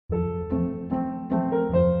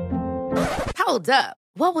Hold up.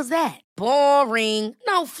 What was that? Boring.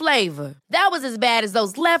 No flavor. That was as bad as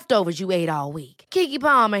those leftovers you ate all week. Keke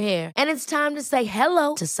Palmer here, and it's time to say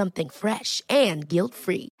hello to something fresh and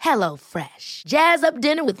guilt-free. Hello Fresh. Jazz up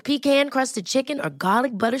dinner with pecan-crusted chicken or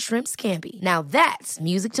garlic butter shrimp scampi. Now that's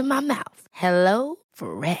music to my mouth. Hello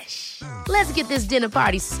Fresh. Let's get this dinner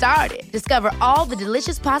party started. Discover all the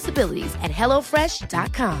delicious possibilities at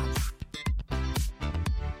hellofresh.com.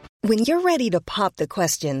 When you're ready to pop the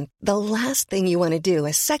question, the last thing you want to do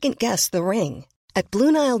is second-guess the ring. At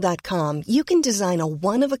BlueNile.com, you can design a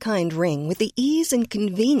one-of-a-kind ring with the ease and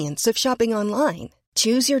convenience of shopping online.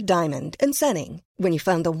 Choose your diamond and setting. When you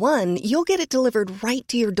find the one, you'll get it delivered right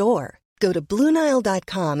to your door. Go to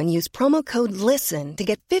BlueNile.com and use promo code LISTEN to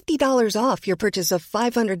get $50 off your purchase of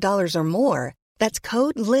 $500 or more. That's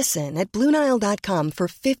code LISTEN at BlueNile.com for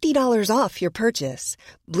 $50 off your purchase.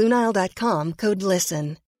 BlueNile.com, code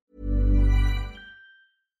LISTEN.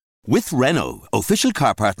 With Renault, official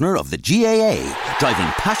car partner of the GAA, driving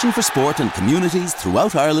passion for sport and communities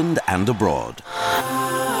throughout Ireland and abroad.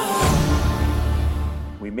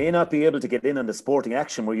 We may not be able to get in on the sporting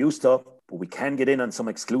action we're used to, but we can get in on some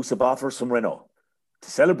exclusive offers from Renault.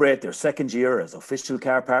 To celebrate their second year as official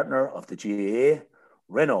car partner of the GAA,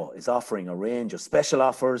 Renault is offering a range of special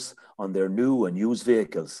offers on their new and used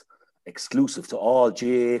vehicles, exclusive to all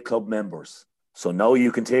GAA club members. So now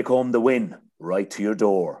you can take home the win right to your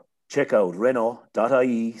door. Check out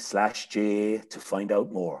renault.ie/GAA to find out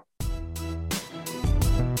more.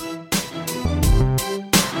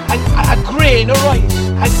 A grain of rice,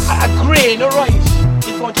 a grain of rice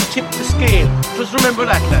is going to tip the scale. Just remember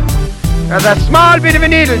that, lad. There's a small bit of a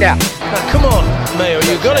needle there. Now, come on, Mayo,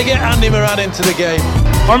 you've got to get Andy Moran into the game.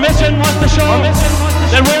 Our mission was to show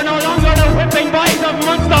that we're no longer the whipping boys of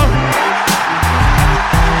Munster.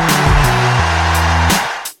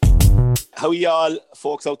 How are y'all,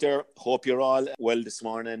 folks out there? Hope you're all well this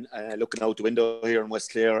morning. Looking out the window here in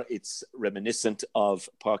West Clare, it's reminiscent of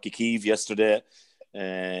Páirc Uí Chaoimh yesterday.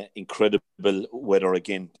 Incredible weather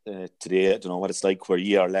again today. I don't know what it's like where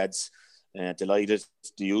you are, lads. Delighted.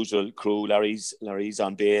 The usual crew, Larry's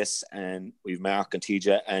on base, and we've Mark and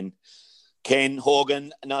TJ and Ken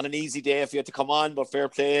Hogan. Not an easy day if you had to come on, but fair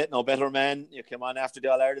play. No better man. You came on after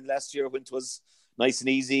the All-Ireland last year when it was nice and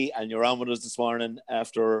easy, and you're on with us this morning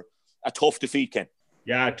after a tough defeat, Ken.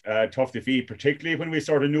 Yeah, tough defeat, particularly when we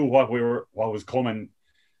sort of knew what was coming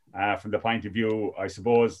from the point of view. I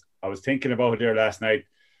suppose I was thinking about it there last night.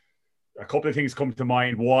 A couple of things come to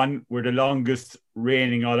mind. One, we're the longest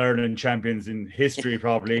reigning All-Ireland champions in history,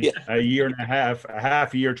 probably. Yeah. A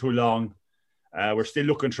half a year too long. We're still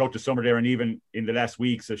looking throughout the summer there, and even in the last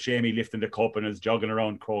weeks of Shamey lifting the cup and us jogging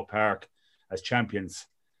around Croke Park as champions.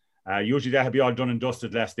 Usually that would be all done and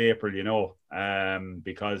dusted last April,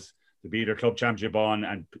 because to be their club championship on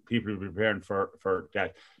and people were preparing for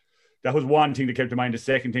that. That was one thing that came to mind. The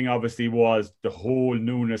second thing, obviously, was the whole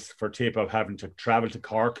newness for Tip of having to travel to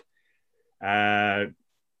Cork. No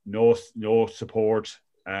support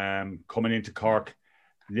coming into Cork.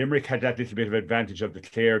 Limerick had that little bit of advantage of the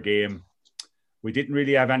Clare game. We didn't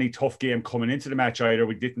really have any tough game coming into the match either.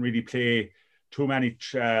 We didn't really play too many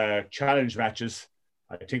challenge matches.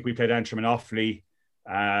 I think we played Antrim and Offaly.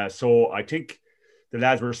 So I think the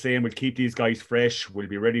lads were saying we'll keep these guys fresh. We'll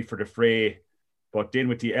be ready for the fray. But then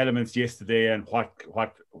with the elements yesterday and what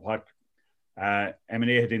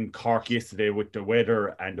emanated in Cork yesterday with the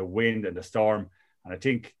weather and the wind and the storm, and I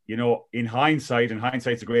think, in hindsight, and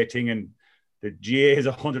hindsight's a great thing, and the GA is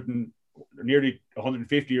nearly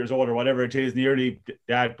 150 years old or whatever it is, nearly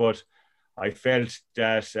that, but I felt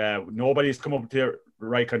that nobody's come up with the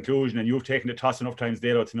right conclusion, and you've taken the toss enough times,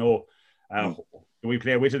 Dalo, to know do we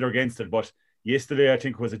play with it or against it. But yesterday, I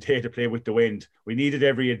think, was a day to play with the wind. We needed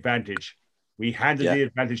every advantage. We handed the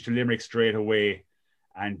advantage to Limerick straight away,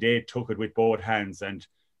 and they took it with both hands. And,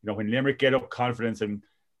 when Limerick get up confidence, and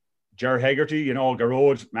Ger Hegarty,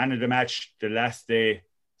 Garrod, man of the match the last day,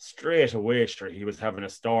 straight away, he was having a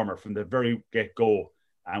stormer from the very get-go.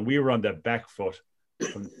 And we were on the back foot,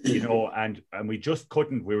 and we just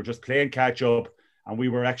couldn't. We were just playing catch-up, and we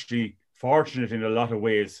were actually fortunate in a lot of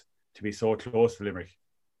ways to be so close to Limerick.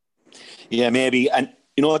 Yeah, maybe. And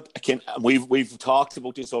you know what, Ken, we've talked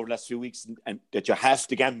about this over the last few weeks, and that you have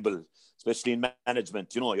to gamble, especially in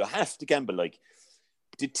management. You have to gamble. Like,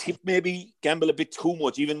 did Tip maybe gamble a bit too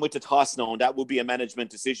much, even with the toss now? And that would be a management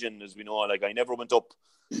decision, as we know. Like, I never went up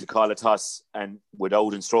to call a toss and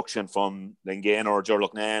without instruction from Lengain or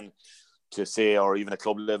Gerlochnan to say, or even a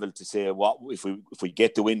club level to say, what if we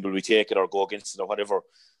get the win, will we take it or go against it or whatever?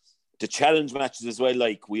 The challenge matches as well,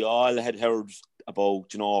 like we all had heard about,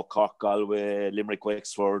 Cork, Galway, Limerick,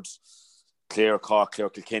 Wexford, Clare, Cork, Clare,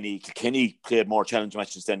 Kilkenny. Kilkenny played more challenge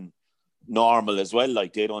matches than normal as well,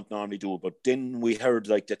 like they don't normally do. But then we heard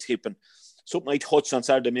like the tip, and something I touched on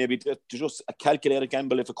Saturday, maybe just a calculated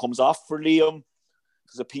gamble if it comes off for Liam.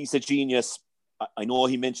 It's a piece of genius. I know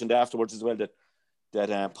he mentioned afterwards as well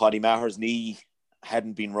that Paddy Maher's knee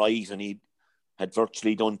hadn't been right, and he had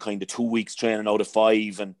virtually done kind of 2 weeks training out of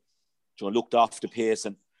 5, and looked off the pace.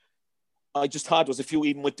 And I just thought it was a few,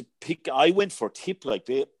 even with the pick, I went for tip, like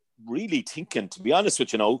they really thinking, to be honest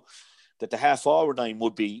with you, that the half forward line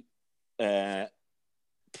would be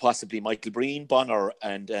possibly Michael Breen, Bonner,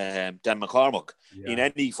 and Dan McCormack in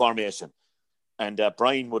any formation. And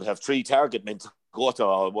Brian would have 3 target men to go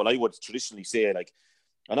to, what I would traditionally say, like,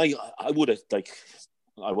 and I would have, like,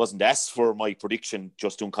 I wasn't asked for my prediction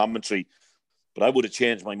just doing commentary, but I would have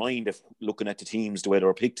changed my mind if looking at the teams the way they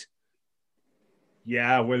were picked.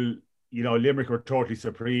 Yeah, well, Limerick were totally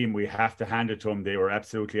supreme. We have to hand it to them. They were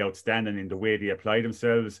absolutely outstanding in the way they applied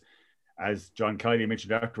themselves. As John Kiley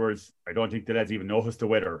mentioned afterwards, I don't think the lads even noticed the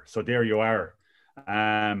weather. So there you are.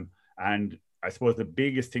 And I suppose the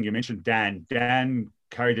biggest thing you mentioned, Dan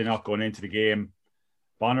carried the knock going into the game.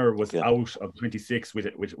 Bonner was out of 26 with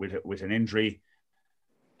an injury.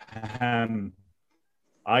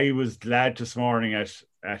 I was glad this morning at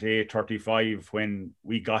 8:35 when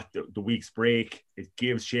we got the week's break. It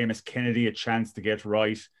gives Seamus Kennedy a chance to get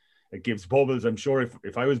right. It gives Bubbles, I'm sure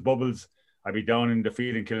if I was Bubbles, I'd be down in the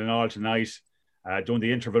field in Killinall tonight, doing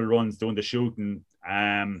the interval runs, doing the shooting.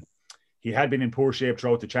 He had been in poor shape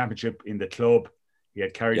throughout the championship in the club. He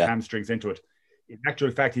had carried hamstrings into it. In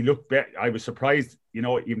actual fact, he looked better. I was surprised,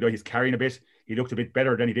 even though he's carrying a bit, he looked a bit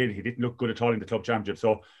better than he did. He didn't look good at all in the club championship.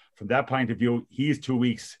 So from that point of view, he's 2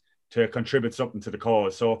 weeks to contribute something to the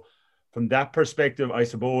cause. So from that perspective, I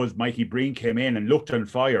suppose Mikey Breen came in and looked on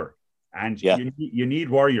fire. And you need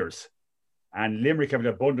warriors. And Limerick have an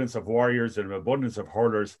abundance of warriors and an abundance of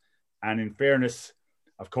hurlers. And in fairness,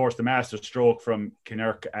 of course, the master stroke from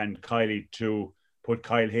Kinnerk and Kiley to put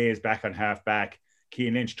Kyle Hayes back on half back.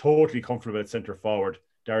 Cian Lynch totally comfortable at centre forward.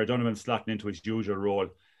 Dara Donovan slotting into his usual role.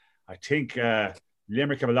 I think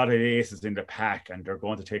Limerick have a lot of aces in the pack, and they're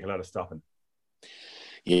going to take a lot of stopping.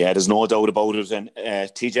 Yeah, there's no doubt about it. And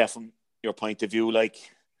TJ, from your point of view, like,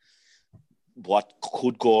 what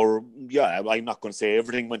could go? Yeah, I'm not going to say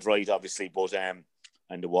everything went right, obviously, but and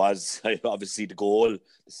there was obviously the goal,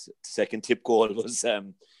 the second tip goal was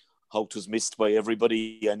how it was missed by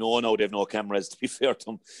everybody. I know now they've no cameras, to be fair to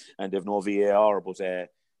them, and they've no VAR, but it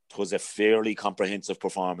was a fairly comprehensive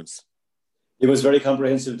performance. It was very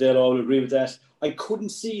comprehensive, Dale. I will agree with that. I couldn't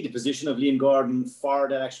see the position of Liam Gordon for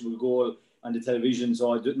that actual goal on the television,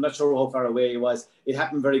 so I'm not sure how far away he was. It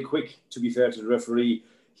happened very quick, to be fair to the referee.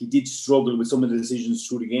 He did struggle with some of the decisions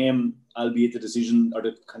through the game, albeit the decision or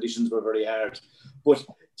the conditions were very hard. But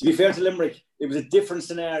to be fair to Limerick, it was a different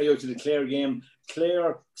scenario to the Clare game.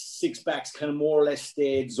 Clare 6 backs kind of more or less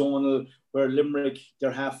stayed zonal, where Limerick,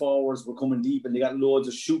 their half forwards were coming deep and they got loads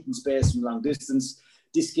of shooting space from long distance.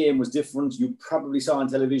 This game was different. You probably saw on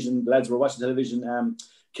television, the lads were watching television,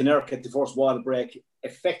 Kinnerk at the first wall break,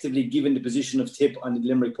 effectively given the position of tip on the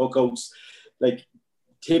Limerick puckouts. Like,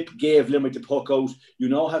 tip gave Limerick the puck out. You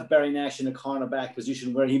now have Barry Nash in a cornerback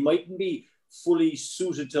position where he mightn't be fully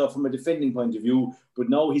suited to from a defending point of view, but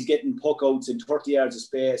now he's getting puck outs in 30 yards of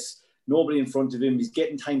space, nobody in front of him. He's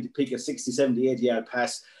getting time to pick a 60, 70, 80 yard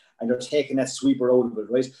pass, and they're taking that sweeper out of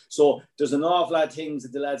it, right? So there's an awful lot of things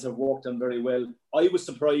that the lads have worked on very well. I was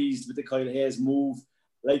surprised with the Kyle Hayes move.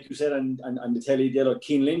 Like you said on the telly,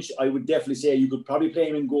 Cian Lynch, I would definitely say you could probably play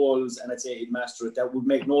him in goals and I'd say he'd master it. That would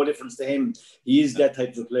make no difference to him. He is that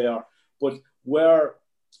type of player. But where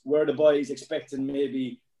the boys expecting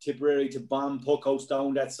maybe Tipperary to bomb puckouts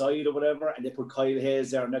down that side or whatever, and they put Kyle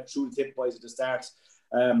Hayes there and that threw the tip boys at the start.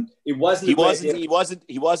 It wasn't.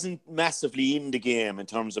 He wasn't massively in the game in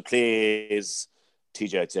terms of plays,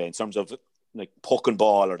 TJ, I'd say, in terms of like puck and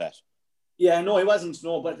ball or that. Yeah, no, he wasn't.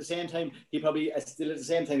 No, but at the same time, he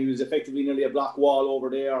was effectively nearly a block wall over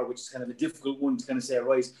there, which is kind of a difficult one to kind of say,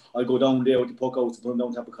 right, I'll go down there with the puck out to put him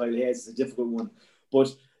down top of Kyle Hayes. It's a difficult one.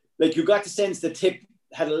 But like, you got the sense that Tip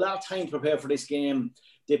had a lot of time to prepare for this game.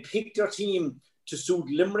 They picked their team to suit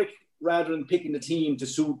Limerick rather than picking the team to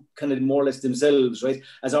suit kind of more or less themselves, right?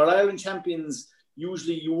 As our Ireland champions,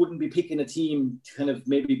 usually you wouldn't be picking a team to kind of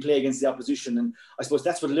maybe play against the opposition. And I suppose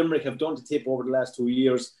that's what Limerick have done to Tip over the last 2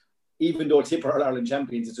 years. Even though Tip are Ireland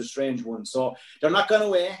champions, it's a strange one. So they're not gone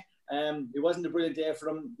away. It wasn't a brilliant day for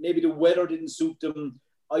them. Maybe the weather didn't suit them.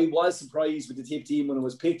 I was surprised with the Tip team when it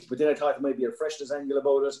was picked, but then I thought there might be a freshness angle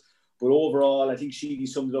about it. But overall, I think Sheedy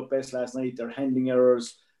summed it up best last night. Their handling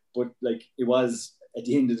errors, but like, it was, at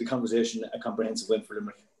the end of the conversation, a comprehensive win for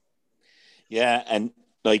Limerick. Yeah, and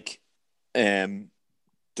like,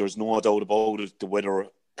 there's no doubt about it, the weather,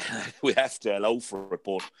 we have to allow for it,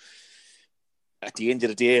 but at the end of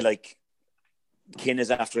the day, like, Ken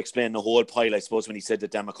is after explaining the whole pile, I suppose, when he said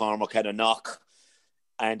that Dan McCormack had a knock,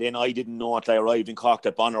 and then I didn't know until I arrived in Cork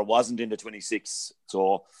that Bonner wasn't in the 26,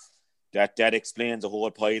 so that explains the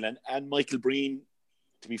whole pile, and Michael Breen,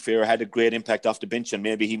 to be fair, had a great impact off the bench, and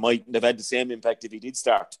maybe he mightn't have had the same impact if he did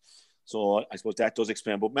start, so I suppose that does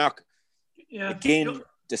explain. But Mark, again,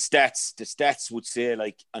 the stats would say,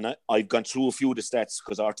 like, and I've gone through a few of the stats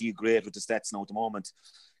because RT is great with the stats now at the moment.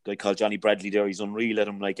 A guy called Johnny Bradley there, he's unreal at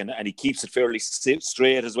him, like, and he keeps it fairly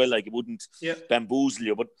straight as well, like, it wouldn't bamboozle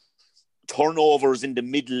you. But turnovers in the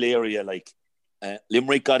middle area, like,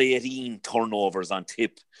 Limerick got 18 turnovers on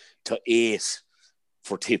Tip to 8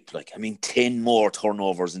 for Tip. Like, I mean, 10 more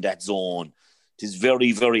turnovers in that zone. It is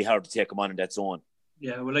very, very hard to take them on in that zone.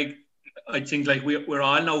 Yeah, well, like, I think, like, we're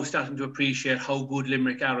all now starting to appreciate how good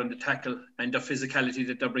Limerick are in the tackle and the physicality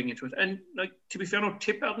that they're bringing to it. And, like, to be fair, no,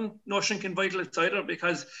 Tip aren't no shrinking violets either,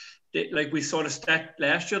 because like we saw the stat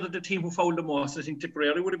last year that the team who fouled the most, I think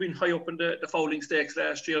Tipperary would have been high up in the fouling stakes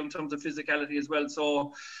last year in terms of physicality as well.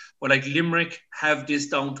 So, but like, Limerick have this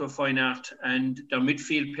down to a fine art, and their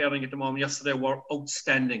midfield pairing at the moment yesterday were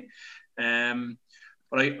outstanding.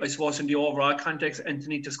 But I suppose in the overall context,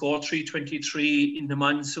 Anthony, to score 323 in the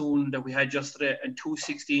monsoon that we had yesterday and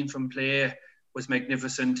 216 from play was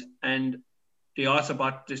magnificent. And they also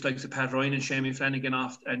brought just like the Pat Ryan and Shamie Flanagan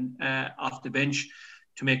off the bench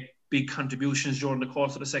to make big contributions during the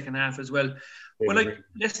course of the second half as well. Well, like,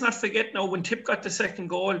 let's not forget now, when Tip got the second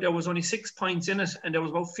goal, there was only 6 points in it, and there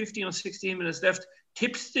was about 15 or 16 minutes left.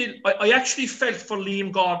 Tip still, I actually felt for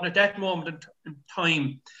Liam Gordon at that moment in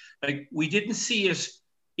time, like, we didn't see it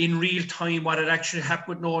in real time what had actually happened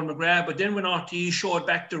with Noel McGrath, but then when RTE showed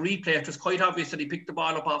back the replay, it was quite obvious that he picked the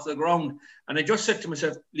ball up off the ground. And I just said to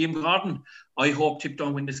myself, Liam Gordon, I hope Tip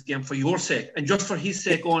don't win this game for your sake, and just for his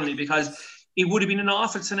sake only, because it would have been an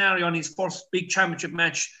awful scenario on his first big championship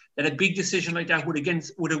match that a big decision like that would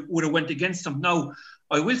have went against him. Now,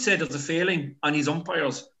 I will say there's a failing on his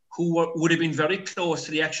umpires who would have been very close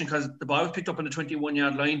to the action, because the ball was picked up on the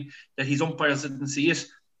 21-yard line, that his umpires didn't see it.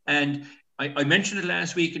 And I mentioned it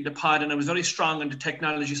last week in the pod, and I was very strong on the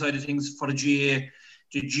technology side of things for the GAA.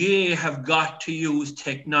 The GAA have got to use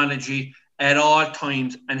technology at all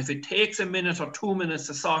times. And if it takes a minute or 2 minutes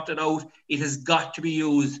to sort it out, it has got to be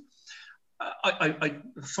used.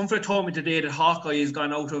 Somebody told me today that Hawkeye has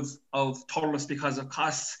gone out of Thurles because of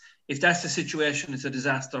costs. If that's the situation, it's a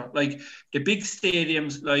disaster. Like, the big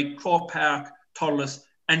stadiums like Croke Park, Thurles,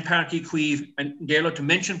 and Páirc Uí Chaoimh, and Gaylord, to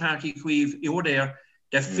mention Páirc Uí Chaoimh, you were there.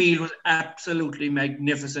 The field was absolutely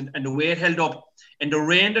magnificent, and the way it held up, and the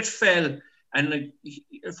rain that fell, and like,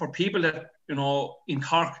 for people that, you know, in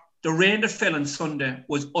Cork, the rain that fell on Sunday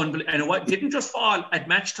was unbelievable. And it didn't just fall at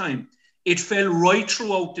match time; it fell right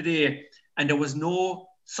throughout the day, and there was no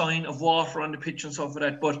sign of water on the pitch and stuff like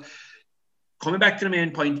that. But coming back to the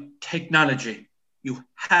main point, technology. You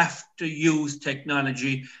have to use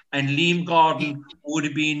technology, and Liam Gordon would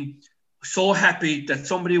have been so happy that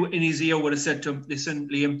somebody in his ear would have said to him, listen,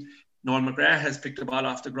 Liam, Noel McGrath has picked the ball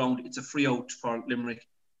off the ground. It's a free out for Limerick.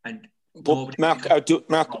 And but Mark,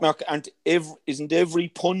 and isn't every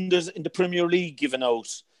pundit in the Premier League giving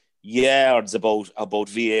out yards about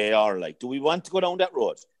VAR? Like, do we want to go down that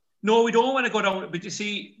road? No, we don't want to go down. But you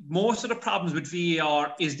see, most of the problems with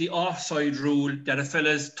VAR is the offside rule, that a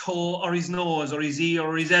fella's toe or his nose or his ear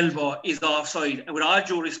or his elbow is offside. And with all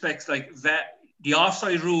due respects, like that, the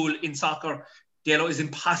offside rule in soccer, is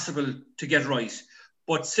impossible to get right.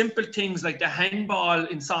 But simple things like the handball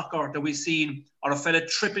in soccer that we've seen, or a fella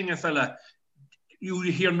tripping a fella, you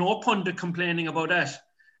hear no pundit complaining about that.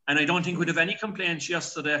 And I don't think we'd have any complaints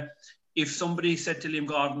yesterday if somebody said to Liam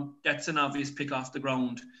Gordon, that's an obvious pick off the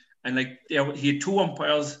ground. And like, he had 2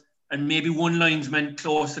 umpires and maybe 1 linesman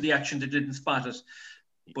close to the action that didn't spot it.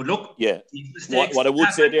 But look, what I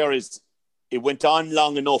would say there is, it went on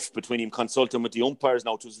long enough between him consulting with the umpires.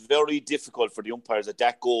 Now, it was very difficult for the umpires at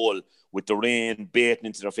that goal with the rain baiting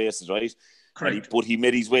into their faces, right? Correct. But he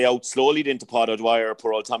made his way out slowly into Pod O'Dwyer.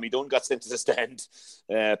 Poor old Tommy Dunn got sent to the stand.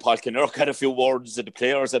 Paul Kinnerk had a few words, and the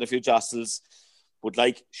players had a few jostles. But,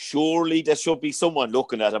 like, surely there should be someone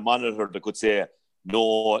looking at a monitor that could say,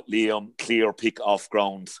 no, Liam, clear pick off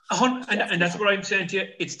ground. And that's what I'm saying to you.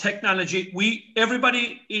 It's technology.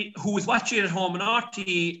 Everybody who was watching at home on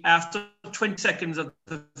RT, after 20 seconds of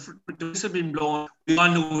the whistle being blown, we all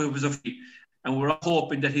knew it was a free. And we're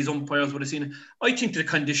hoping that his umpires would have seen it. I think the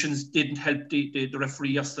conditions didn't help the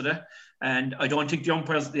referee yesterday. And I don't think the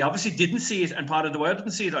umpires, they obviously didn't see it, and part of the world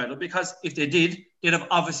didn't see it either, because if they did, they'd have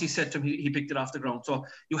obviously said to him he picked it off the ground. So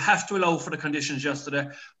you have to allow for the conditions yesterday,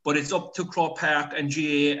 but it's up to Croke Park and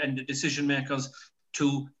GA and the decision makers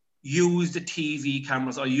to use the TV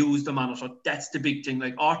cameras or use the monitor. That's the big thing.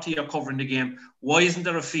 Like, RT are covering the game. Why isn't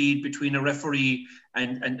there a feed between a referee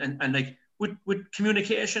and like with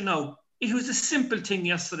communication now? It was a simple thing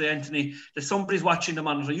yesterday, Anthony, that somebody's watching the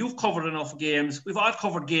monitor. You've covered enough games. We've all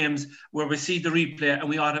covered games where we see the replay and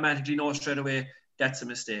we automatically know straight away that's a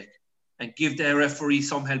mistake. And give the referee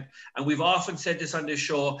some help. And we've often said this on this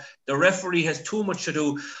show, the referee has too much to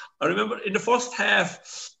do. I remember in the first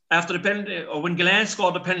half, after the penalty, or when Gillane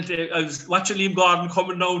scored the penalty, I was watching Liam Gordon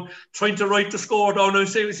coming down, trying to write the score down. I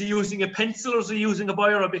was saying, is he using a pencil or is he using a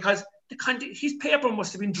biro? Because his paper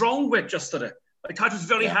must have been drowned with yesterday. I thought it was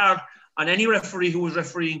very hard on any referee who was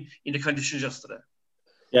refereeing in the conditions yesterday.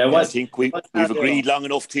 Yeah, I think we've agreed long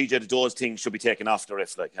enough, TJ, that those things should be taken off the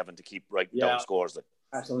ref, like having to keep writing down scores.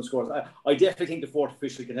 Absolute scores. I definitely think the fourth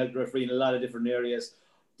official can help the referee in a lot of different areas.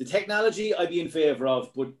 The technology I'd be in favour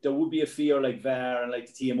of, but there would be a fear like VAR and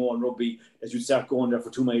like the TMO and rugby as you start going there for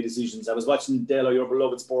too many decisions. I was watching Delo, your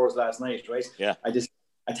beloved Spurs last night, right? Yeah.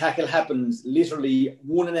 A tackle happens literally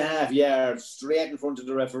 1.5 yards straight in front of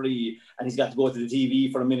the referee, and he's got to go to the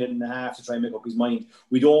TV for a minute and a half to try and make up his mind.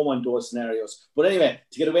 We don't want those scenarios. But anyway,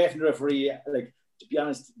 to get away from the referee, like, to be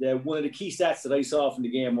honest, one of the key stats that I saw from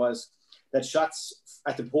the game was that shots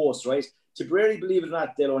at the post, right? Tipperary, believe it or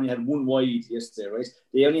not, they only had one wide yesterday, right?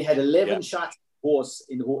 They only had 11 shots at the post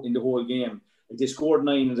in the whole game. Like, they scored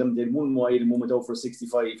 9 of them. They had one wide and one went out for a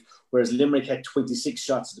 65, whereas Limerick had 26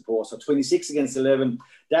 shots at the post. So 26 against 11.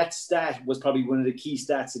 That stat was probably one of the key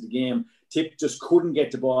stats of the game. Tip just couldn't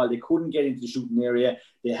get the ball. They couldn't get into the shooting area.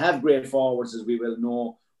 They have great forwards, as we well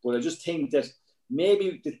know. But I just think that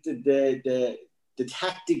maybe the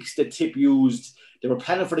tactics that Tip used, they were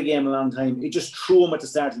planning for the game a long time. It just threw them at the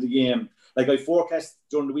start of the game. Like, I forecast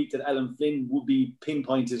during the week that Alan Flynn would be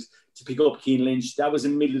pinpointed to pick up Cian Lynch. That was a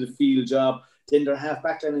middle of the field job. Then their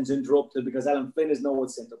half-back line is interrupted because Alan Flynn is now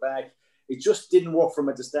at centre-back. It just didn't work for them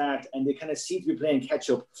at the start, and they kind of seem to be playing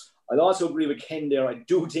catch-up. I'd also agree with Ken there. I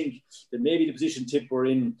do think that maybe the position Tip were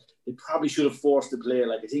in, they probably should have forced the play.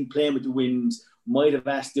 Like, I think playing with the wind might have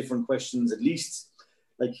asked different questions. At least,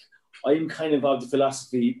 like, I'm kind of the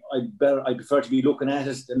philosophy, I prefer to be looking at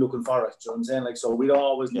it than looking for it. Do you know what I'm saying? Like, so we'd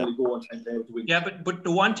always nearly go and try and play with the wind. Yeah, but the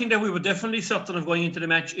one thing that we were definitely certain of going into the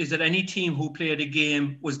match is that any team who played a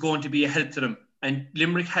game was going to be a help to them. And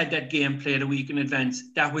Limerick had that game played a week in advance.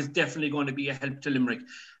 That was definitely going to be a help to Limerick.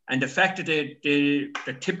 And the fact that the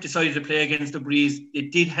Tip decided to play against the Breeze,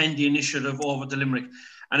 it did hand the initiative over to Limerick.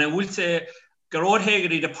 And I would say, Gearóid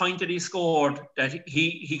Hegarty, the point that he scored, that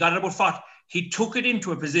he got it about 40, he took it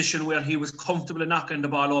into a position where he was comfortable in knocking the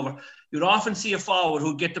ball over. You'd often see a forward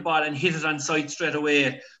who'd get the ball and hit it on side straight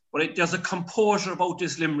away. But there's a composure about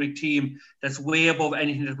this Limerick team that's way above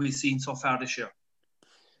anything that we've seen so far this year.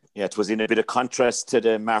 Yeah, it was in a bit of contrast to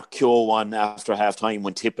the Mark Keogh one after half-time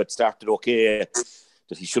when Tip had started okay,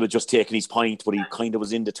 that he should have just taken his point, but he kind of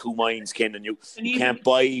was in the two minds, Ken, and you can't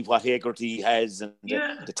buy what Hegarty has and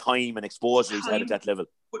the time and exposure he's had at that level.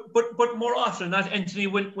 But more often than that, Anthony,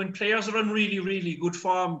 when players are in really, really good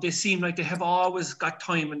form, they seem like they have always got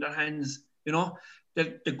time in their hands, you know?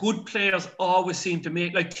 The good players always seem to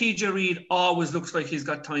make, like TJ Reid always looks like he's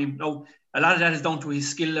got time. Now, a lot of that is down to his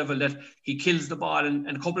skill level, that he kills the ball, and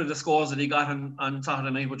a couple of the scores that he got on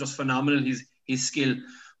Saturday night were just phenomenal, his skill.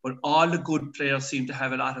 But all the good players seem to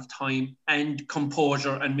have a lot of time and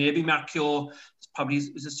composure, and maybe Mark Keogh probably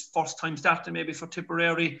is his first time starting maybe for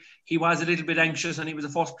Tipperary. He was a little bit anxious and he was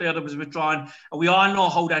the first player that was withdrawn. And we all know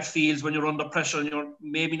how that feels when you're under pressure and you're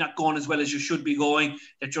maybe not going as well as you should be going,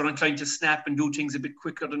 that you're inclined to snap and do things a bit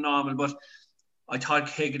quicker than normal. But I thought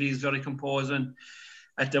Hegarty is very composed, and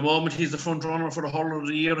at the moment he's the front runner for the whole of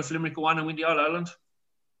the year if Limerick go on and win the All-Ireland.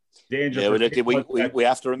 We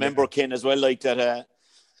have to remember, Ken, as well, like that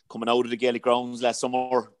coming out of the Gaelic grounds last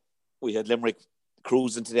summer, we had Limerick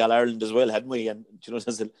cruising to the All-Ireland as well, hadn't we? And you know,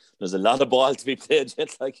 there's a lot of ball to be played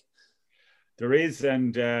yet. Like, there is,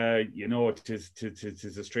 and you know, it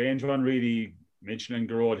is a strange one, really. Mentioning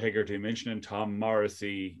Gearóid Hegarty, mentioning Tom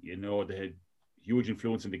Morrissey, you know, they had huge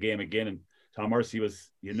influence in the game again. And Tom Morrissey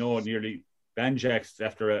was, you know, nearly banjaxed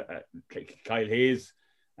after Kyle Hayes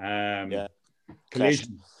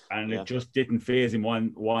collision, and it just didn't faze him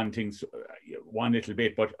one little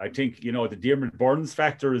bit. But I think, you know, the Diarmuid Burns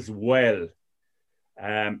factor as well.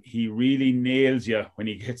 He really nails you when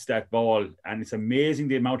he gets that ball, and it's amazing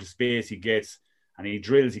the amount of space he gets, and he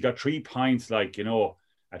drills. He got 3 points, like, you know,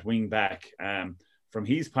 at wing back. From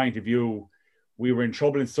his point of view, we were in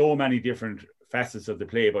trouble in so many different facets of the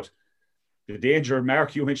play. But the danger,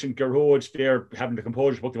 Mark, you mentioned Garrod there having the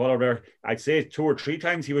composure to put the ball over there. I'd say 2 or 3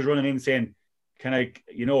 times he was running in saying, can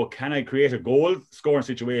I create a goal scoring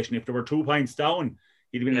situation? If there were 2 points down,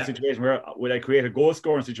 he'd be in a situation where will I create a goal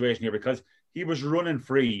scoring situation here? Because he was running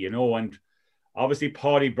free, and obviously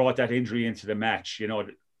Paddy brought that injury into the match.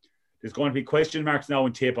 There's going to be question marks now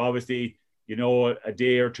in Tip. Obviously, a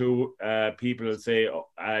day or two, people will say,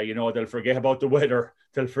 they'll forget about the weather.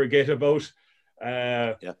 They'll forget about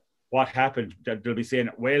what happened. They'll be saying,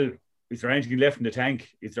 well, is there anything left in the tank?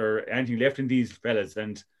 Is there anything left in these fellas?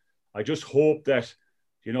 And I just hope that,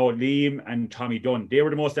 Liam and Tommy Dunn, they were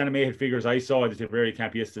the most animated figures I saw at the Tipperary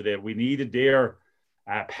camp yesterday. We needed their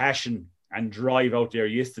passion and drive out there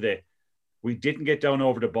yesterday. We didn't get down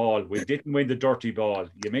over the ball. We didn't win the dirty ball.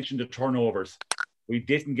 You mentioned the turnovers. We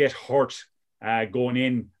didn't get hurt going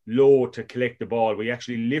in low to collect the ball. We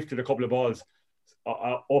actually lifted a couple of balls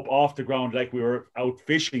up off the ground like we were out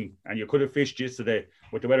fishing, and you could have fished yesterday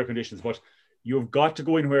with the weather conditions. But you've got to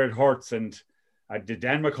go in where it hurts. And the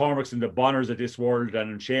Dan McCormicks and the Bonners of this world,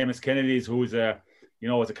 and Seamus Kennedy's, who's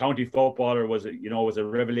was a county footballer, was a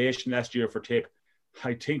revelation last year for Tip.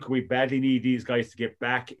 I think we badly need these guys to get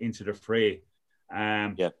back into the fray.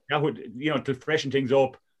 That would, to freshen things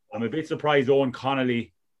up. I'm a bit surprised Owen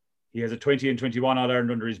Connolly, he has a 20 and 21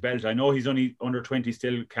 All-Ireland under his belt. I know he's only under 20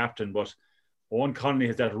 still captain, but Owen Connolly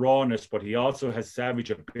has that rawness, but he also has savage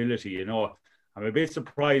ability. I'm a bit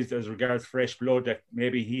surprised as regards fresh blood that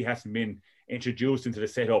maybe he hasn't been introduced into the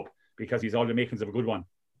setup, because he's all the makings of a good one.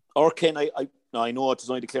 Or Ken, I know it's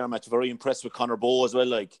only the Clare match. Very impressed with Conor Bowe as well.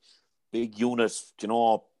 Like, big unit,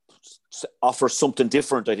 offers something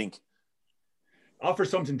different, I think. Offers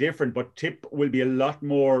something different, but Tip will be a lot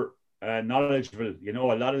more knowledgeable.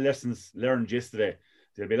 A lot of lessons learned yesterday.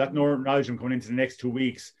 There'll be a lot more knowledge coming into the next 2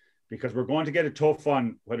 weeks, because we're going to get a tough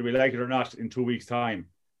one, whether we like it or not, in 2 weeks' time.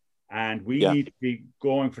 And we need to be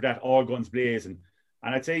going for that all guns blazing.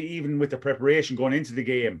 And I'd say even with the preparation going into the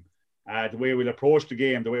game, the way we'll approach the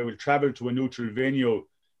game, the way we'll travel to a neutral venue,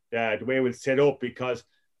 the way we'll set up, because,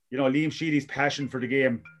 Liam Sheedy's passion for the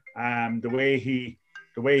game, the way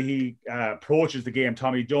he approaches the game,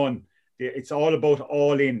 Tommy Dunn, it's all about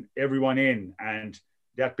all in, everyone in, and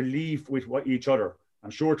that belief with each other. I'm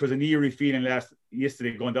sure it was an eerie feeling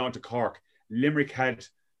yesterday going down to Cork. Limerick had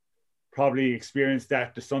probably experienced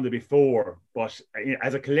that the Sunday before, but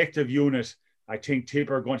as a collective unit, I think Tip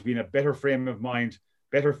are going to be in a better frame of mind,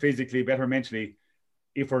 better physically, better mentally.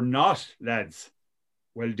 If we're not, lads,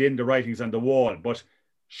 well, then the writing's on the wall. But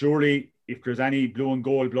surely, if there's any blue and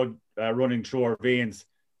gold blood running through our veins,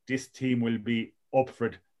 this team will be up for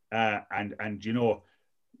it. And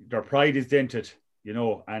their pride is dented,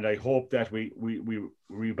 and I hope that we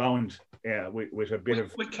rebound with a bit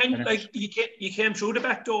of... Well, Ken, you came through the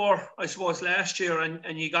back door, I suppose, last year,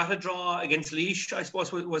 and you got a draw against Laois. I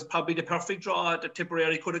suppose was probably the perfect draw that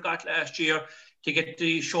Tipperary could have got last year to get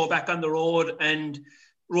the show back on the road. And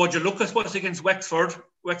Roger Lucas was against Wexford.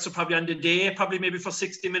 Wexford probably on the day, probably maybe for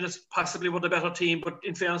 60 minutes, possibly with a better team. But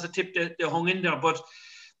in fairness, Tip, they hung in there. But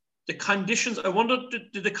the conditions, I wondered,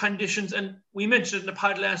 the conditions, and we mentioned it in the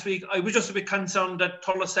pod last week, I was just a bit concerned that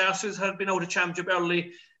Tulla Sarsfields had been out of championship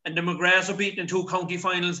early, and the McGraths were beaten in 2 county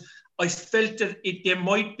finals. I felt that there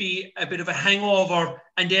might be a bit of a hangover,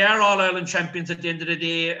 and they are All-Ireland champions at the end of the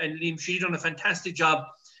day, and Liam Sheedy done a fantastic job.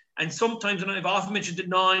 And sometimes, and I've often mentioned the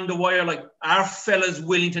gnawing the wire, like, are fellas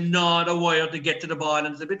willing to gnaw the wire to get to the ball? And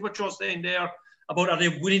it's a bit what you're saying there about, are they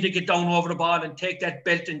willing to get down over the ball and take that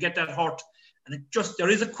belt and get that hurt? And there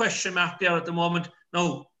is a question mark there at the moment.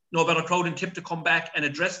 No better crowd than Tip to come back and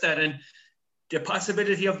address that. And the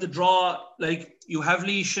possibility of the draw, like, you have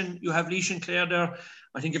Laois and Clare there.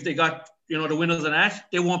 I think if they got, the winners of that,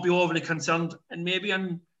 they won't be overly concerned. And maybe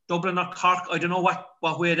on Dublin or Cork, I don't know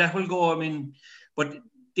what way that will go. I mean, but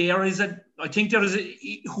I think there is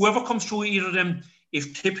whoever comes through either of them,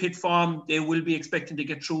 if Tip hit form, they will be expecting to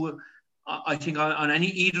get through, I think, on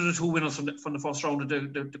either of the 2 winners from the first round of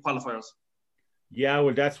the qualifiers. Yeah,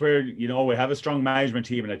 well, that's where, we have a strong management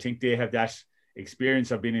team, and I think they have that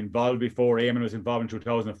experience of being involved before. Eamon was involved in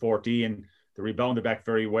 2014. They rebounded back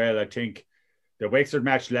very well. I think the Wexford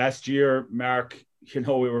match last year, Mark, we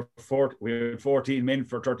had 14 men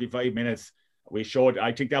for 35 minutes.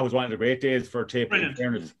 I think that was one of the great days for Tip, in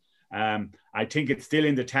fairness. I think it's still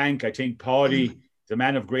in the tank. I think Paddy is a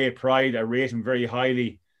man of great pride. I rate him very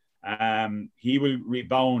highly. He will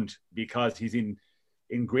rebound because he's in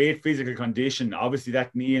great physical condition. Obviously,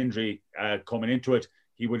 that knee injury coming into it,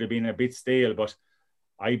 he would have been a bit stale. But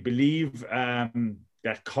I believe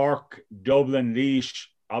that Cork, Dublin, Laois,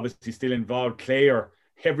 obviously still involved. Clare,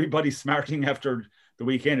 everybody's smarting after the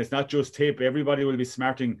weekend. It's not just Tip. Everybody will be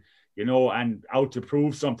smarting, and out to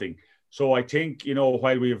prove something. So I think,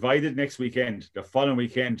 while we invite it next weekend, the following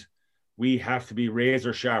weekend, we have to be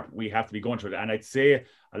razor sharp. We have to be going to it. And I'd say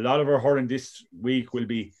a lot of our hurling this week will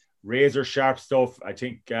be razor sharp stuff. I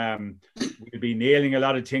think we'll be nailing a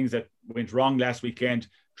lot of things that went wrong last weekend,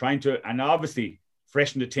 trying to, and obviously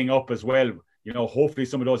freshen the thing up as well. Hopefully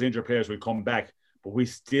some of those injured players will come back, but we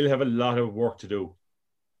still have a lot of work to do.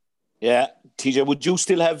 Yeah. TJ, would you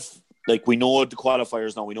still have, we know the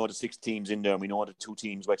qualifiers now, we know the 6 teams in there, and we know the 2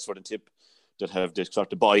 teams, Wexford and Tip, that have the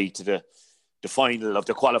sort of bye to the final of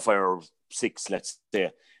the qualifier 6, let's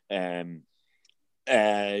say.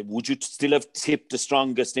 Would you still have Tip the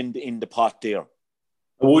strongest in the pot there?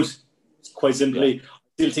 I would, quite simply. Yeah.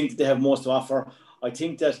 I still think that they have most to offer. I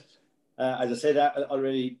think that, as I said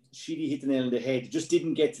already, Sheedy hit the nail on the head. They just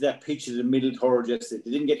didn't get to that pitch of the middle third yesterday.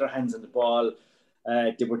 They didn't get their hands on the ball.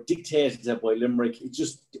 They were dictated by Limerick. It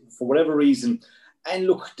just, for whatever reason. And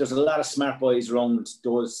look, there's a lot of smart boys around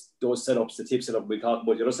those setups, the Tip setup we talked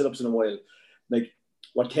about, the other setups in a while. Like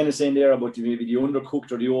what Ken is saying there about maybe the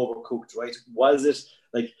undercooked or the overcooked, right? Was it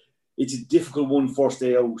it's a difficult one first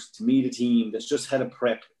day out to meet a team that's just had a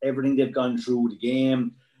prep, everything they've gone through, the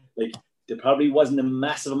game. There probably wasn't a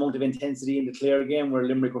massive amount of intensity in the Clare game where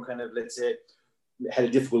Limerick were kind of, let's say, had a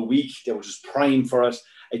difficult week. They were just primed for it.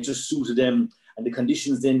 It just suited them. And the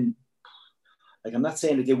conditions then, I'm not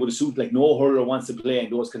saying that they would have suited, no hurler wants to play in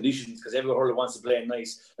those conditions because every hurler wants to play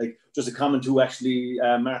nice. Just a comment too, actually,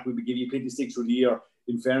 Mark, we would give you plenty of sticks through the year.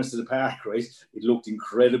 In fairness to the park, right? It looked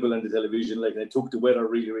incredible on the television, and it took the weather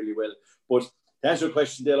really, really well. But to answer your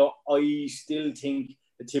question, Dale, I still think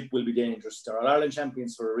the Tip will be dangerous. They're Ireland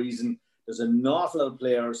champions for a reason. There's an awful lot of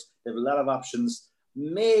players. They have a lot of options.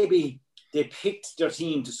 Maybe they picked their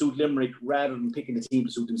team to suit Limerick rather than picking the team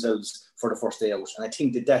to suit themselves for the first day out. And I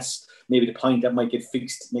think that that's maybe the point that might get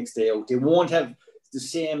fixed next day out. They won't have the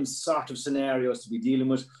same sort of scenarios to be dealing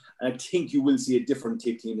with. And I think you will see a different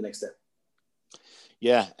Tip team the next day.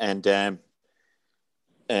 Yeah, and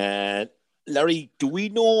Larry, do we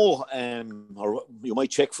know, or you might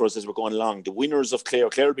check for us as we're going along, the winners of Clare?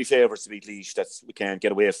 Clare will be favourites to beat Laois. We can't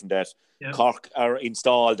get away from that. Yeah. Cork are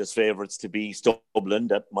installed as favourites to beat Dublin.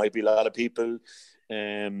 That might be a lot of people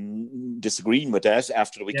disagreeing with that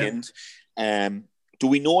after the weekend. Yeah. Do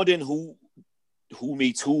we know then who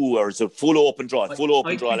meets who, or is it full open draw? Full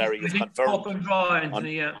open draw, Larry, is confirmed. Open draw,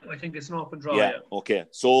 Anthony, yeah. I think it's an open draw, yeah. Okay.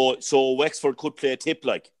 So Wexford could play a Tip,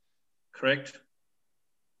 Correct.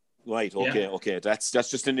 Right, okay, yeah. Okay. That's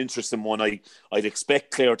just an interesting one. I'd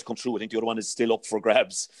expect Clare to come through. I think the other one is still up for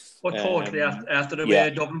grabs. But totally, after the way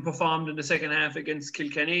Dublin performed in the second half against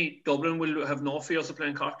Kilkenny, Dublin will have no fears of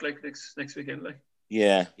playing Cork next weekend.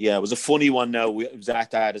 Yeah. It was a funny one now. It was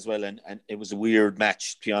at that as well, and it was a weird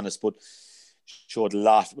match, to be honest, but showed a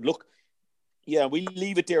lot. But look, yeah, we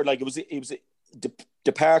leave it there. It was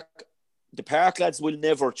the park lads will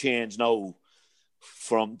never change now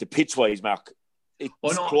from the pitch wise, Mark.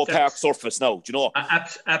 It's Crow Park surface now. Do you know?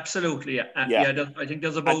 Absolutely, yeah. I think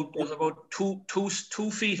there's about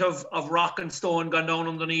two feet of rock and stone gone down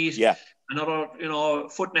underneath. Yeah. Another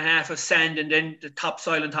foot and a half of sand, and then the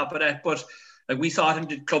topsoil on top of that. But we saw it in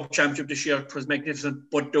the club championship this year. It was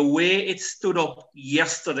magnificent. But the way it stood up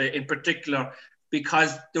yesterday, in particular,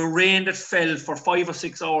 because the rain that fell for 5 or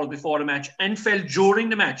 6 hours before the match and fell during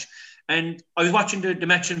the match. And I was watching the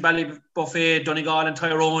match in Ballybuffet, Donegal and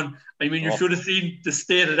Tyrone. I mean, you should have seen the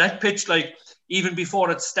state of that pitch, even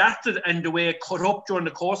before it started, and the way it cut up during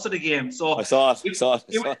the course of the game. So I saw it.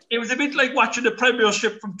 It was a bit like watching the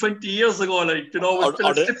Premiership from 20 years ago, or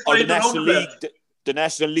the National League, the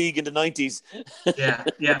National League in the 90s. Yeah.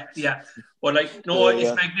 Well,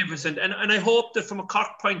 it's magnificent, and I hope that from a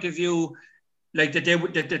Cork point of view, that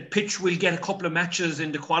the pitch will get a couple of matches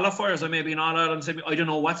in the qualifiers, or maybe in All Ireland. I don't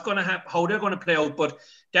know what's going to happen, how they're going to play out, but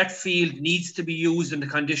that field needs to be used in the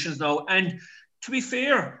conditions now. And to be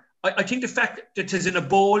fair, I think the fact that it is in a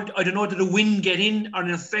bowl, I don't know, did the wind get in or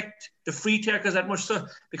affect the free takers that much, so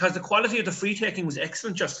because the quality of the free taking was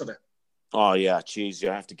excellent yesterday. Oh yeah, geez, you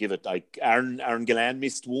have to give it. Aaron Gillan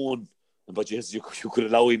missed one. But yes, you could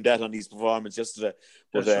allow him that on his performance yesterday.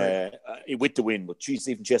 But with the win, but geez,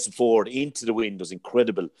 even Jason Ford into the wind was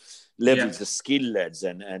incredible. Levels of skill, lads,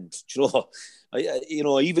 and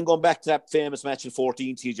even going back to that famous match in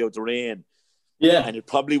 14, TJ, with the rain. Yeah, and it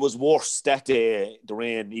probably was worse that day, the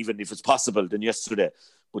rain, even if it's possible, than yesterday.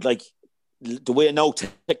 But the way now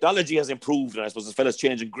technology has improved, and I suppose the fellas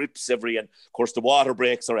changing grips and of course the water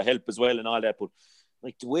breaks are a help as well and all that. But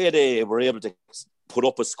the way they were able to put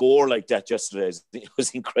up a score like that yesterday, it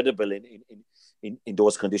was incredible in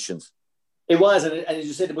those conditions. It was, and as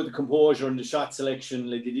you said about the composure and the shot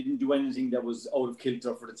selection, like they didn't do anything that was out of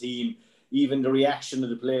kilter for the team. Even the reaction of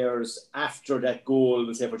the players after that goal,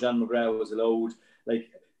 let's say for John McGrath, was allowed. Like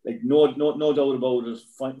no doubt about it.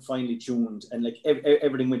 Finely tuned, and like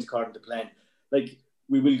everything went according to plan. Like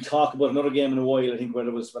we will talk about another game in a while. I think where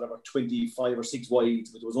there was 25 or 6 wides,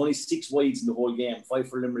 but there was only 6 wides in the whole game, 5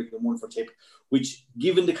 for Limerick and 1 for Tip, which,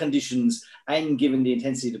 given the conditions and given the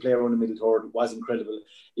intensity of the player on the middle third, was incredible.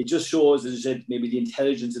 It just shows, as I said, maybe the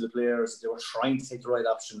intelligence of the players. They were trying to take the right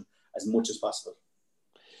option as much as possible.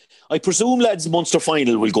 I presume, lads, Munster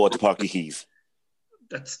final will go to Páirc Uí Chaoimh.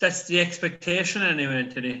 That's the expectation anyway,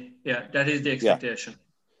 Anthony. Yeah, that is the expectation.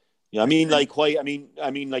 Yeah, I mean, like why? I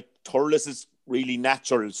mean, like Thurles is really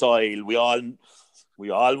natural soil. We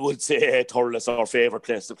all would say Thurles our favourite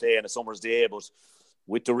place to play on a summer's day, but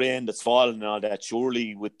with the rain that's fallen and all that,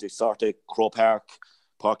 surely with the sort of Croke Park,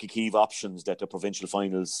 Páirc Uí Chaoimh options, that the provincial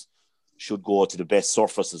finals should go to the best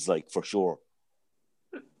surfaces, like, for sure.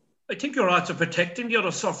 I think you're also protecting the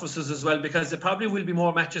other surfaces as well, because there probably will be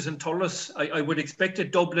more matches in Thurles. I would expect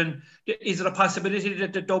that Dublin, is it a possibility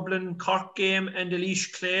that the Dublin Cork game and the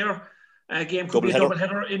Laois Clare game could be a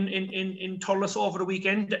double-header in Thurles over the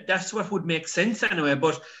weekend? That's what would make sense anyway.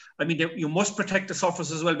 But I mean, you must protect the surface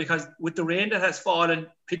as well, because with the rain that has fallen,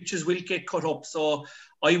 pitches will get cut up. So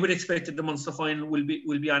I would expect that the Munster final will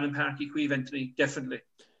be on in Páirc Uí Chaoimh, Anthony, definitely.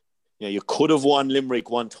 Yeah, you could have won Limerick,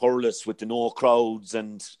 won Thurles with the no crowds,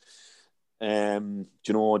 and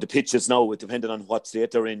the pitches now, depending on what state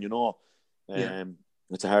they're in,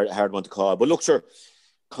 it's a hard one to call. But look, sure,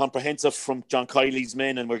 comprehensive from John Kiley's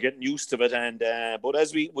men, and we're getting used to it. And but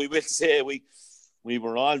as we will say, we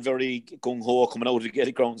were all very gung ho coming out of the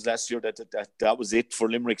Gaelic grounds last year. That was it for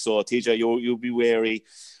Limerick. So TJ, you'll be wary.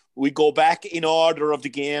 We go back in order of the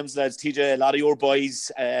games, lads. TJ, a lot of your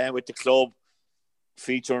boys with the club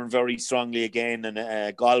featuring very strongly again,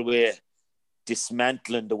 and Galway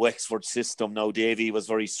dismantling the Wexford system. Now, Davy was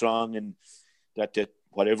very strong in that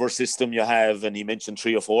whatever system you have, and he mentioned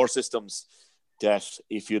 3 or 4 systems, that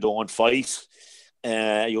if you don't fight,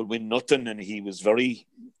 you'll win nothing. And he was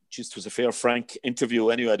was a fair, frank interview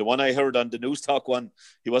anyway. The one I heard on the News Talk one,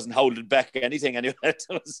 he wasn't holding back anything anyway.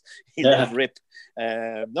 He let rip.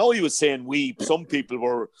 No, he was saying some people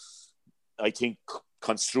were, I think,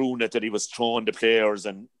 construing it that he was throwing the players,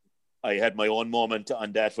 and I had my own moment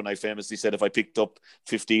on that when I famously said if I picked up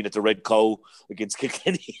 15 at the Red Cow against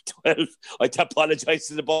Kilkenny 12, I'd apologise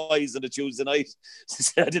to the boys on the Tuesday night.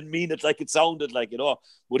 I didn't mean it like it sounded like,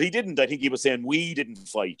 but he didn't. I think he was saying we didn't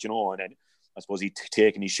fight, and then I suppose he'd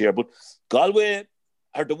taken his share. But Galway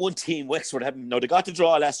are the one team Wexford haven't. Now, they got the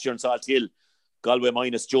draw last year in Salt Hill, Galway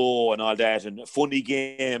minus Joe and all that, and a funny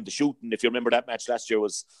game. The shooting, if you remember that match last year,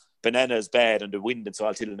 was bananas bad, and the wind and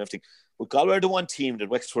Salt Hill and everything. But Galway are the one team that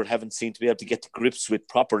Wexford haven't seemed to be able to get to grips with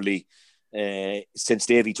properly since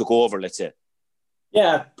Davy took over, let's say.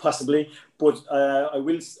 Yeah, possibly. But I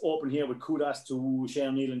will open here with kudos to Shane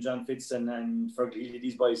O'Neill and John Fitz and Fergie,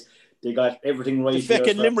 these boys. They got everything right. It's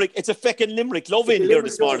a feckin' Limerick love in here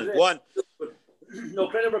this morning. Go on. No,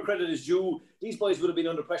 credit where credit is due. These boys would have been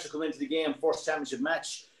under pressure coming into the game, first championship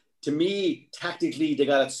match. To me, tactically, they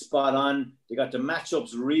got it spot on. They got the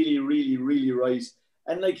matchups really, really, really right.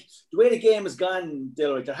 And like the way the game has gone,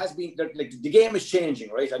 Dale, the game is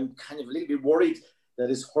changing, right? I'm kind of a little bit worried that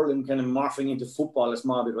it's hurling kind of morphing into football a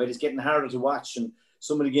small bit, right? It's getting harder to watch, and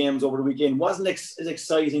some of the games over the weekend wasn't as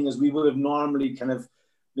exciting as we would have normally kind of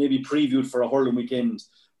maybe previewed for a hurling weekend.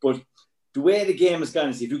 But the way the game has gone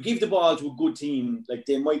is if you give the ball to a good team, like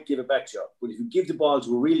they might give it back to you. But if you give the ball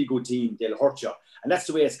to a really good team, they'll hurt you. And that's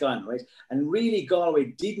the way it's gone, right? And really,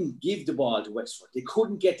 Galway didn't give the ball to Wexford. They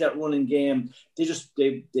couldn't get that running game.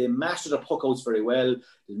 They mastered the puckouts very well.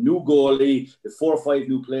 The new goalie, the 4 or 5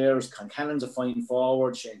 new players, Concannon's a fine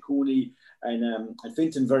forward, Shane Cooney, and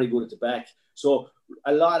Finton very good at the back. So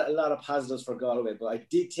a lot of positives for Galway. But I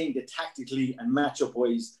did think that tactically and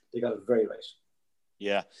matchup-wise, they got it very right.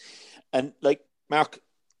 Yeah. And like Mark,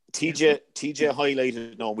 TJ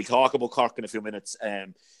highlighted, we'll talk about Cork in a few minutes,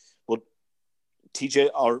 but Jackie,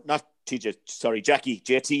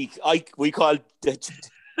 JT, we call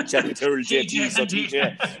Jackie Tyrrell JT, so TJ,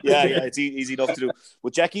 yeah, it's easy enough to do.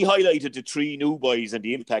 But Jackie highlighted the 3 new boys and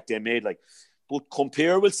the impact they made, but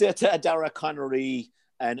compare, we'll say, to Dara Connery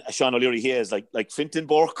and Sean O'Leary Hayes, like Finton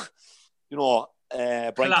Burke,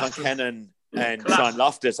 Brian Concannon and Sean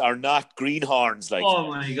Loftus are not greenhorns. Oh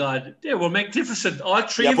my God, they were magnificent. All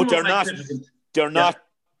 3 of them were magnificent. They're not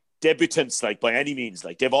debutants, by any means.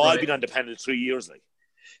 They've all been on the panel 3 years.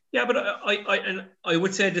 Yeah, but I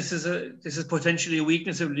would say this is potentially a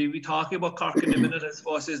weakness. We'll be talking about Cork in a minute, I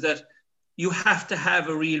suppose, is that you have to have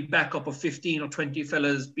a real backup of 15 or 20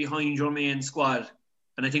 fellas behind your main squad.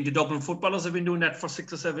 And I think the Dublin footballers have been doing that for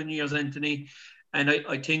 6 or 7 years, Anthony. And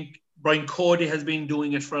I think Brian Cody has been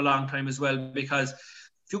doing it for a long time as well, because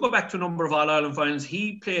if you go back to a number of All-Ireland finals,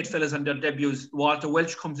 he played fellas on their debuts. Walter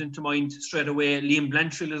Welch comes into mind straight away. Liam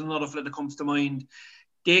Blanchfield is another fella that comes to mind.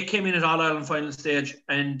 They came in at All-Ireland final stage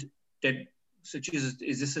and they said, Jesus,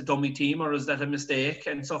 is this a dummy team or is that a mistake?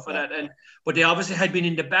 And stuff like that. But they obviously had been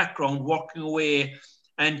in the background working away.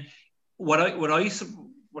 And what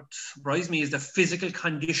surprised me is the physical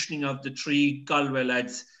conditioning of the 3 Galway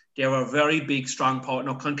lads. They were very big, strong power.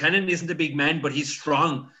 Now, Concannon isn't a big man, but he's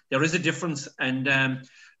strong. There is a difference. And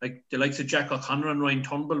like the likes of Jack O'Connor and Ryan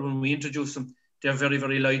Turnbull, when we introduced them, they're very,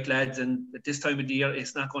 very light lads. And at this time of the year,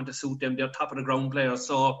 it's not going to suit them. They're top of the ground players.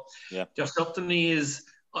 So there certainly is,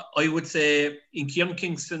 I would say, in Kieran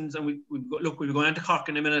Kingston's, and we'll be going into Cork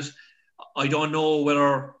in a minute. I don't know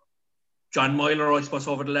whether John Myler, I suppose,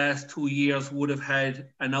 over the last 2 years would have had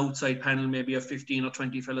an outside panel, maybe of 15 or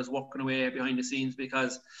 20 fellas working away behind the scenes,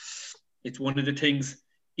 because it's one of the things,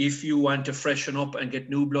 if you want to freshen up and get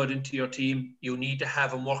new blood into your team, you need to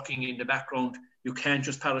have them working in the background. You can't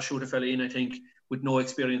just parachute a fella in, I think, with no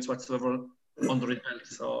experience whatsoever under his belt.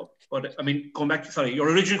 So, but I mean, going back to, your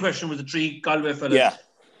original question was the 3 Galway fellas. Yeah.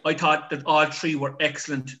 I thought that all 3 were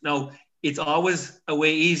excellent. Now, it's always a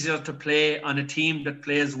way easier to play on a team that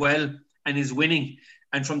plays well and is winning.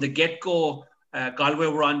 And from the get-go, Galway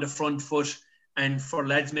were on the front foot. And for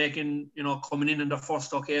lads making, coming in their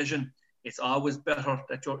first occasion, it's always better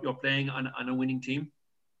that you're playing on a winning team.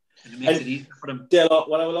 And it makes it easier for them. Dale,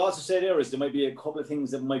 what I will also say there is there might be a couple of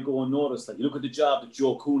things that might go unnoticed. Like, you look at the job that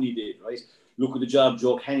Joe Cooney did, right? Look at the job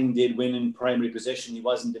Joe Canning did winning primary possession. He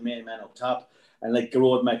wasn't the main man up top. And like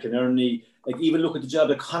Gerard McInerney, like even look at the job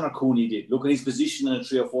that Conor Cooney did. Look at his position on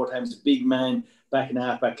 3 or 4 times, a big man back in the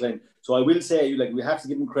half-back line. So I will say, we have to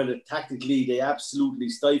give them credit. Tactically, they absolutely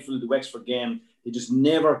stifled the Wexford game. They just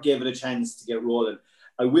never gave it a chance to get rolling.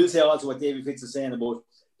 I will say also what Davy Fitz is saying about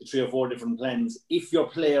the 3 or 4 different plans. If your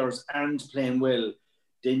players aren't playing well,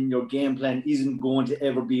 then your game plan isn't going to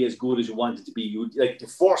ever be as good as you want it to be. The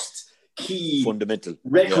first key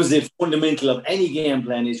fundamental of any game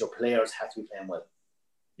plan is your players have to be playing well.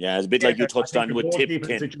 Yeah, it's a bit like you touched on with Tip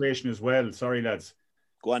situation as well. Sorry, lads.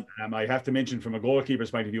 Go on. I have to mention from a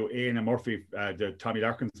goalkeeper's point of view, Ian Murphy, the Tommy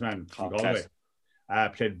Larkin's man from Galway,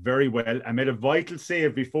 played very well and made a vital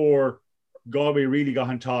save before Galway really got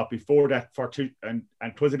on top. Before that, and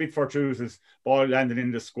it was a bit fortuitous. Ball landed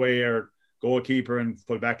in the square, goalkeeper and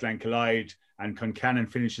full back line collide, and Concannon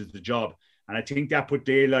finishes the job. And I think that put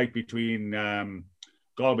daylight between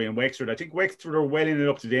Galway and Wexford. I think Wexford are well in it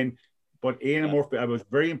up to then. But Ian Murphy, I was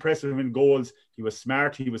very impressed with him in goals. He was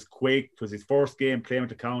smart. He was quick. It was his first game playing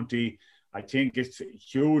with the county. I think it's a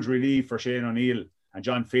huge relief for Shane O'Neill and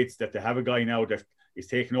John Fitz that they have a guy now that is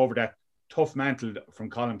taking over that tough mantle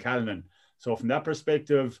from Colin Callanan. So from that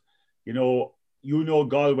perspective,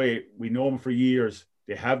 Galway, we know them for years.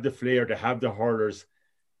 They have the flair. They have the hurlers.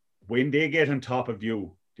 When they get on top of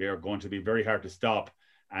you, they are going to be very hard to stop.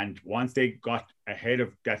 And once they got ahead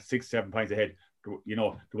of that 6-7 points ahead,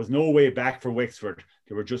 there was no way back for Wexford.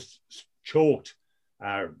 They were just choked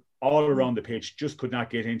all around the pitch, just could not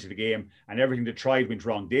get into the game, and everything they tried went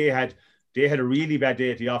wrong. They had a really bad day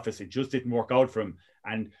at the office. It just didn't work out for them.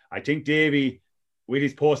 And I think Davy, with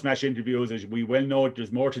his post-match interviews, as we well know,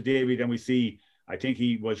 there's more to Davy than we see. I think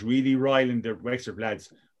he was really riling the Wexford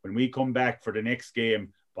lads. When we come back for the next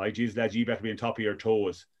game, by Jesus, lads, you better be on top of your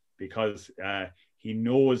toes, because he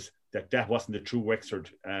knows that wasn't the true Wexford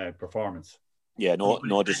performance. Yeah,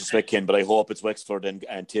 no disrespect, Ken, but I hope it's Wexford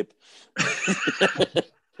and Tip.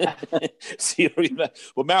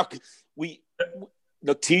 Well, Mark,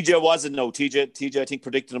 TJ wasn't. No, TJ, I think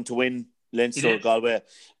predicted him to win Leinster or Galway,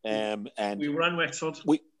 and we ran Wexford.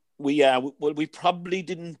 We probably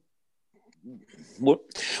didn't.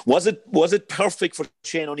 Was it perfect for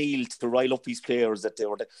Shane O'Neill to rile up these players that they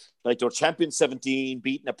were champion 17,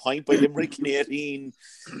 beating a point by Limerick in 18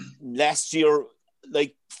 last year?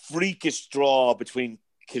 Like freakish draw between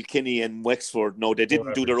Kilkenny and Wexford. No, they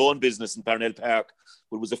didn't do their own business in Parnell Park,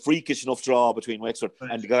 but it was a freakish enough draw between Wexford,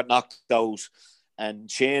 and they got knocked out. And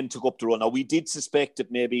Shane took up the run. Now we did suspect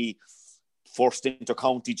that maybe first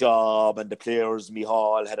inter-county job and the players,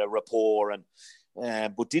 Micheál, had a rapport,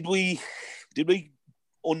 but did we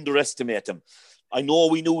underestimate them? I know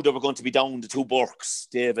we knew they were going to be down the 2 Burks,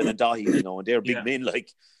 David and Dahi, and they're big men,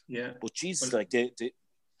 but Jesus,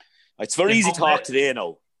 it's very easy talk today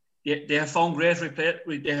now. they have found great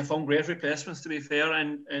replacements, to be fair,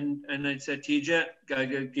 and I'd say TJ, I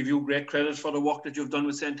give you great credit for the work that you've done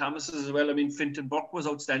with St. Thomas's as well. I mean, Fintan Burke was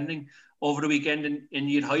outstanding over the weekend,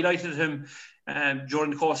 and you'd highlighted him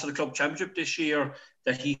during the course of the club championship this year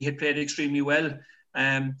that he had played extremely well.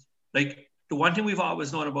 Like, the one thing we've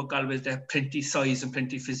always known about Galway is they have plenty size and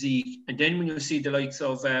plenty physique, and then when you see the likes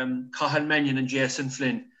of Cathal Mannion and Jason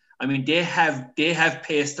Flynn, I mean, they have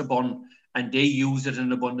pace to burn, and they used it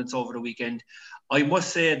in abundance over the weekend. I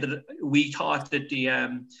must say that we thought that the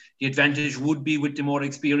advantage would be with the more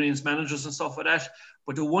experienced managers and stuff like that.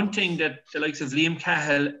 But the one thing that the likes of Liam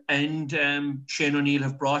Cahill and Shane O'Neill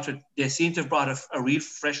have brought it, they seem to have brought a real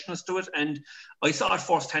freshness to it. And I saw it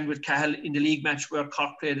firsthand with Cahill in the league match where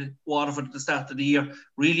Cork played Waterford at the start of the year.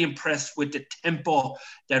 Really impressed with the tempo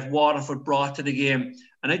that Waterford brought to the game.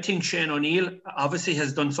 And I think Shane O'Neill obviously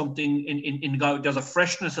has done something in there's a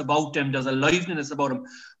freshness about them, there's a liveliness about him.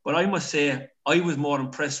 But I must say, I was more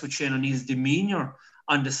impressed with Shane O'Neill's demeanour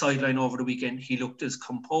on the sideline over the weekend. He looked as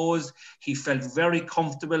composed, he felt very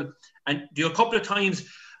comfortable. And there were a couple of times,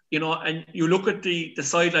 you know, and you look at the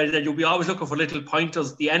sideline, and you'll be always looking for little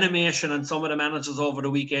pointers. The animation on some of the managers over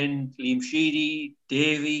the weekend, Liam Sheedy,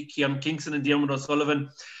 Davy, Kieran Kingston and Diarmuid O'Sullivan,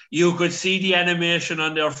 you could see the animation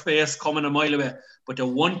on their face coming a mile away. But the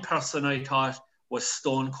one person I thought was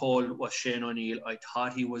stone cold was Shane O'Neill. I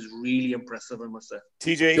thought he was really impressive, I must say.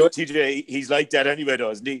 TJ, he's like that anyway,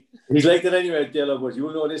 though, isn't he? He's like that anyway, Della, but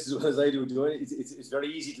you know this as well as I do. It's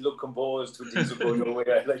very easy to look composed when things are going your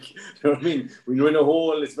way. Like, you know what I mean? When you're in a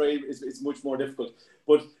hole, it's much more difficult.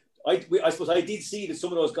 But I suppose I did see that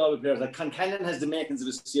some of those Galway players, like Concannon, has the makings of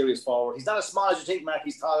a serious forward. He's not as small as you think, Mark.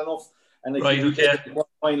 He's tall enough, and like he played the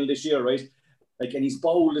final this year, right? Like, and he's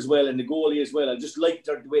bold as well, and the goalie as well. I just like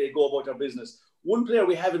the way they go about their business. One player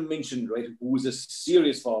we haven't mentioned, right, who was a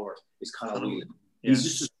serious forward, is Conor Whelan. Yeah. He's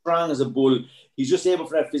just as strong as a bull. He's just able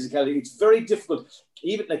for that physicality. It's very difficult.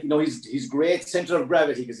 Even, like, you know, he's great centre of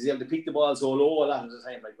gravity because he's able to pick the ball so low a lot of the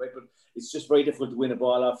time, like, right? But it's just very difficult to win a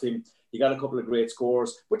ball off him. He got a couple of great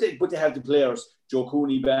scores, but they have the players. Joe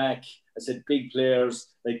Cooney back. I said big players.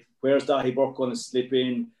 Like, where's Dahi Burke going to slip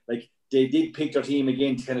in? Like, they did pick their team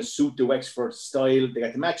again to kind of suit the Wexford style. They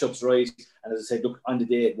got the matchups right, and as I said, look, on the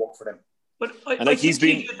day it worked for them. But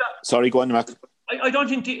sorry, go on, Mark. I don't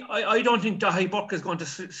think Dahi Burke is going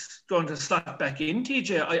to slot back in,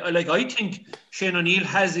 TJ. I think Shane O'Neill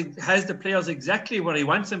has the players exactly where he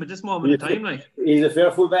wants them at this moment in time. Like, he's a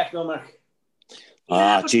fair full back now,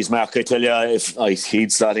 Mark. Geez, Mark, I tell you, if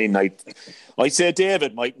he'd slot in, I'd say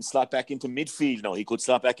David mightn't slot back into midfield now. He could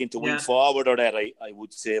slot back into wing forward or that, I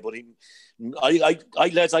would say. But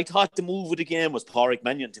lads, I thought the move of the game was Pádraig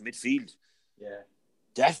Mannion to midfield. Yeah.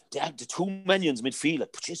 The two Mannions midfield, like,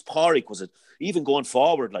 just Pádraig was even going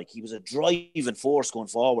forward, like, he was a driving force going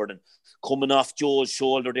forward and coming off Joe's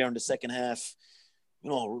shoulder there in the second half. You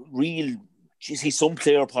know, he's some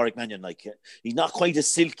player, Pádraig Mannion. Like, he's not quite as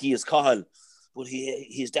silky as Cahill, but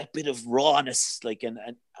he has that bit of rawness. Like, and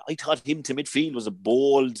I thought him to midfield was a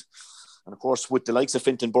bold, and of course with the likes of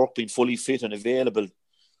Fintan Burke being fully fit and available,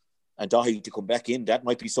 and Dahi to come back in, that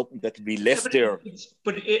might be something that can be left there.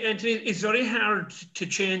 It's very hard to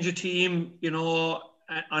change a team, you know,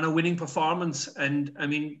 on a winning performance. And I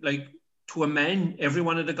mean, like, to a man, every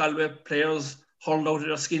one of the Galway players hurled out of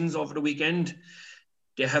their skins over the weekend.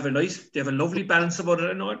 They have a lovely balance about it.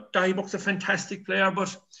 I know Dahi Burke's a fantastic player,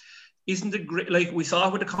 but isn't it great? Like, we saw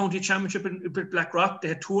with the county championship in Blackrock, they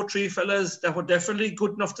had 2 or 3 fellas that were definitely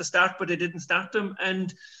good enough to start, but they didn't start them.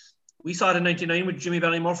 And we saw it in 99 with Jimmy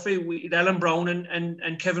Ballymurphy, with Alan Brown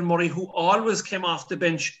and Kevin Murray, who always came off the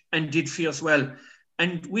bench and did fierce well.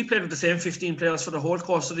 And we played with the same 15 players for the whole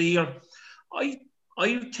course of the year. I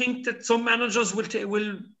think that some managers will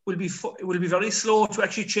be very slow to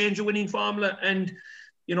actually change a winning formula. And,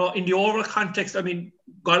 you know, in the overall context, I mean,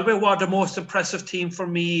 Galway were the most impressive team for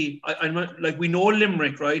me. I'm not, like, we know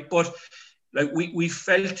Limerick, right? But like, we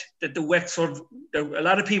felt that the Wexford, a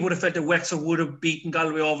lot of people would have felt that Wexford would have beaten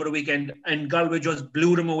Galway over the weekend, and Galway just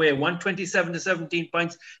blew them away. 127 to 17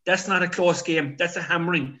 points. That's not a close game. That's a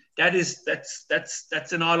hammering.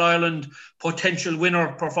 That's an All-Ireland potential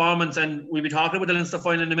winner performance, and we'll be talking about the Leinster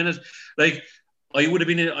final in a minute. Like, I would have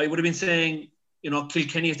been saying, you know,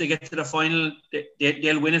 Kilkenny, if they get to the final,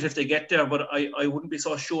 they'll win it if they get there. But I wouldn't be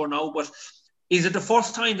so sure now. But is it the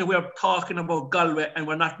first time that we're talking about Galway and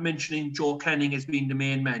we're not mentioning Joe Canning as being the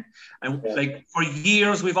main man? And like, for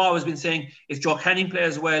years, we've always been saying, if Joe Canning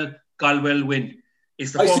plays well, Galway will win.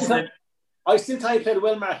 It's the first time. I still think he played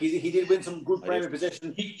well, Mark. He did win some good primary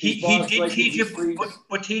possession. He did,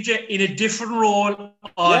 but TJ, in a different role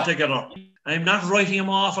altogether. I'm not writing him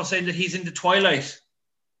off or saying that he's in the twilight.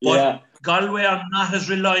 But Galway are not as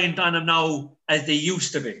reliant on him now as they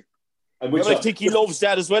used to be. I think he loves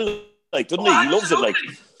that as well, like, doesn't he? He loves it, like.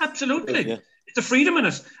 Absolutely. Yeah. It's a freedom in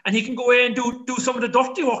it. And he can go away and do some of the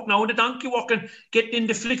dirty work now, and the donkey work, and get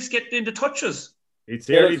into flicks, get into touches. It's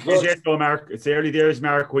early days, Mark. It's early days,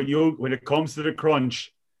 Mark. When it comes to the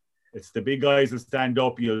crunch, it's the big guys that stand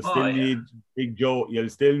up. You'll still need Big Joe. You'll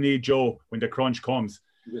still need Joe when the crunch comes.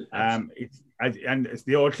 It's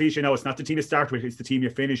the old cliche now. It's not the team you start with; it's the team you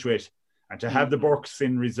finish with. And to have the Burks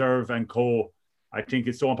in reserve and co, I think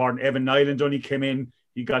it's so important. Evan Nyland only came in;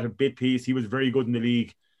 he got a bit piece. He was very good in the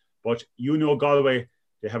league. But Galway,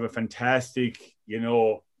 they have a fantastic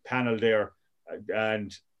panel there,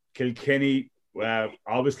 and Kilkenny.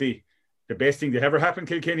 Obviously, the best thing that ever happened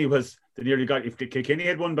to Kilkenny was they nearly got. If Kilkenny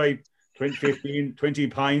had won by 20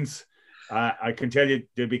 points. I can tell you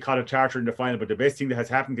they'll be caught a tartar in the final, but the best thing that has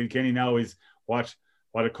happened to Kilkenny now is what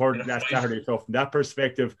occurred last Saturday. So from that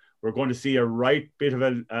perspective, we're going to see a right bit of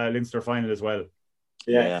a Leinster final as well.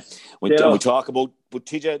 Yeah. We talk about, but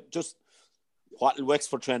TJ, just what will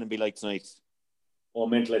Wexford training be like tonight? Oh,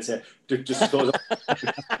 mental, I'd say. Just to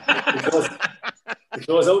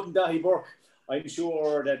close out in Dahi Burke. I'm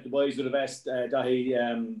sure that the boys would have asked Dahi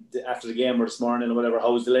after the game or this morning or whatever,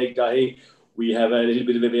 how's the leg, Dahi? We have a little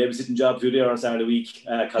bit of a babysitting job to do there on Saturday week.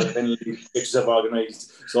 Colin Penalty pictures have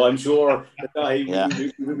organised. So I'm sure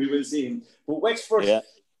that we will see him. But Wexford,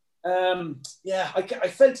 I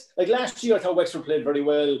felt like last year I thought Wexford played very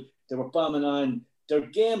well. They were bombing on. Their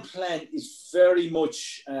game plan is very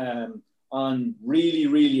much on really,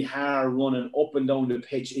 really hard running up and down the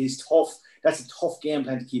pitch. It is tough. That's a tough game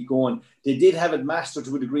plan to keep going. They did have it mastered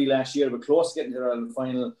to a degree last year, but close to getting to the Ireland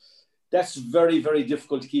final. That's very, very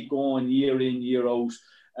difficult to keep going year in, year out.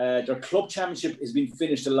 Their club championship has been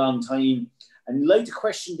finished a long time. And like the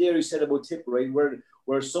question there you said about Tip, right,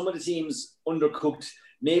 where some of the teams undercooked,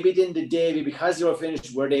 maybe didn't the Davy, because they were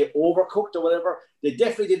finished, were they overcooked or whatever? They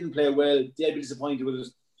definitely didn't play well. They'll be disappointed with it.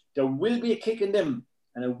 There will be a kick in them.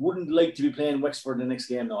 And I wouldn't like to be playing Wexford in the next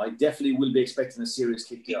game now. I definitely will be expecting a serious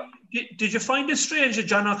kick there. Did you find it strange that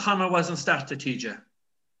John O'Connor wasn't started, TJ?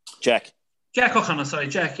 Jack O'Connor, sorry,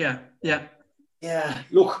 Jack, yeah. Yeah,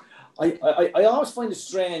 look, I always find it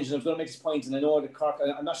strange, and I'm going to make this point, and I know that Cork,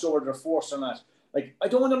 I'm not sure whether they're forced or not. Like, I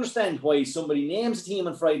don't understand why somebody names a team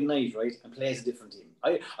on Friday night, right, and plays a different team.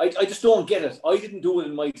 I just don't get it. I didn't do it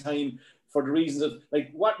in my time for the reasons of, like,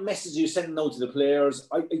 what message are you sending out to the players?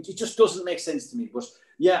 It just doesn't make sense to me. But,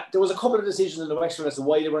 yeah, there was a couple of decisions in the Wexford as to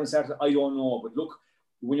why they weren't started. I don't know. But, look,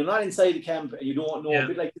 when you're not inside the camp and you don't know, a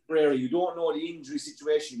bit like Tipperary, you don't know the injury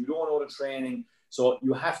situation, you don't know the training. So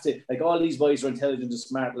you have to, like, all these boys are intelligent and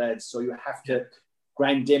smart lads, so you have to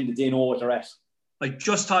grant them that they know what they're at. I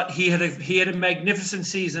just thought he had a magnificent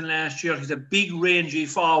season last year. He's a big, rangy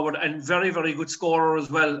forward and very, very good scorer as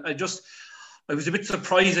well. I was a bit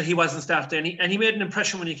surprised that he wasn't starting, and he made an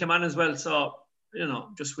impression when he came on as well. So,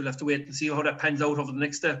 just we'll have to wait and see how that pans out over the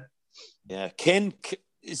next day. Yeah, can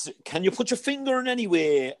you put your finger in any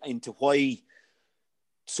way into why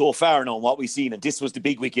so far now what we've seen, and this was the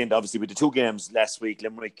big weekend obviously with the two games last week,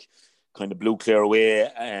 Limerick kind of blew clear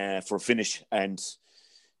away for a finish, and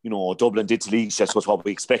Dublin did to Laois. That's what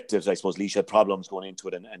we expected. I suppose Laois had problems going into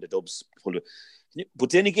it, and the Dubs pulled it. But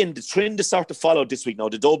then again, the trend is starting to follow this week now.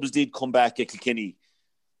 The Dubs did come back at Kilkenny,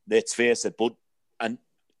 let's face it, and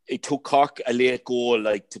it took Cork a late goal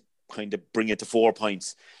like to kind of bring it to 4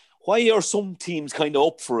 points. Why are some teams kind of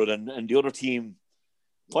up for it and the other team?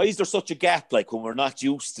 Why is there such a gap, like, when we're not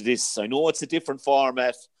used to this? I know it's a different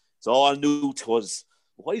format. It's all new to us.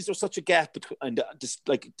 Why is there such a gap between, and just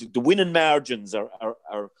like the winning margins are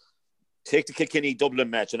take the Kilkenny Dublin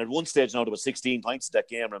match, and at one stage now there was 16 points in that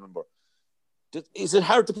game, remember? Is it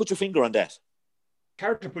hard to put your finger on that?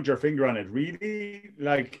 Hard to put your finger on it, really.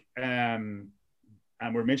 Like, and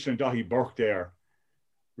we're mentioning Dahi Burke there.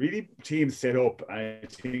 Really, teams set up, I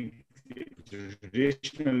think the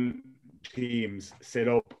traditional teams set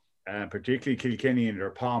up, particularly Kilkenny in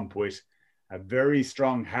their pomp, with a very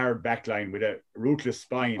strong, hard backline with a ruthless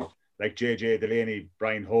spine, like JJ Delaney,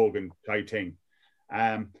 Brian Hogan type thing.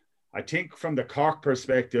 I think from the Cork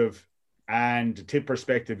perspective and the Tip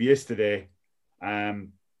perspective yesterday,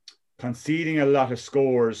 conceding a lot of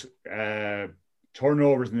scores,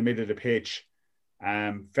 turnovers in the middle of the pitch,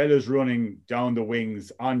 fellas running down the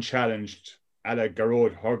wings unchallenged, a la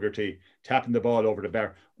Garrod Hoggerty, tapping the ball over the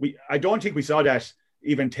bar. I don't think we saw that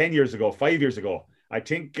even 10 years ago, 5 years ago. I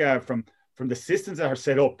think from the systems that are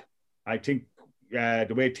set up, I think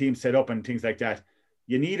the way teams set up and things like that,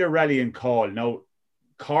 you need a rallying call. Now,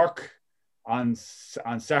 Cork on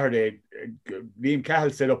Saturday, Liam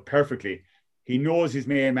Cahill set up perfectly. He knows his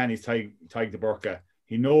main man is Tig de Burka.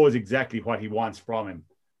 He knows exactly what he wants from him.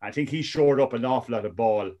 I think he shored up an awful lot of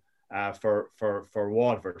ball for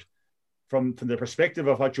Waterford. From the perspective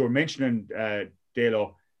of what you were mentioning,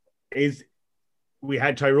 Dalo, is we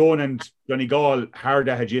had Tyrone and Donegal hard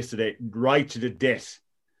at it yesterday, right to the death.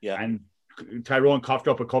 Yeah. And Tyrone coughed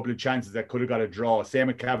up a couple of chances that could have got a draw. Same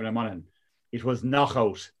with Cavan and Monaghan. It was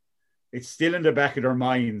knockout. It's still in the back of their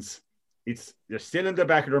minds. They're still in the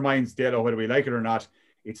back of their minds, Dalo, whether we like it or not.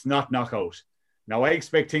 It's not knockout. Now, I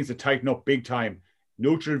expect things to tighten up big time.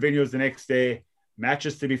 Neutral venues the next day,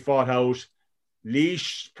 matches to be fought out.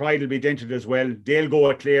 Laois pride will be dented as well. They'll go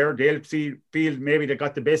at Clare. They'll feel maybe they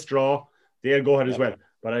got the best draw. They'll go ahead as well.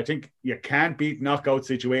 But I think you can't beat knockout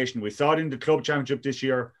situation. We saw it in the club championship this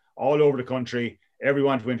year, all over the country.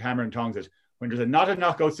 Everyone went hammer and tongs it. When there's not a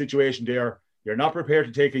knockout situation there, you're not prepared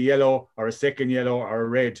to take a yellow or a second yellow or a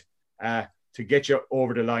red to get you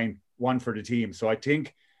over the line, one for the team. So I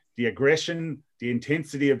think the aggression, the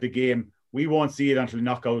intensity of the game, we won't see it until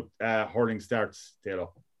knockout hurling starts, Taylor.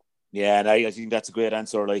 Yeah, and I think that's a great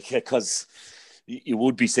answer, because you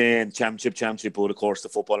would be saying championship, but of course the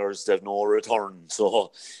footballers, have no return.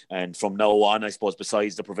 So, and from now on, I suppose,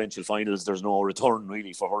 besides the provincial finals, there's no return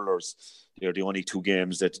really for hurlers. They're the only two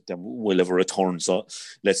games that will have a return. So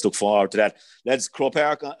let's look forward to that. Croke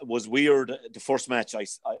Park was weird. The first match,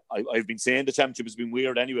 I've been saying the championship has been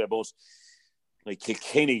weird anyway, but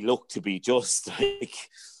Kilkenny looked to be just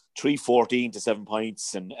 3-14 to 7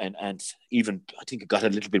 points, and even I think it got a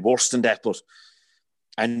little bit worse than that.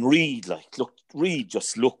 And Reid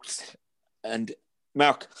just looked, and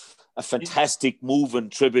Mark, a fantastic moving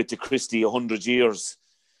tribute to Christie. 100 years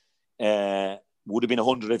would have been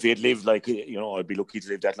 100 if he had lived. I'd be lucky to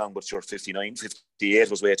live that long, but sure, 59, 58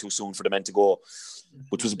 was way too soon for the men to go.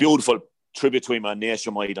 Which was a beautiful tribute to him on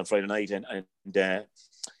Nationwide on Friday night,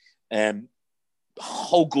 and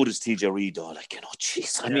how good is TJ Reid though?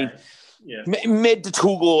 Made the 2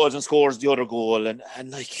 goals and scores the other goal, and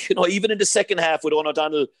even in the second half with Owen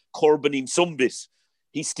O'Donnell curbing him some bit,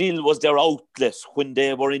 he still was their outlet when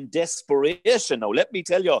they were in desperation. Now let me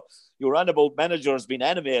tell you, you're on about managers being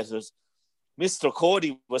animated. Mr.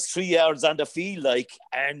 Cody was 3 yards on the field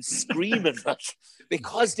and screaming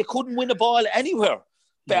because they couldn't win a ball anywhere.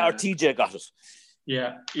 Bar TJ got it.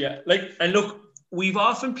 Yeah. And look, we've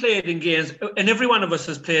often played in games, and every one of us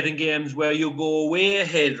has played in games where you go way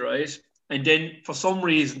ahead, right? And then for some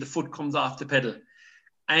reason the foot comes off the pedal.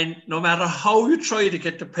 And no matter how you try to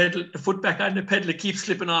get the foot back on the pedal, it keeps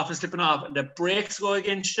slipping off. And the brakes go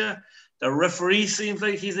against you. The referee seems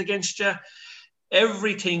like he's against you.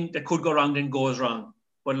 Everything that could go wrong then goes wrong.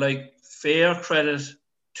 But fair credit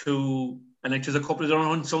to, and there's a couple of their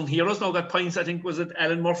unsung heroes now got points. I think was it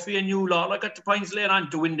Alan Murphy and New Law got the points later on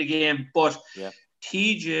to win the game. But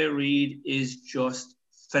TJ Reid is just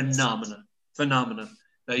phenomenal.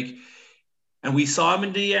 And we saw him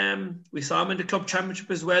in the club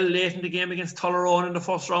championship as well, late in the game against Tullaroan in the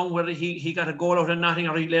first round, where he got a goal out of nothing,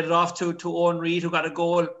 or he laid it off to Owen Reid, who got a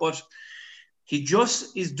goal. But he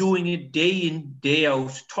just is doing it day in, day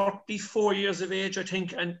out. 34 years of age, I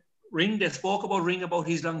think. And they spoke about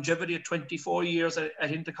his longevity at 24 years at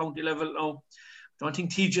inter-county level. Now, I don't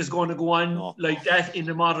think TJ is going to go on like that in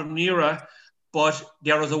the modern era. But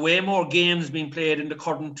there is a way more games being played in the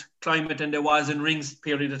current climate than there was in Ring's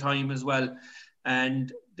period of time as well. And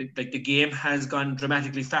the game has gone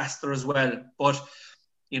dramatically faster as well. But,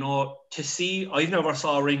 to see, I've never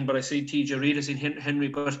saw Ring, but I see TJ Reid, I've seen Henry,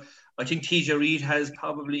 but I think TJ Reid has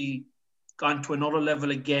probably gone to another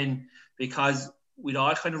level again, because we'd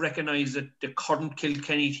all kind of recognise that the current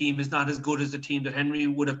Kilkenny team is not as good as the team that Henry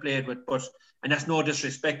would have played with. And that's no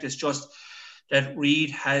disrespect, it's just that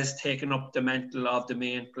Reid has taken up the mantle of the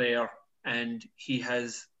main player, and he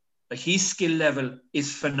has, his skill level is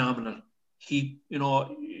phenomenal. You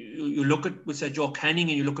look at, we said, Joe Canning,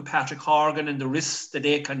 and you look at Patrick Horgan and the risks that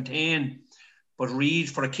they contain, but Reid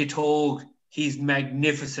for a Kit Hogue, he's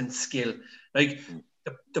magnificent skill.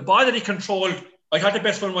 The ball that he controlled, I thought the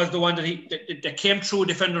best one was the one that came through a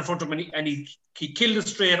defender in front of him, and he killed it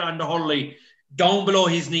straight on the hurley, down below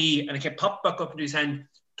his knee, and it kept popped back up into his hand,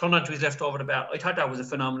 turned onto his left over the bar. I thought that was a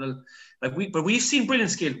phenomenal. But we've seen brilliant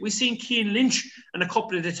skill. We've seen Cian Lynch and a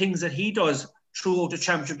couple of the things that he does throughout the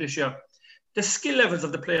championship this year. The skill levels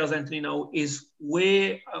of the players, Anthony, now is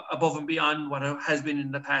way above and beyond what has been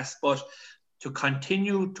in the past. But to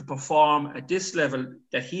continue to perform at this level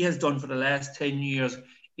that he has done for the last 10 years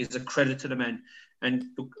is a credit to the man. And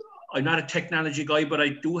look, I'm not a technology guy, but I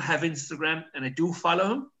do have Instagram and I do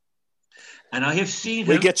follow him. And I have seen him.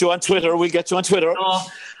 We'll get you on Twitter. No,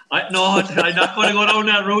 I'm not going to go down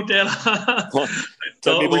that route, Dale.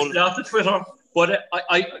 Tell me about Twitter. But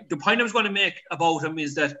the point I was going to make about him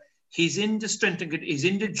is that he's in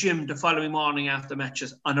the gym the following morning after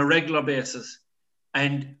matches on a regular basis.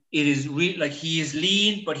 And it is he is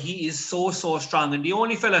lean, but he is so strong. And the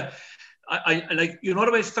only fella, I like, you know,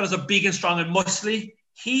 the way fellas are big and strong and muscly,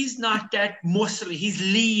 he's not that muscly. He's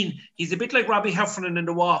lean. He's a bit like Robbie Heffernan in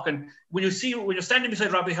the walk. And when you're standing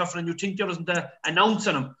beside Robbie Heffernan, you think there isn't an ounce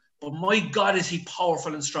on him. But my God, is he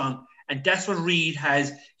powerful and strong. And that's what Reid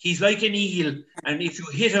has. He's like an eel. And if you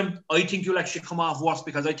hit him, I think you'll actually come off worse,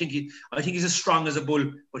 because I think he's as strong as a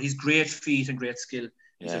bull, but he's great feet and great skill.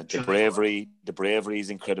 Yeah, the bravery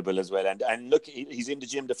is incredible as well. And look, he's in the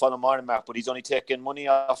gym the following morning, Mark, but he's only taking money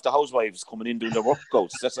off the housewives coming in doing their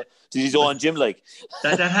workouts. That's his own gym, like.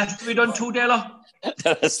 That has to be done too, Della.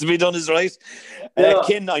 That has to be done, is right.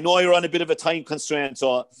 Ken, I know you're on a bit of a time constraint,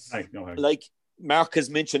 so like Mark has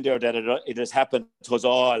mentioned there that it has happened to us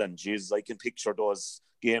all, and geez, I can picture those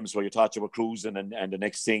games where you thought you were cruising and the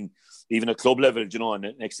next thing, even at club level, you know, and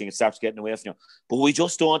the next thing it starts getting away from you. But we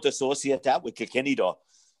just don't associate that with Kilkenny, though.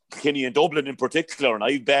 Kilkenny and Dublin in particular, and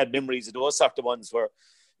I have bad memories of those sort of ones where,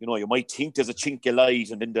 you know, you might think there's a chink of light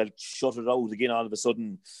and then they'll shut it out again all of a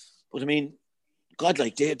sudden. But I mean, God,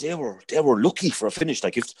 like they were lucky for a finish.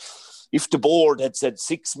 Like if the board had said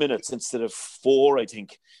 6 minutes instead of 4, I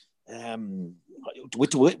think,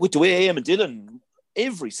 with the way Eamon Dillon,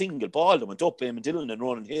 every single ball that went up, Eamon Dillon and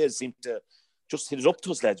Ronan Hayes seemed to just hit it up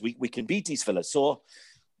to us, lads. We can beat these fellas. So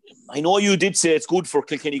I know you did say it's good for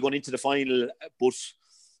Kilkenny going into the final, but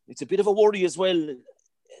it's a bit of a worry as well,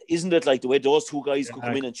 isn't it? Like the way those two guys could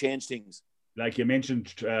come in and change things. Like you mentioned,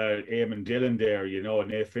 Eamon Dillon there, you know,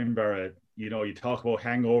 Nate Finbarr, you know, you talk about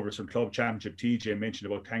hangovers from club championship. TJ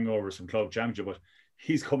mentioned about hangovers from club championship, but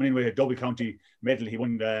he's coming in with a double county medal. He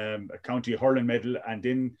won a county hurling medal, and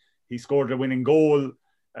then he scored a winning goal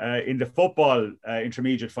in the football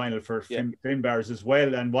intermediate final for Finbarrs as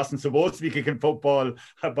well, and wasn't supposed to be kicking football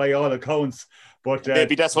by all accounts. But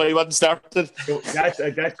maybe that's why he wasn't started. So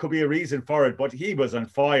that could be a reason for it. But he was on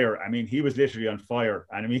fire. I mean, he was literally on fire.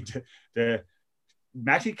 And I mean, the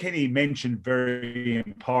Matty Kenny mentioned very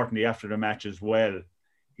importantly after the match as well.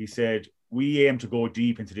 He said, "We aim to go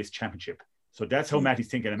deep into this championship." So that's how Matty's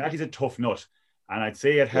thinking. And Matty's a tough nut. And I'd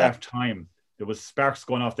say at half time, there was sparks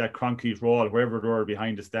going off that concrete wall, wherever they were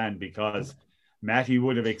behind the stand, because Matty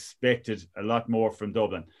would have expected a lot more from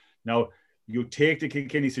Dublin. Now, you take the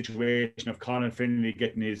Kilkenny situation of Colin Finlay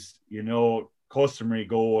getting his, you know, customary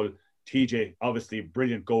goal. TJ, obviously,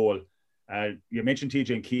 brilliant goal. You mentioned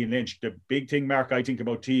TJ and Cian Lynch. The big thing, Mark, I think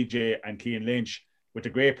about TJ and Cian Lynch with the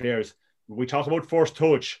great players, we talk about first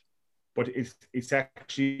touch, but it's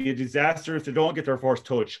actually a disaster if they don't get their first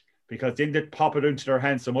touch, because then they pop it into their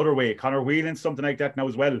hands some other way. Conor Whelan, something like that now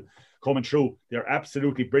as well, coming through. They're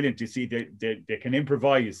absolutely brilliant. You see, they can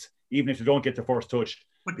improvise even if they don't get the first touch.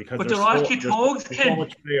 But they're all kid hogs, Ken. So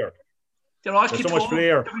much flair. They're all kid hogs,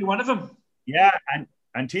 every one of them. Yeah,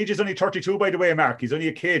 and TJ's only 32, by the way, Mark. He's only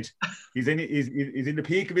a kid. He's in the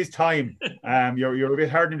peak of his time. You're a bit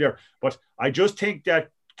hard in there. But I just think that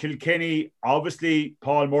Kilkenny, obviously,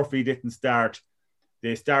 Paul Murphy didn't start.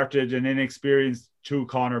 They started an inexperienced 2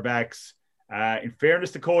 cornerbacks. In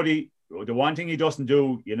fairness to Cody, the one thing he doesn't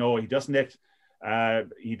do, you know, he doesn't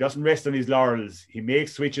rest on his laurels. He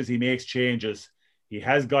makes switches, he makes changes. He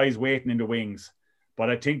has guys waiting in the wings. But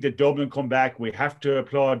I think the Dublin comeback, we have to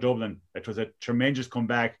applaud Dublin. It was a tremendous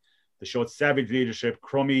comeback. They showed savage leadership.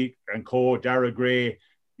 Crummy and co, Dara Gray,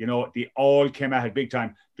 you know, they all came at it big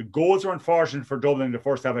time. The goals were unfortunate for Dublin in the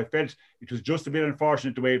first half. I felt it was just a bit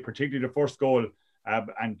unfortunate the way, particularly the first goal.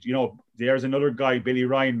 And, you know, there's another guy, Billy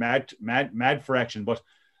Ryan, mad for action. But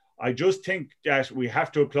I just think that we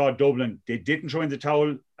have to applaud Dublin. They didn't throw in the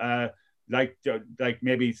towel like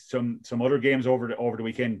maybe some other games over the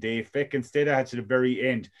weekend. They instead had to the very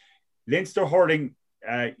end. Leinster hurling,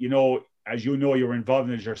 you know, as you know, you're involved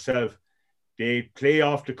in it yourself. They play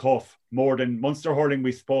off the cuff more than Munster hurling.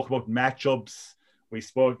 We spoke about matchups. We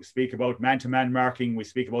speak about man-to-man marking. We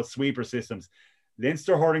speak about sweeper systems.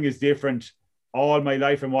 Leinster hurling is different. All my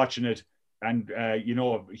life I'm watching it, and you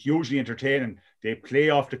know, hugely entertaining. They play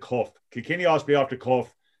off the cuff. Kilkenny always play off the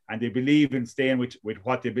cuff, and they believe in staying with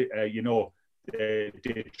what they you know, they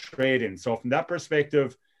trade in. So from that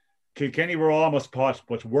perspective, Kilkenny were almost caught,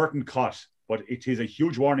 but weren't caught. But it is a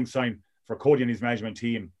huge warning sign for Cody and his management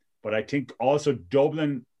team. But I think also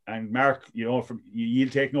Dublin and Mark, you know, you'll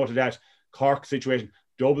take note of that Cork situation.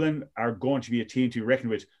 Dublin are going to be a team to be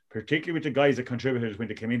reckoned with, particularly with the guys that contributed when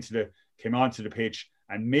they came onto the pitch,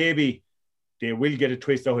 and maybe they will get a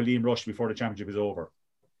twist out of Liam Rush before the championship is over.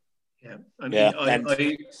 Yeah, I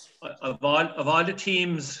mean, of all the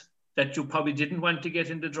teams that you probably didn't want to get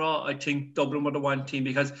in the draw, I think Dublin were the one team,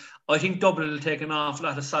 because I think Dublin will take an awful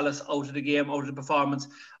lot of solace out of the game, out of the performance.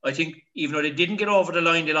 I think even though they didn't get over the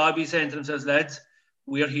line, they'll all be saying to themselves, lads,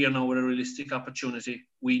 we are here now with a realistic opportunity.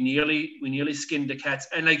 We nearly skinned the Cats.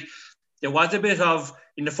 And like, there was a bit of,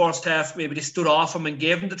 in the first half, maybe they stood off him and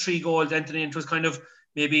gave him the 3 goals, Anthony, and it was kind of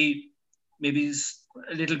maybe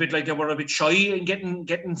a little bit like they were a bit shy and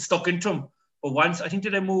getting stuck into him. But once, I think,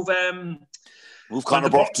 did they move Conor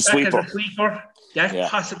Burke to sweeper. That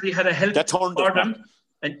possibly had a help for them.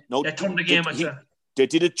 And that turned the game. They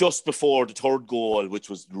did it just before the 3rd goal, which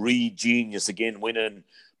was Reid genius again, winning,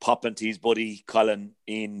 popping to his buddy Colin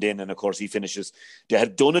in then, and of course he finishes. They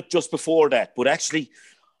had done it just before that, but actually,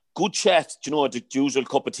 good chat, the usual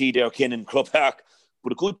cup of tea there, Ken in Croke Park,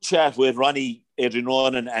 but a good chat with Ronnie, Adrian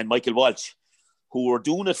Ronan and Michael Walsh, who were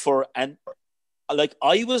doing it for, and like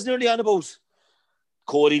I was nearly on about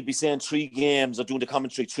Cody'd be saying 3 games, or doing the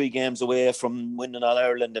commentary 3 games away from winning All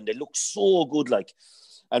Ireland, and they look so good, like.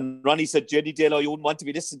 And Ronnie said, Jenny Dale, you wouldn't want to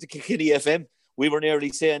be listening to Kilkenny FM. We were nearly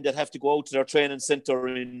saying they'd have to go out to their training centre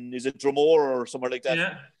in, is it Dromore or somewhere like that?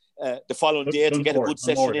 Yeah. The following day to get a good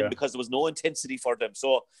session in, because there was no intensity for them.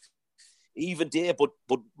 So even there, but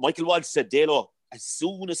Michael Walsh said, Dalo, as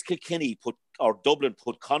soon as Kilkenny Dublin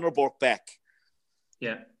put Conor Burke back,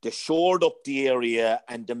 they shored up the area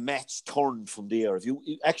and the match turned from there. If you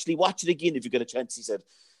actually watch it again, if you get a chance, he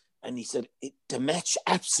said, the match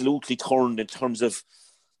absolutely turned in terms of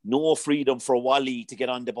no freedom for Wally to get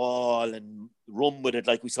on the ball and run with it,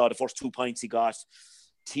 like we saw the first 2 points he got.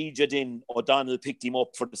 TJ O'Donnell picked him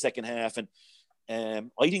up for the second half, and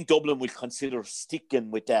I think Dublin will consider sticking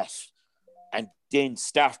with that and then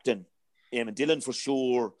starting Eamon Dillon for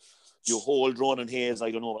sure. You hold Ronan Hayes, I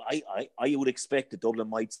don't know. I would expect that Dublin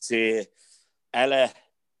might say Ella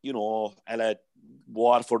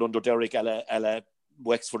Waterford under Derek, Ella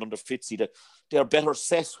Wexford under Fitzy, that they're better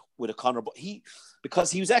set with a Conor, but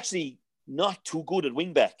because he was actually not too good at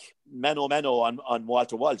wing back, mano on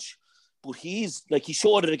Walter Walsh, but he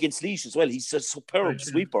showed it against Laois as well. He's a superb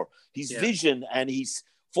sweeper. His vision and his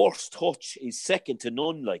first touch is second to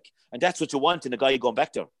none, and that's what you want in a guy going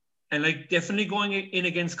back there. And definitely going in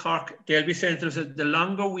against Cork, they'll be saying to us that the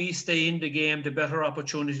longer we stay in the game, the better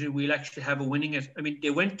opportunity we'll actually have of winning it. I mean, they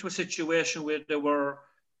went to a situation where they were,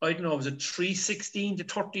 I don't know, was it 3-16 to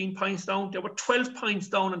 13 points down? They were 12 points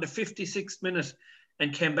down in the 56th minute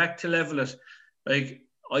and came back to level it.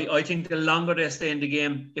 I think the longer they stay in the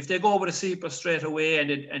game, if they go over the sweeper straight away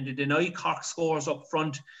and they deny Cork scores up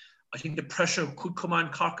front, I think the pressure could come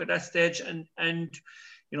on Cork at that stage. And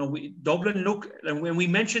Dublin look, and when we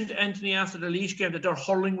mentioned, Anthony, after the Laois game, that their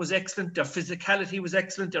hurling was excellent, their physicality was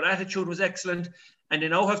excellent, their attitude was excellent, and they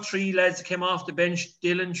now have 3 lads that came off the bench,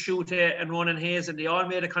 Dillon, Schutte and Ronan Hayes, and they all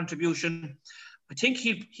made a contribution. I think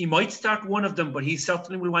he might start one of them, but he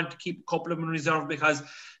certainly will want to keep a couple of them in reserve, because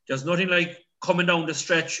there's nothing like coming down the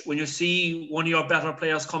stretch when you see one of your better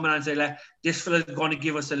players coming on and say, this fella's going to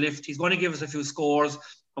give us a lift, he's going to give us a few scores.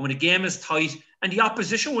 And when the game is tight, and the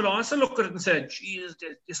opposition will also look at it and say, "Geez,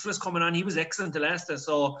 this fella's coming on. He was excellent the last day."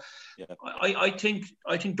 So, I think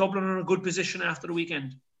Dublin are in a good position after the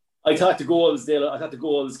weekend. I thought the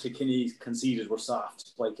goals Kilkenny conceded were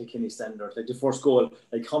soft by Kilkenny standard. Like the first goal,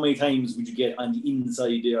 how many times would you get on the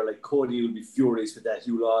inside there? Cody would be furious with that.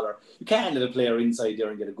 Hugh Lawler, you can't let a player inside there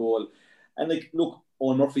and get a goal. And look,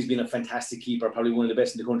 Owen Murphy's been a fantastic keeper, probably one of the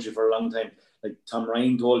best in the country for a long time. Tom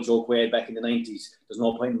Ryan told Joe Quaid back in the 90s, there's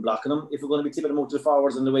no point in blocking him if we're going to be tipping him out to the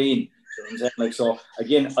forwards on the way in. You know what I'm saying? So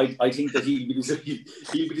again, I think that he'll be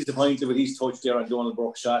disappointed with his touch there on Donald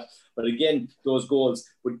Burke's shot. But again, those goals.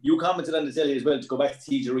 But you commented on the telly as well, to go back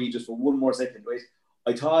to TJ Reid just for one more second, right?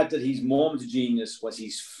 I thought that his moment of genius was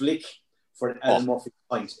his flick for Alan Murphy's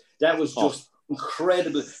point. That was just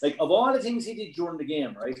incredible. Of all the things he did during the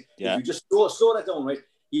game, right? If you just slow that down, right?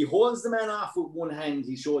 He holds the man off with one hand.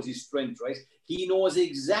 He shows his strength, right? He knows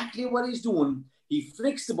exactly what he's doing. He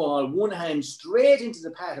flicks the ball, one hand, straight into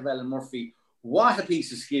the path of Alan Murphy. What a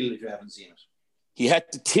piece of skill if you haven't seen it. He had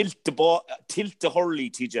to tilt the hurley,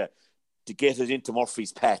 TJ, to get it into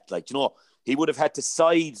Murphy's path. He would have had to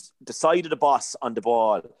side the side of the boss on the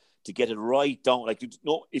ball to get it right down.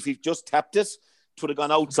 If he just tapped it, it would have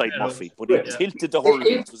gone outside Murphy. But he tilted the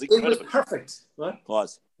hurley. It was incredible. It was perfect. Right?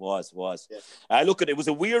 Was. Yeah. Look, it was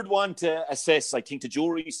a weird one to assess. I think the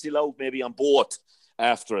jury's still out maybe on both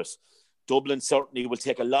after it. Dublin certainly will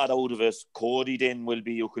take a lot out of it. Cody then will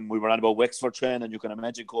be, we were on about Wexford training, you can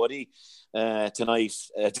imagine Cody tonight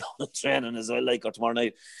down training as well, or tomorrow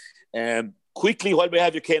night. Quickly, while we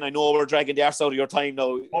have you, Ken, I know we're dragging the arse out of your time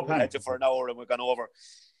now. We had you for an hour and we've gone over.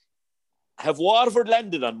 Have Waterford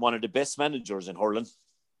landed on one of the best managers in hurling?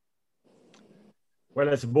 Well,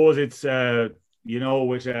 I suppose it's,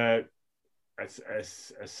 with a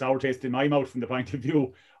sour taste in my mouth from the point of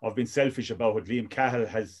view of being selfish about it. Liam Cahill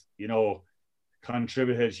has,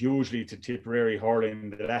 contributed hugely to Tipperary hurling in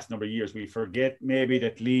the last number of years. We forget maybe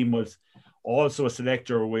that Liam was also a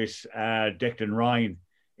selector with Declan Ryan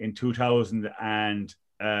in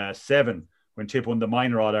 2007 when Tip won the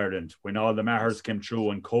minor All-Ireland, when all the Mahers came through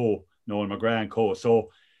and Noel McGrath and co. So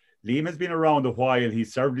Liam has been around a while. He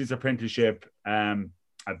served his apprenticeship.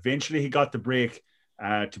 Eventually he got the break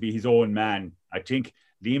to be his own man. I think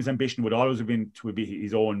Liam's ambition would always have been to be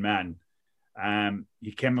his own man.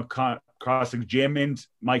 He came across a gem in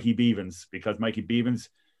Mikey Beavens, because Mikey Beavens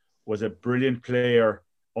was a brilliant player.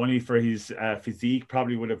 Only for his physique,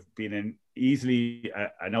 probably would have been easily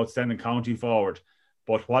an outstanding county forward.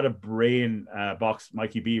 But what a brain box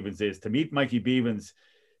Mikey Beavens is. To meet Mikey Beavens,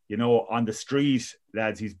 on the street,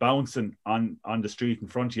 lads, he's bouncing on the street in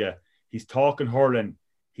front of you. He's talking hurling.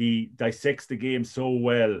 He dissects the game so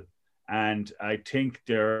well. And I think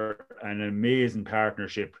they're an amazing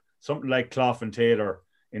partnership. Something like Clough and Taylor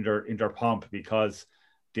in their pomp, because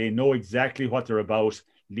they know exactly what they're about.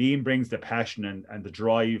 Liam brings the passion and the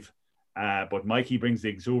drive, but Mikey brings the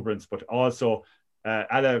exuberance. But also,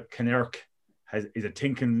 Alla Kinnerk is a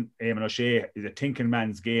thinking, Eamon O'Shea is a thinking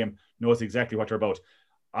man's game, knows exactly what they're about.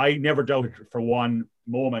 I never doubted for one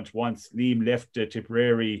moment once Liam left the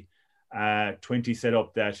Tipperary 20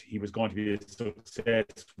 setup that he was going to be a success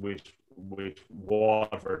with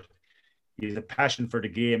Waterford. He has a passion for the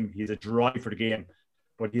game. He has a drive for the game.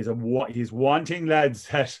 But he's one thing, lads,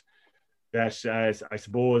 that I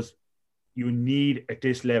suppose you need at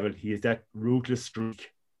this level. He is that ruthless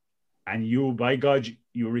streak. And you, by God,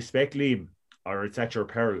 you respect Liam, or it's at your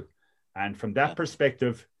peril. And from that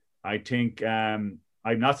perspective, I think I'm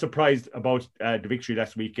not surprised about the victory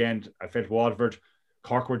last weekend. I felt Waterford,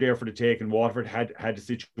 Cork were there for the take, and Waterford had the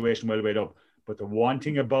situation well weighed up. But the one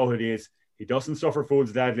thing about it is he doesn't suffer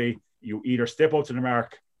fools gladly. You either step out to the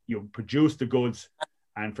mark, you produce the goods,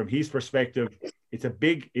 and from his perspective, it's a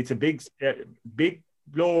big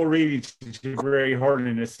blow really to Tipperary hurling,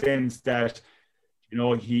 in a sense that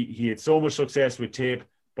he had so much success with Tape,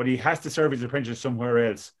 but he has to serve his apprentice somewhere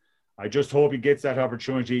else. I just hope he gets that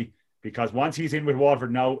opportunity, because once he's in with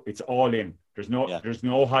Waterford now, it's all in. There's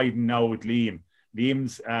no hiding now with Liam.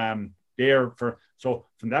 Liam's there for. So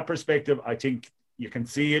from that perspective, I think you can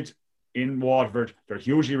see it in Waterford. They're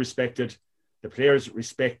hugely respected. The players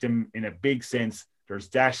respect him in a big sense. There's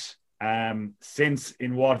that sense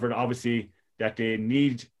in Waterford, obviously, that they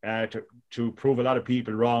need to prove a lot of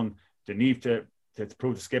people wrong. They need to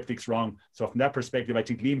prove the skeptics wrong. So from that perspective, I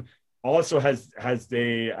think Liam also has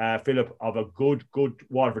the fillip of a good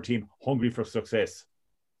Waterford team hungry for success.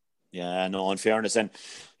 Yeah, no, in fairness, and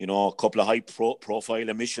a couple of high profile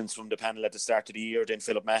omissions from the panel at the start of the year. Then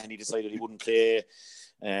Philip Mahoney decided he wouldn't play.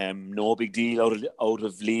 No big deal out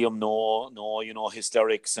of Liam. No,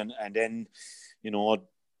 hysterics, and then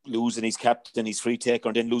losing his captain, his free taker,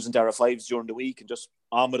 and then losing Dara Fives during the week, and just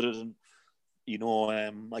omitted. And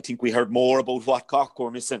I think we heard more about what Cork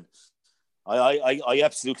were missing. I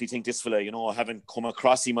absolutely think this fella, having come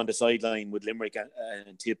across him on the sideline with Limerick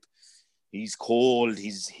and Tip, he's cold,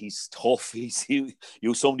 he's tough, you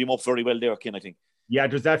summed him up very well there, Ken, I think. Yeah,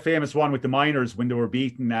 there's that famous one with the Miners when they were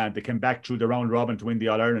beaten. They came back through the round robin to win the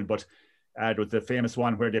All-Ireland, but there was the famous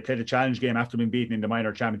one where they played a challenge game after being beaten in the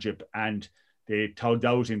minor championship, and they tugged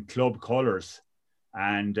out in club colours,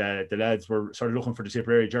 and the lads were sort of looking for the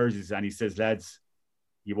Tipperary jerseys, and he says, lads,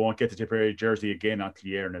 you won't get the Tipperary jersey again until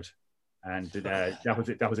you earn it. And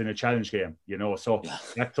that was in a challenge game, so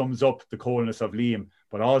that sums up the coldness of Liam,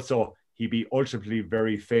 but also he'd be ultimately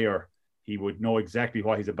very fair. He would know exactly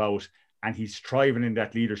what he's about, and he's thriving in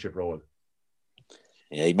that leadership role.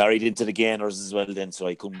 Yeah, he married into the Gainers as well then, so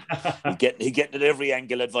he couldn't. he get at every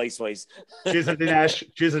angle advice-wise. Chiseled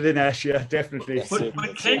in ash, yeah, definitely.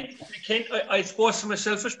 But Ken, I suppose from a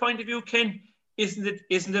selfish point of view, Ken,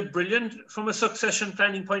 isn't it brilliant from a succession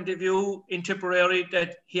planning point of view in Tipperary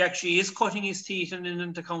that he actually is cutting his teeth in an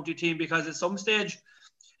inter-county team, because at some stage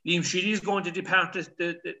Liam Sheedy is going to depart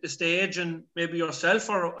the stage, and maybe yourself,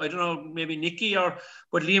 or I don't know, maybe Nicky,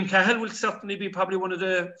 but Liam Cahill will certainly be probably one of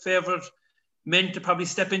the favourite men to probably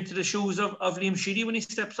step into the shoes of Liam Sheedy when he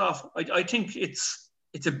steps off. I think it's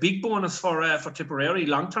a big bonus for Tipperary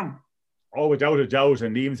long term. Oh, without a doubt,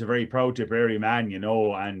 and Liam's a very proud Tipperary man,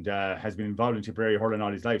 and has been involved in Tipperary hurling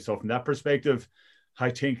all his life. So from that perspective, I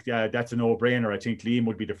think that's a no-brainer. I think Liam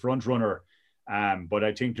would be the front runner. But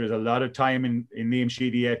I think there's a lot of time in Liam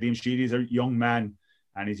Sheedy yet. Liam Sheedy is a young man,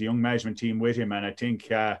 and he's a young management team with him. And I think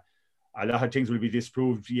a lot of things will be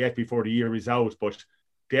disproved yet before the year is out. But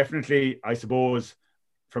definitely, I suppose,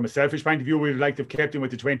 from a selfish point of view, we'd like to have kept him with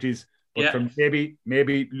the 20s. But from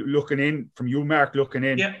maybe looking in, from you, Mark, looking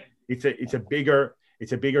in, it's a bigger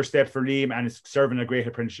step for Liam, and it's serving a great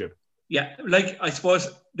apprenticeship. Yeah, like I suppose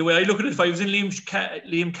the way I look at it, if I was in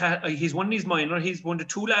Liam Cat, he's won his minor, he's won the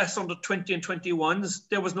 2 last under 20 and 21s.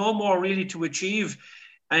 There was no more really to achieve,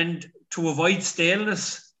 and to avoid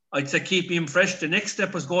staleness, I'd say keep him fresh. The next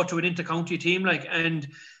step was go to an inter-county team, like, and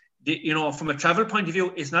from a travel point of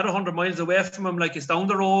view, it's not 100 miles away from him, like it's down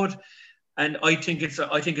the road, and I think it's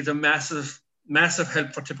a massive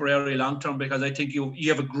help for Tipperary long term, because I think you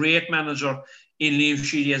have a great manager in Liam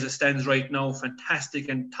Sheedy as it stands right now, fantastic,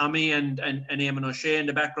 and Tommy and Eamon O'Shea in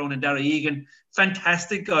the background, and Darragh Egan,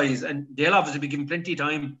 fantastic guys, and they'll obviously be given plenty of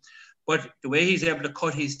time. But the way he's able to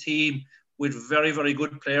cut his team with very, very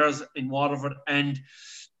good players in Waterford, and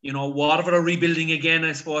Waterford are rebuilding again,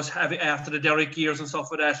 I suppose, after the Derrick years and stuff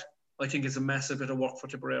like that, I think it's a massive bit of work for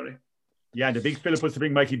Tipperary. Yeah, and the big Philip was to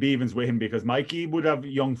bring Mikey Beavens with him, because Mikey would have a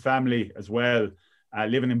young family as well,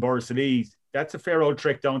 living in Borrisoleigh. That's a fair old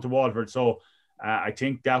trek down to Waterford. So I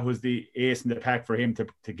think that was the ace in the pack for him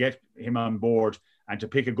to get him on board and to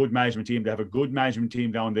pick a good management team, to have a good management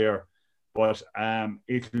team down there. But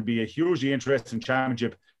it will be a hugely interesting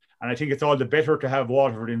championship. And I think it's all the better to have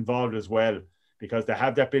Waterford involved as well, because they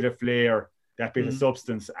have that bit of flair, that bit of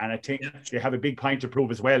substance. And I think they have a big point to prove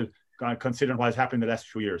as well, considering what has happened in the last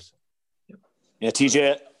few years. Yeah,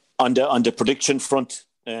 TJ, on the prediction front,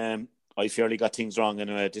 I fairly got things wrong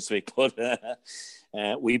anyway this week, but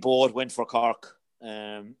we both went for Cork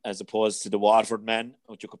as opposed to the Waterford man,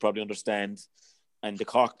 which you could probably understand, and the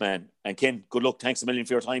Cork man. And Ken, good luck. Thanks a million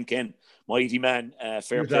for your time, Ken. Mighty man,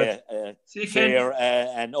 fair play, fair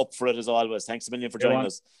and up for it as always. Thanks a million for joining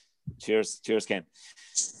us. Cheers, Ken.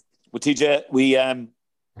 But TJ,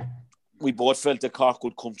 we both felt that Cork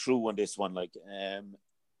would come through on this one.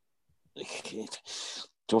 They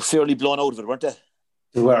were fairly blown out of it, weren't they?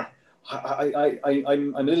 They were.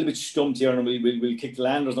 I'm a little bit stumped here, and we'll kick the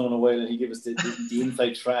Landers on a while, and he give us the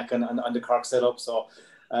inside track and the Cork setup. So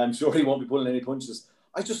I'm sure he won't be pulling any punches.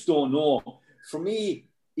 I just don't know. For me,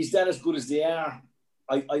 is that as good as they are?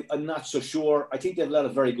 I'm not so sure. I think they have a lot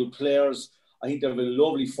of very good players. I think they have a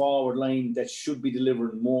lovely forward line that should be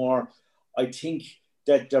delivering more. I think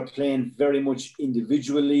that they're playing very much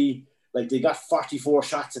individually. Like, they got 44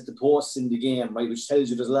 shots at the posts in the game, right, which tells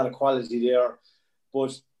you there's a lot of quality there.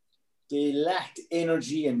 But they lacked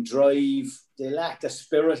energy and drive. They lacked a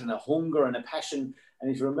spirit and a hunger and a passion.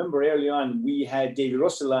 And if you remember early on, we had David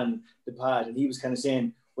Russell on the pod, and he was kind of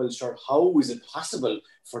saying, well, sure, how is it possible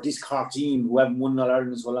for this Cork team who haven't won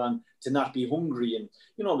All-Ireland so long to not be hungry? And,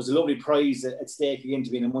 it was a lovely prize at stake again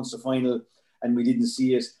to be in a Munster final, and we didn't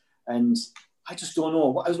see it. And I just don't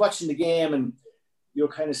know. I was watching the game, and you're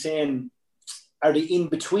kind of saying, are they in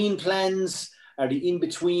between plans? Are they in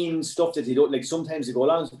between stuff that they don't, like, sometimes they go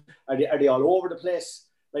along? Are they all over the place?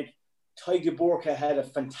 Like, Tiger Burka had a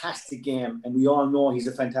fantastic game, and we all know he's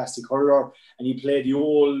a fantastic hurler, and he played the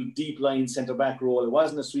old deep line centre-back role. It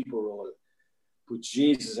wasn't a sweeper role. But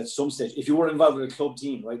Jesus, at some stage, if you were involved with a club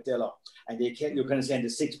team, right, Della, and you're kind of saying the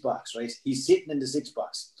 6 box, right? He's sitting in the 6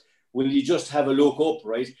 box. Will you just have a look up,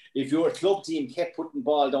 right? If your club team kept putting the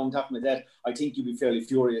ball down top of that, I think you'd be fairly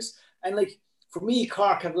furious. And, like, for me,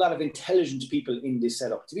 Cork have a lot of intelligent people in this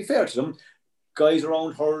setup. To be fair to them, guys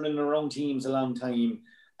around hurling around teams a long time,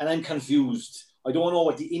 and I'm confused. I don't know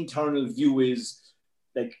what the internal view is.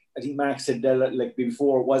 Like, I think Mark said that, like,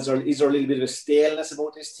 before, is there a little bit of a staleness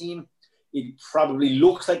about this team? It probably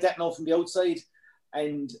looks like that now from the outside.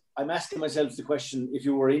 And I'm asking myself the question, if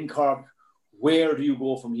you were in Cork, where do you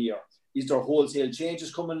go from here? Is there wholesale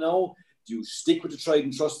changes coming now? Do you stick with the tried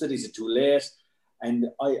and trusted? Is it too late? And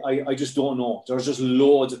I just don't know. There's just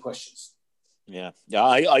loads of questions. Yeah.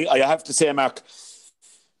 I have to say, Mark,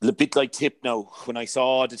 a bit like Tip now, when I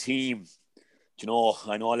saw the team,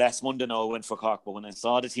 I know last Monday now I went for Cork, but when I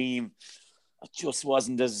saw the team, it just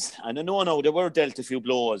wasn't as... And I know they were dealt a few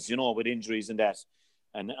blows, with injuries and that.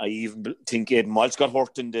 And I even think Aidan Walsh got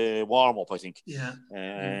hurt in the warm-up, I think. Yeah.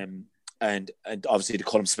 And obviously the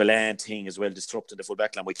Colm Spillane thing as well disrupted the full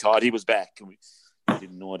back line. We thought he was back, and we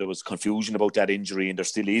didn't know there was confusion about that injury, and there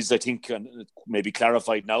still is, I think, and maybe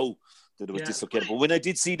clarified now that it was dislocated. But when I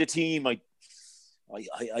did see the team, I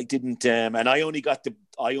didn't, and I only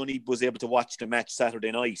was able to watch the match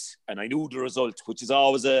Saturday night, and I knew the result, which is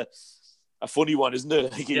always a funny one, isn't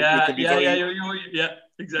it? Like, exactly.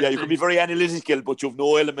 Yeah, you can be very analytical, but you've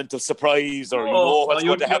no element of surprise, or what's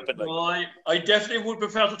going to happen. I definitely would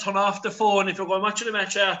prefer to turn off the phone if you're going watching the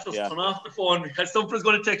match after. Turn off the phone, because somebody's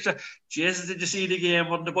going to text you, Jesus, did you see the game?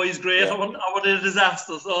 Wasn't the boys great? Or wasn't it a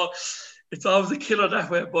disaster? So it's always a killer that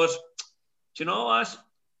way. But do you know what?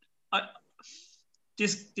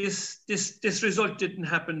 This result didn't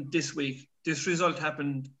happen this week. This result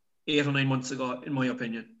happened 8 or 9 months ago, in my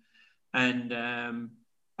opinion. And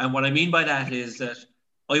what I mean by that is that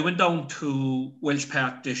I went down to Welsh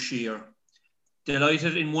Park this year,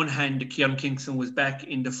 delighted in one hand that Kieran Kingston was back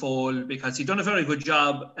in the fold because he'd done a very good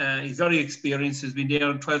job. He's very experienced. He's been there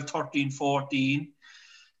in 12, 13, 14.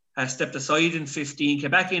 Stepped aside in 15,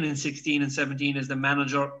 came back in 16 and 17 as the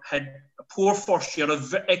manager, had a poor first year, an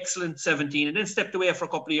excellent 17, and then stepped away for a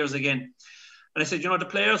couple of years again. And I said, the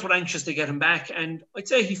players were anxious to get him back. And I'd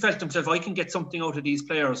say he felt himself, I can get something out of these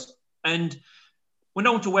players. And went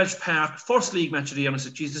down to Welsh Park, first league match of the year, and I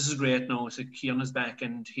said, geez, this is great now. I said, Kieran is back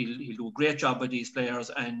and he'll do a great job with these players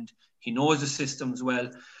and he knows the systems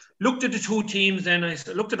well. Looked at the two teams then, I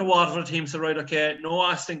looked at the Waterford team, said, right, okay, no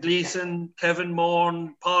Austin Gleeson, Kevin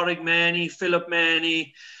Moore, Pádraig Manny, Philip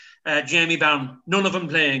Manny, Jamie Byrne, none of them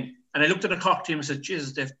playing. And I looked at the Cork team and said,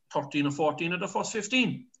 Jesus, they've 13 or 14 of the first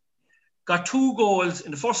 15. Got 2 goals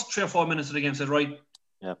in the first 3 or 4 minutes of the game, said, right,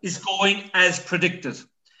 it's going as predicted.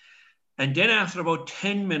 And then after about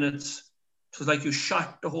 10 minutes, it was like you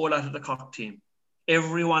shot the whole lot of the Cork team.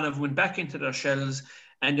 Every one of them went back into their shells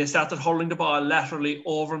and they started hurling the ball laterally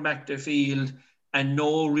over and back the field and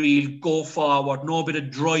no real go forward, no bit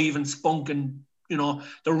of drive and spunk and, the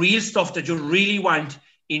real stuff that you really want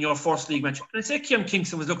in your first league match. And I say Kieran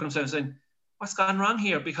Kingston was looking at himself and saying, what's gone wrong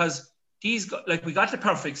here? Because we got the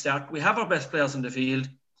perfect start. We have our best players in the field.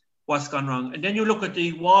 What's gone wrong? And then you look at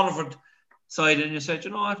the Waterford side and you said,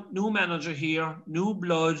 you know what, new manager here, new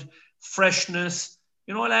blood, freshness.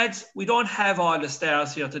 Lads, we don't have all the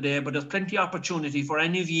stars here today, but there's plenty of opportunity for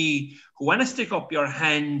any of ye who want to stick up your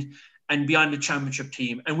hand and be on the championship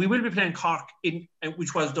team. And we will be playing Cork,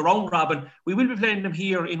 which was the round robin. We will be playing them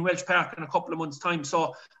here in Welsh Park in a couple of months' time.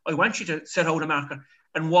 So I want you to set out a marker.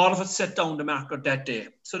 And Waterford set down the marker that day.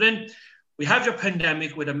 So then we have your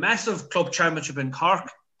pandemic with a massive club championship in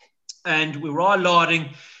Cork. And we were all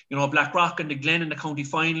lauding, Blackrock and the Glen in the county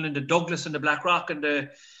final and the Douglas and the Blackrock and the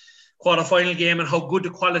quarter-final game and how good the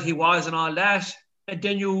quality was and all that. And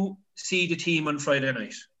then you see the team on Friday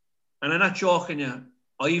night. And I'm not joking you,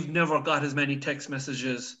 I've never got as many text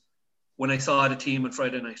messages when I saw the team on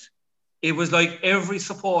Friday night. It was like every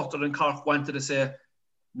supporter in Cork wanted to say,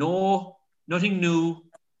 no, nothing new,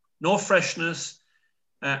 no freshness.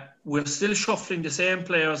 We're still shuffling the same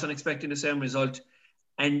players and expecting the same result.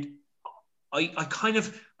 And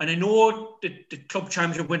I know the club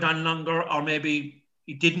championship went on longer, or maybe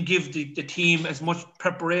it didn't give the team as much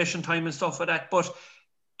preparation time and stuff like that, but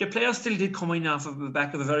the players still did come in off of the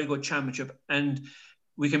back of a very good championship. And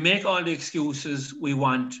we can make all the excuses we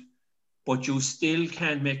want, but you still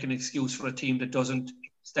can't make an excuse for a team that doesn't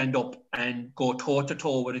stand up and go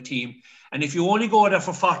toe-to-toe with a team. And if you only go there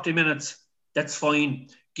for 40 minutes, that's fine.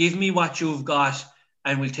 Give me what you've got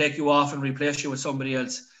and we'll take you off and replace you with somebody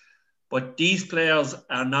else. But these players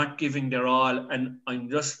are not giving their all. And I'm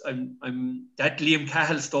that Liam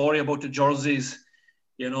Cahill story about the jerseys,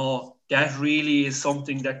 that really is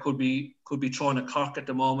something that could be thrown at Cork at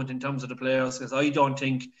the moment in terms of the players, because I don't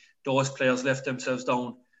think those players left themselves,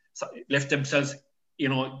 give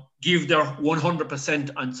their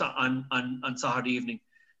 100% on Saturday evening.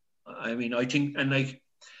 I mean, I think, and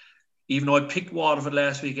even though I picked Waterford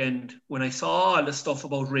last weekend, when I saw all the stuff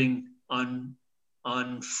about Ring on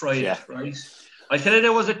Friday, right? I tell you,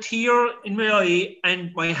 there was a tear in my eye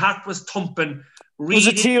and my heart was thumping. There's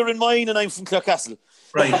a tear in mine and I'm from Clarecastle.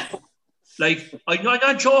 Right. I'm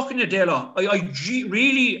not joking you, Dela. I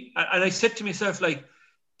really, and I said to myself,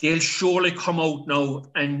 they'll surely come out now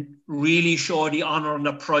and really show the honour and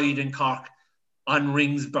the pride in Cork on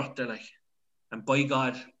Ring's birthday, And by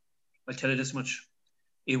God, I'll tell you this much.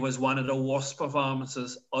 It was one of the worst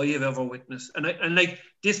performances I have ever witnessed. And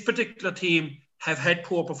this particular team have had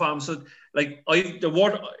poor performances. The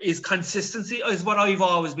word is consistency, is what I've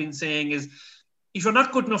always been saying is, if you're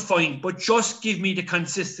not good enough, fine, but just give me the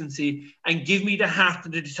consistency and give me the heart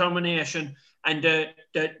and the determination and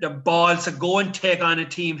the balls to go and take on a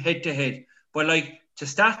team head to head. But to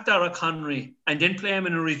start Dara Connery and then play him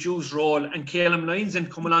in a reduced role and Caleb Lyons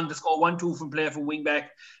and come along to score 1-2 from play from wing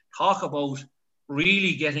back, talk about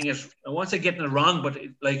really getting it, I won't say getting it wrong, but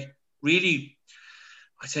really,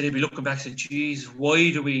 I said he'd be looking back and say, geez,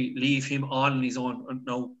 why do we leave him on his own? And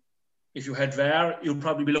now, if you had VAR, you'd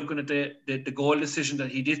probably be looking at the goal decision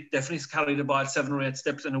that he did definitely carry the ball 7 or 8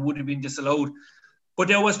 steps and it would have been disallowed. But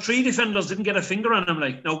there was 3 defenders didn't get a finger on him.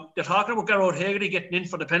 Now, they're talking about Garrod Haggerty getting in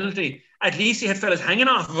for the penalty. At least he had fellas hanging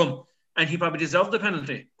off of him and he probably deserved the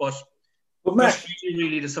penalty. But Matt,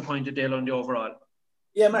 really disappointed Dale on the overall.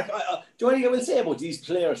 Yeah, Mark, the only thing I will say about these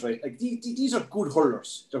players, right, like these are good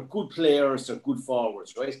hurlers. They're good players. They're good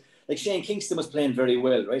forwards, right? Like Shane Kingston was playing very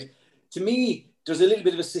well, right? To me, there's a little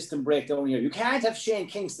bit of a system breakdown here. You can't have Shane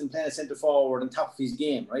Kingston playing a centre forward on top of his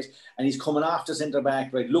game, right? And he's coming off the centre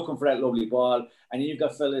back, right, looking for that lovely ball. And then you've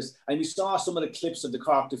got fellas, and we saw some of the clips of the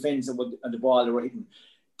Cork defence and the ball they were hitting.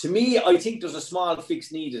 To me, I think there's a small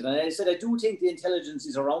fix needed. And I said, I do think the intelligence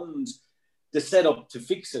is around the setup to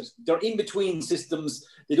fix it. They're in between systems.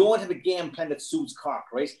 They don't have a game plan that suits Cork,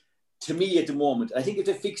 right? To me at the moment. I think if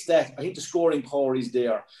they fix that, I think the scoring power is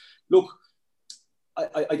there. Look,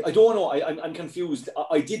 I don't know. I'm confused.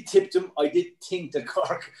 I did tip them. I did think that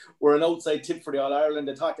Cork were an outside tip for the All-Ireland.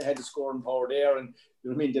 I thought they had the scoring power there. And you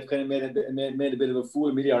know what I mean? They've kind of made a bit of a fool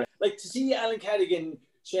of me there. Like to see Alan Cadigan,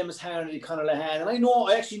 Seamus Harnedy, Conor Lahan, and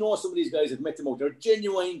I actually know some of these guys. I've met them out. They're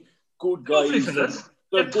genuine good guys.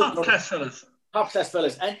 They're top-class fellas. Top-class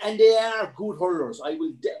fellas. And they are good hurlers.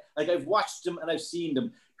 I've watched them and I've seen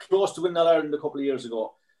them close to winning All-Ireland a couple of years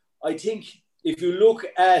ago. I think if you look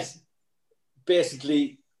at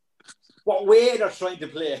basically what way they're trying to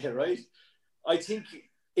play here, right? I think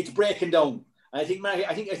it's breaking down. I think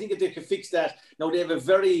if they could fix that, now they have a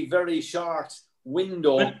very, very short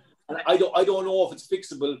window. And I don't know if it's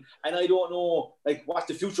fixable, and I don't know like what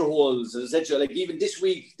the future holds, etc. Like even this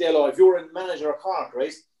week, Delo, if you're a manager of Cork,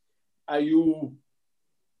 right, are you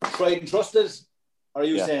tried and trusted, or are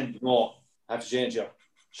you saying no, I have to change here?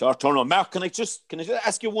 Short turnaround. Mark, can I just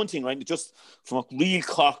ask you one thing, right? Just from a real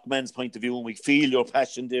Cork man's point of view, and we feel your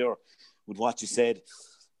passion there with what you said.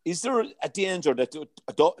 Is there a danger that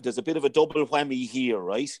there's a bit of a double whammy here,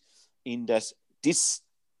 right? In that this.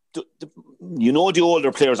 You know the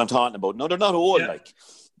older players I'm talking about. No, they're not old, like.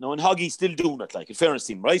 No, and Hoggy's still doing it, like, in fairness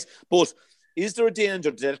to him, right? But is there a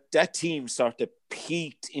danger that team sort of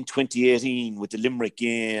peaked in 2018 with the Limerick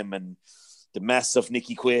game and the massive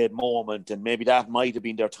Nicky Quaid moment, and maybe that might have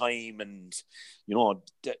been their time, and, you know,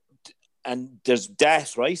 and there's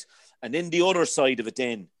that, right? And then the other side of it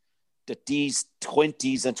then, that these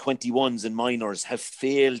 20s and 21s and minors have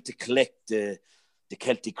failed to collect the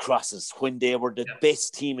Celtic crosses when they were the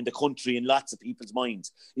best team in the country in lots of people's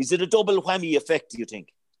minds. Is it a double whammy effect, do you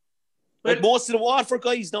think? Well, like most of the Waterford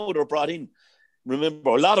guys now that are brought in,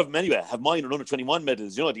 remember, a lot of them anyway, have minor under 21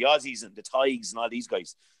 medals. You know, the Aussies and the Tigers and all these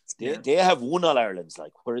guys. They have won All-Irelands,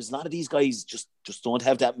 like, whereas a lot of these guys just don't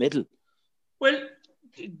have that medal. Well,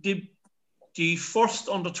 the first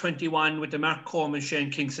under 21 with the Mark Coleman, Shane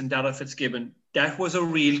Kingston, Dara Fitzgibbon, that was a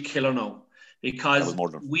real killer now. Because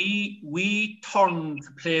we turned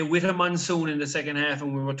to play with a monsoon in the second half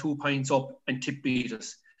and we were 2 points up and Tip beat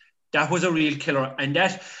us. That was a real killer. And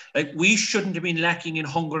that, like, we shouldn't have been lacking in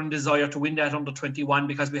hunger and desire to win that under 21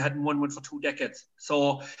 because we hadn't won one for 2 decades.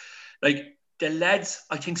 So, like, the lads,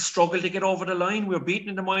 I think, struggled to get over the line. We were beaten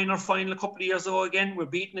in the minor final a couple of years ago again. We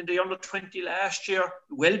were beaten in the under 20 last year.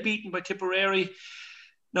 Well beaten by Tipperary.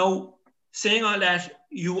 Now, saying all that,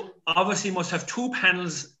 you obviously must have 2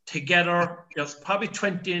 panels together. There's probably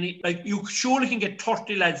 20. Like, you surely can get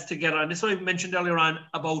 30 lads together. And this is what I mentioned earlier on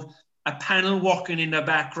about a panel working in the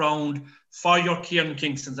background for your Kieran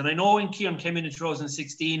Kingstons. And I know when Kieran came in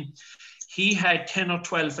 2016, he had 10 or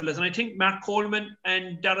 12 fellas. And I think Mark Coleman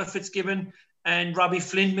and Dara Fitzgibbon and Robbie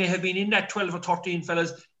Flynn may have been in that 12 or 13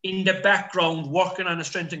 fellas in the background working on a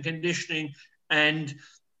strength and conditioning and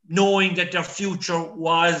knowing that their future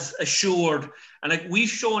was assured. And like, we've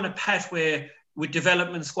shown a pathway with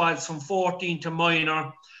development squads from 14 to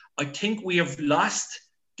minor. I think we have lost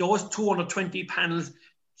those 220 panels.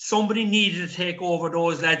 Somebody needed to take over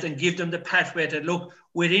those lads and give them the pathway that, look,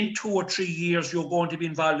 within 2 or 3 years, you're going to be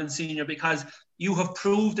involved in senior because you have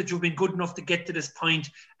proved that you've been good enough to get to this point,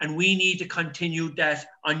 and we need to continue that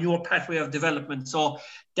on your pathway of development. So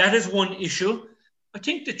that is one issue. I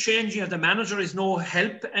think the changing of the manager is no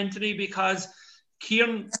help, Anthony, because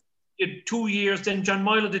Kieran did 2 years, then John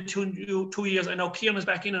Milo did two years, and now Kieran is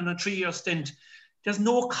back in on a 3-year stint. There's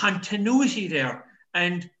no continuity there.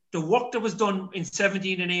 And the work that was done in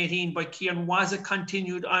 17 and 18 by Kieran was it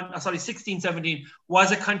continued on, 16, 17,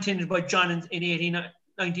 was it continued by John in 18,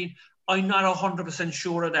 19? I'm not 100%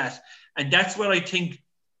 sure of that. And that's where I think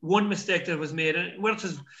one mistake that was made. And where it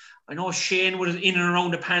is, I know Shane was in and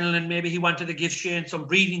around the panel and maybe he wanted to give Shane some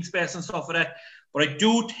breathing space and stuff like that. But I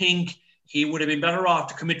do think he would have been better off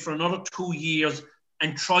to commit for another 2 years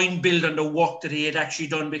and try and build on the work that he had actually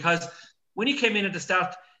done. Because when he came in at the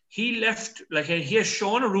start, he left, like, he has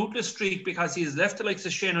shown a ruthless streak because he's left the likes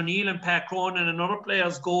of Shane O'Neill and Pat Cronin and other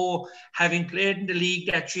players go, having played in the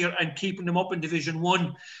league that year and keeping them up in Division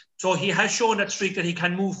 1, So he has shown that streak that he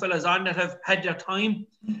can move fellas on that have had their time.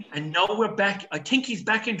 And now we're back. I think he's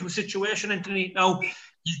back into a situation, Anthony. Now,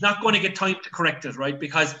 he's not going to get time to correct it, right?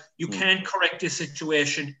 Because you can't correct this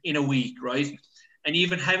situation in a week, right? And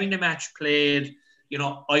even having the match played, you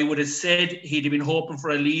know, I would have said he'd have been hoping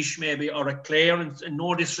for a Laois maybe or a Clare, and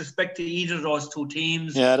no disrespect to either of those two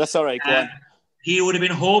teams. Yeah, that's all right. Go on. He would have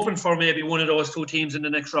been hoping for maybe one of those two teams in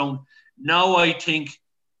the next round. Now I think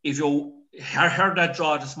if you heard that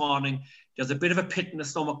draw this morning, there's a bit of a pit in the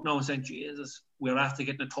stomach now saying, Jesus, we're after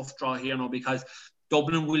getting a tough draw here now, because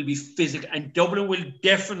Dublin will be physical, and Dublin will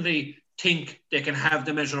definitely think they can have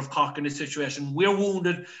the measure of Cork in this situation. We're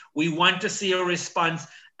wounded. We want to see a response.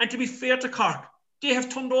 And to be fair to Cork, they have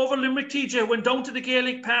turned over Limerick. TJ went down to the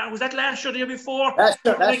Gaelic Park. Was that last year or the year before? Last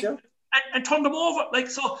year. And turned them over.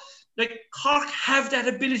 Cork have that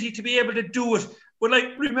ability to be able to do it. But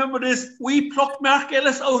remember this, we plucked Mark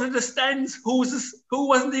Ellis out of the stands, who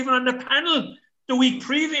wasn't even on the panel the week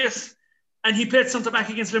previous, and he played centre back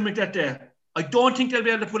against Limerick that day. I don't think they'll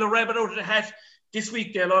be able to pull a rabbit out of the hat this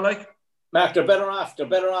week, Dale. Mark, they're better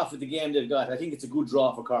off with the game they've got. I think it's a good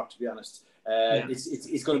draw for Cork, to be honest.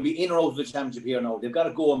 It's going to be in or out of the championship here now. They've got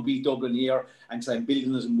to go and beat Dublin here and try and build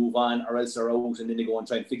on it and move on, or else they're out, and then they go and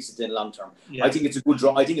try and fix it then long term. Yeah. I think it's a good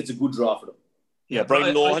draw. I think it's a good draw for them. Yeah,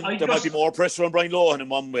 Brian Lohan. There might be more pressure on Brian Lohan in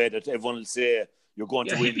one way, that everyone will say you're going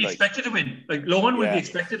to win. He'd be expected to win. Lohan would be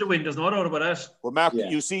expected to win. There's no doubt about that. Well, Mark,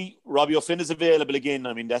 you see, Robbie O'Flynn is available again.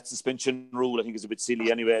 I mean, that suspension rule, I think, is a bit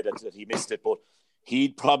silly anyway that he missed it, but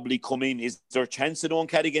he'd probably come in. Is there a chance that Owen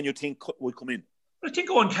Cadigan, you think, would come in? I think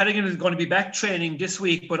Owen Cadigan is going to be back training this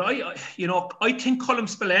week, but I think Colm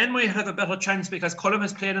Spillane might have a better chance, because Colm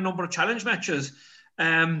has played a number of challenge matches.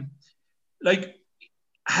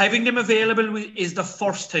 Having them available is the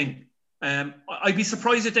first thing. I'd be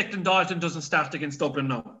surprised if Declan Dalton doesn't start against Dublin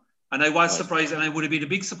now. And I was surprised, and I would have been a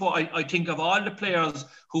big support. I think of all the players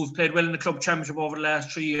who've played well in the club championship over the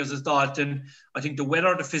last 3 years as Dalton. I think the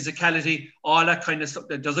weather, the physicality, all that kind of stuff.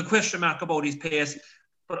 There's a question mark about his pace,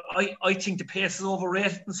 but I think the pace is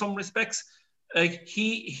overrated in some respects.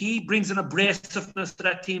 He brings an abrasiveness to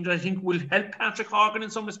that team that I think will help Patrick Horgan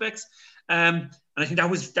in some respects. And I think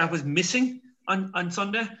that was missing on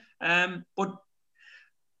Sunday. But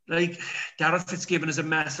Darragh Fitzgibbon is a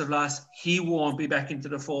massive loss. He won't be back into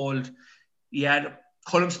the fold. Yeah,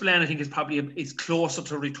 Colm Spillane, I think, is closer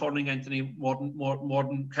to returning, Anthony, more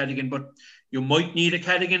than Cadigan. But you might need a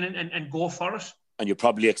Cadigan and go for it. And you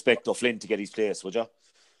probably expect O'Flynn to get his place, would you?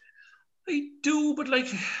 I do, but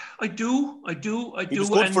I do. He was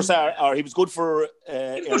good for Sarah, or he was good for. He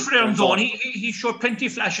was good for Aaron Zone. He showed plenty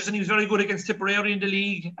of flashes, and he was very good against Tipperary in the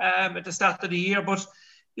league at the start of the year. But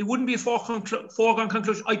it wouldn't be a foregone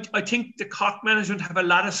conclusion. I think the Cork management have a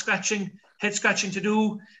lot of head scratching to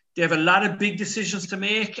do. They have a lot of big decisions to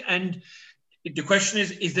make, and the question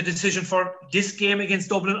is the decision for this game against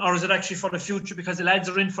Dublin, or is it actually for the future? Because the lads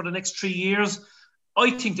are in for the next 3 years.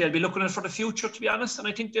 I think they'll be looking at it for the future, to be honest, and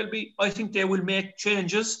I think they will make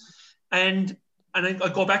changes. And I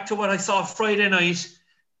go back to what I saw Friday night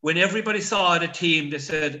when everybody saw the team. They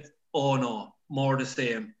said, "Oh no, more the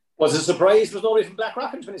same." Was it a surprise? Was nobody from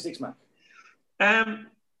Blackrock in 26, man?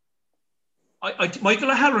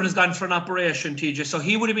 Michael O'Halloran has gone for an operation, TJ, so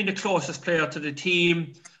he would have been the closest player to the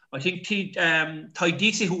team. I think Ty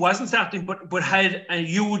Deasy, who wasn't starting but had a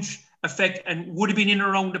huge effect and would have been in and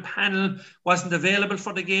around the panel, wasn't available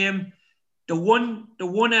for the game. The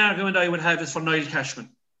one argument I would have is for Niall Cashman.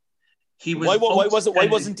 Why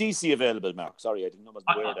wasn't DC available, Mark? Sorry, I didn't know.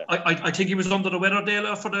 I think he was under the weather,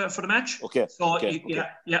 Dale, for the match. Okay.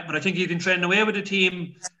 Yeah, but I think he'd been training away with the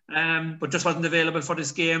team, but just wasn't available for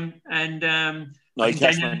this game. And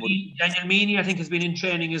Daniel Meany, I think, has been in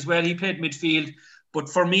training as well. He played midfield. But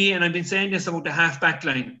for me, and I've been saying this about the half-back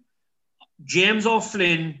line, James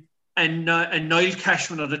O'Flynn and Niall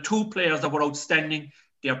Cashman are the two players that were outstanding.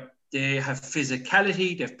 They have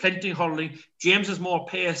physicality, they have plenty of hurling. James is more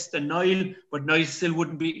pace than Niall, but Niall still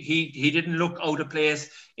wouldn't be, he didn't look out of place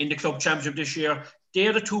in the club championship this year.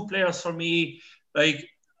 They're the two players for me. I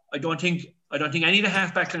don't think any of the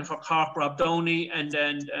half-back line for Cork, Rob Downey and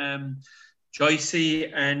Joycey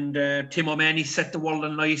and Tim O'Mahony set the world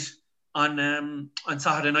alight on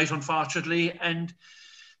Saturday night, unfortunately. And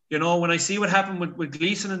when I see what happened with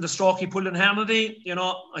Gleeson and the stroke he pulled in Hannity,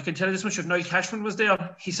 I can tell you this much: if Niall Cashman was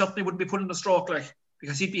there, he certainly wouldn't be pulling the stroke,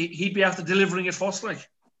 because he'd be after delivering it first,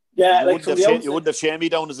 Yeah, you wouldn't have shamed me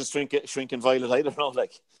down as a shrinking violet either,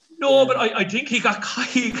 No, but I think he got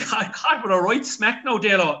caught with a right smack now,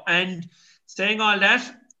 Dalo. And saying all that,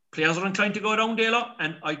 players are inclined to go down, Dalo.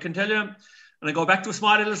 And I can tell you, And I go back to a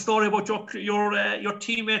small little story about your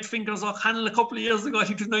teammate Fingers O'Connell a couple of years ago. I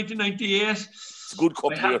think it was 1998. It's a good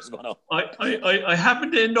couple of years ago now. I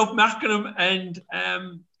happened to end up marking him, and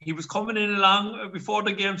he was coming in along before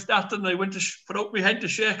the game started, and I went to put out my hand to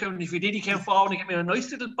shake him, and if he did, he came forward and he gave me a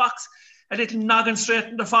nice little box, a little noggin straight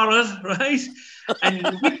in the forehead, right? And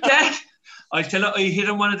with that, I tell you, I hit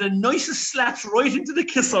him one of the nicest slaps right into the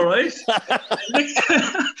kisser, right?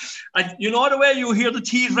 And you know the way you hear the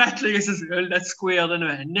teeth rattling, I says, well, that's square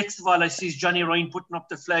anyway. And next of all, I see Johnny Ryan putting up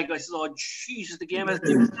the flag. I said, oh, Jesus, the game has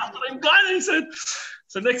started. I'm gone, I said.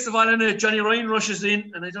 So next of all, Johnny Ryan rushes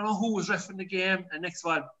in, and I don't know who was reffing the game. And next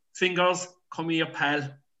of all, Fingers, come here, pal,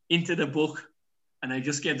 into the book. And I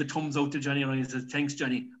just gave the thumbs out to Johnny Ryan. I said, thanks,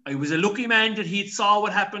 Johnny. I was a lucky man that he saw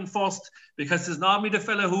what happened first, because there's normally the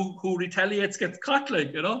fella who retaliates gets caught,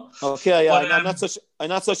 like, you know. Okay, yeah. But, I'm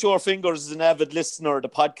not so sure Fingers is an avid listener of the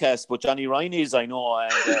podcast, but Johnny Ryan is, I know.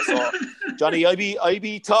 And so, Johnny, I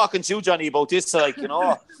be talking to you, Johnny, about this. Like, you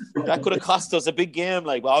know, that could have cost us a big game.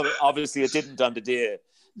 Like, well, obviously it didn't on the day.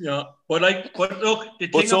 Yeah, but look, the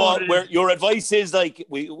thing about it is, your advice is like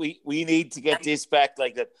we need to get this back,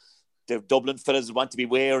 like that. The Dublin fellas want to be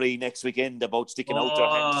wary next weekend about sticking out their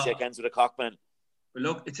hand to shake hands with a Cockman. Well,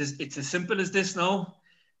 look, it's as simple as this now.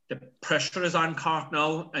 The pressure is on Cork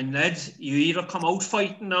now, and lads, you either come out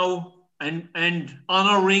fighting now and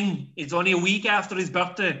on a ring. It's only a week after his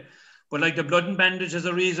birthday, but like the blood and bandage is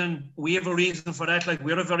a reason. We have a reason for that. Like,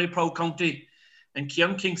 we're a very proud county, and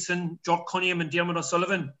Kieran Kingston, Jock Cunningham, and Diarmuid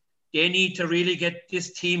O'Sullivan, they need to really get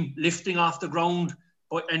this team lifting off the ground.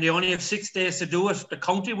 And they only have 6 days to do it. The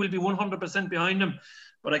county will be 100% behind them.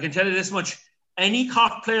 But I can tell you this much. Any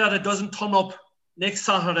Cork player that doesn't turn up next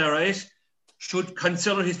Saturday, right, should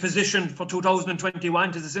consider his position for 2021.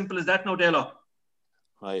 It's as simple as that now, Dalo.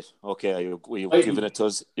 Right. Okay. You've given it to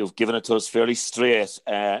us. You've given it to us fairly straight.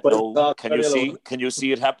 Can you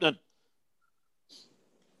see it happening?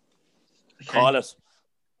 Call it.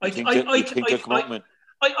 I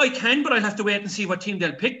can, but I'll have to wait and see what team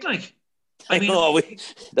they'll pick, like. I mean,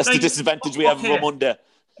 that's the disadvantage we have on Monday.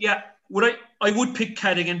 Yeah, I would pick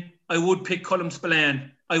Cadigan. I would pick Colm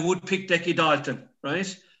Spillane. I would pick Decky Dalton,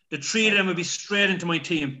 right? The three of them would be straight into my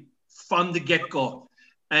team from the get-go.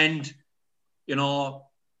 And, you know,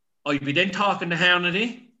 I'd be then talking to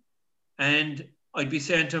Hernady, and I'd be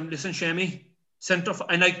saying to him, listen, Shammy,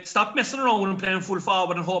 and I stop messing around with him playing full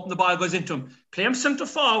forward and hoping the ball goes into him. Play him centre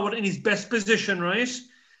forward in his best position, right?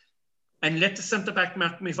 And let the centre-back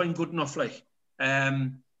mark me if I'm good enough, like.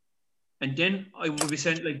 And then I would be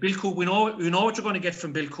saying, like, Bill Cooper, we know what you're going to get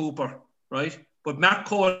from Bill Cooper, right? But Mark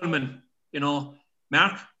Coleman, you know,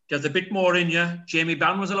 Mark, there's a bit more in you. Jamie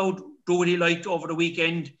Barron was allowed to do what he liked over the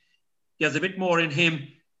weekend. There's a bit more in him.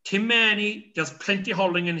 Tim Manny, there's plenty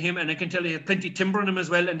hurling in him, and I can tell you, plenty timber in him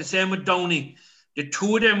as well, and the same with Downey. The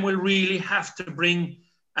two of them will really have to bring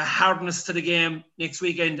a hardness to the game next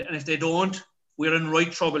weekend, and if they don't, we're in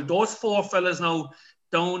right trouble. Those four fellas now,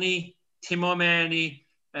 Downey, Tim O'Mahony,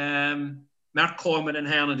 Mark Coleman and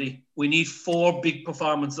Hernady, we need 4 big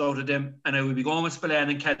performances out of them, and I will be going with Spillane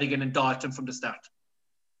and Cadigan and Dalton from the start.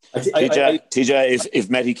 TJ, if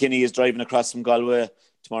Matty Kinney is driving across from Galway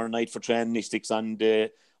tomorrow night for training, he sticks on the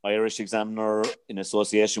Irish Examiner in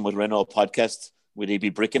association with Renault podcast, would he be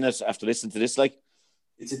bricking it after listening to this? Like,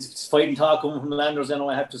 it's fighting talk coming from Landers,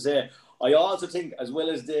 I have to say. I also think, as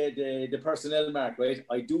well as the personnel, Mark, right,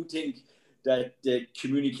 I do think that the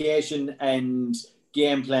communication and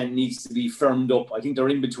game plan needs to be firmed up. I think they're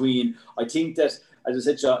in between. I think that, as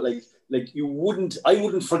I said, I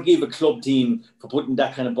wouldn't forgive a club team for putting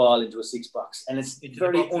that kind of ball into a 6-box. And it's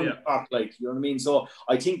very un-Cork-like, you know what I mean? So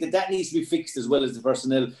I think that needs to be fixed as well as the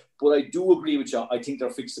personnel. But I do agree with you. I think they're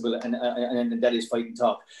fixable, and that is fighting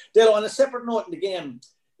talk. Dale, on a separate note in the game,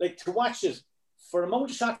 like, to watch it, for amount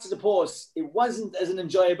of shots to the post, it wasn't as an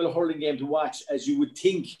enjoyable hurling game to watch as you would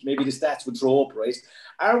think maybe the stats would throw up, right?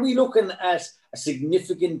 Are we looking at a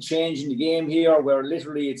significant change in the game here where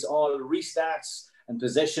literally it's all restarts and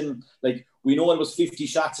possession? Like, we know it was 50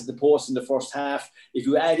 shots at the post in the first half. If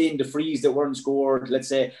you add in the frees that weren't scored, let's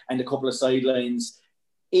say, and a couple of sidelines,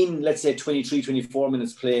 in, let's say, 23, 24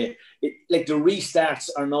 minutes play, like, the restarts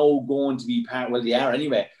are now going to be they are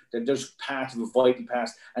anyway. They're part of a vital part.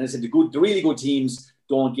 And I said, the really good teams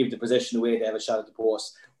don't give the possession away. They have a shot at the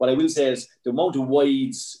post. What I will say is the amount of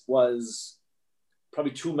wides was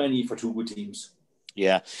probably too many for 2 good teams.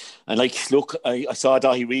 Yeah. And, like, look, I saw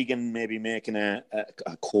Dahi Regan maybe making a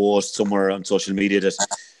quote somewhere on social media that,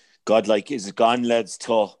 God, like, is it gone, lads,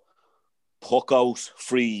 to puck out,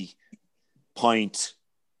 free, point,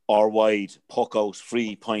 or wide, puck out,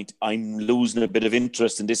 free, point. I'm losing a bit of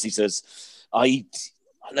interest in this, he says.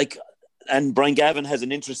 And Brian Gavin has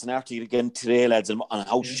an interesting article again today, lads, on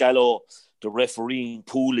how shallow the refereeing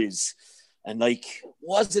pool is. And like,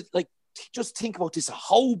 was it like, just think about this,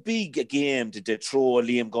 how big a game did they throw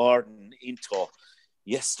Liam Gordon into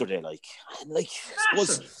yesterday? Like, and like, I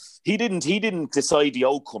suppose he didn't decide the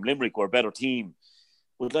outcome. Limerick were a better team.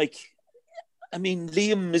 But like, I mean,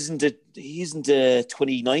 Liam isn't a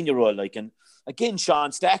 29-year-old, like, and again,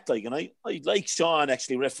 Sean Stack, like, and I like Sean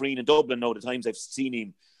actually refereeing in Dublin now. The times I've seen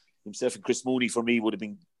him, himself and Chris Mooney for me would have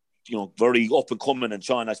been, very up and coming, and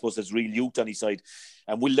Sean, I suppose, has real youth on his side,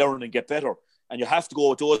 and will learn and get better. And you have to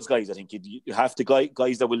go with those guys. I think you have to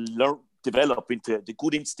guys that will develop into the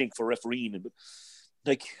good instinct for refereeing. But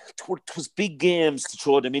like, it was big games to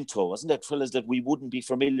throw them into, wasn't that, fellas, that we wouldn't be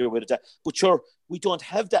familiar with it? But sure, we don't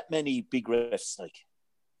have that many big refs, like.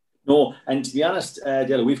 No, and to be honest,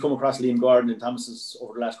 Dale, we've come across Liam Gordon and Thomas's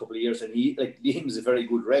over the last couple of years, and Liam's a very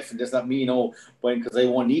good ref, and that's not me, because I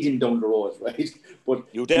won't need him down the road, right? But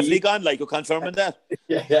you've definitely gone, like, you're confirming that.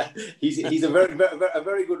 Yeah, he's a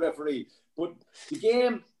very good referee. But the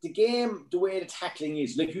game, the way the tackling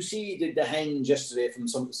is, like you see the hand yesterday from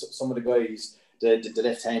some of the guys, the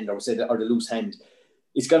left hand, or the loose hand,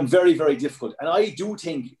 it's gone very, very difficult, and I do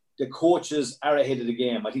think the coaches are ahead of the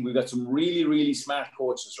game. I think we've got some really, really smart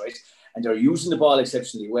coaches, right? And they're using the ball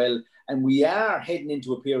exceptionally well. And we are heading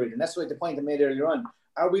into a period, and that's what the point I made earlier on.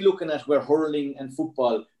 Are we looking at where hurling and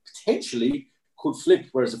football potentially could flip,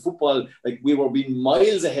 whereas the football, like, we were being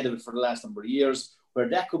miles ahead of it for the last number of years, where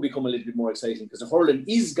that could become a little bit more exciting, because the hurling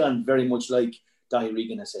is gone very much like Dahi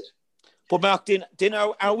Regan has said. But Mark, then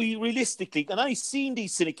are we realistically, and I've seen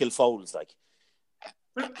these cynical fouls, like,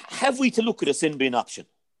 have we to look at a sin bin option?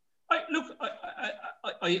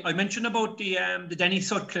 I mentioned about the Danny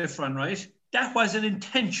Sutcliffe run, right? That was an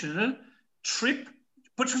intentional trip,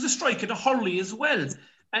 but it was a strike at a Hurley as well.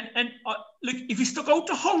 And look, if he stuck out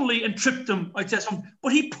to Hurley and tripped him, I'd say something.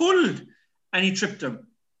 But he pulled and he tripped him.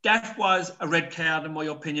 That was a red card, in my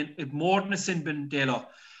opinion. It's more than a sin bin, Dalo.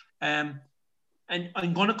 And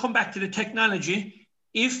I'm going to come back to the technology.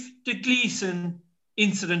 If the Gleeson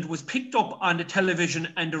incident was picked up on the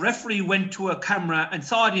television and the referee went to a camera and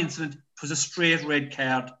saw the incident, it was a straight red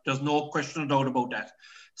card. There's no question or doubt about that.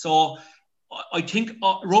 So I think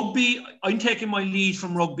rugby, I'm taking my lead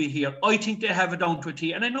from rugby here. I think they have it down to a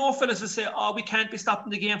T. And I know fellas will say, we can't be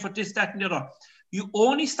stopping the game for this, that and the other. You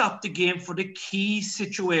only stop the game for the key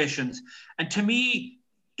situations. And to me,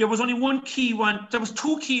 there was only one key one. There was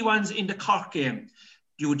two key ones in the Cork game.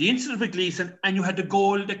 You had the incident with Gleeson, and you had the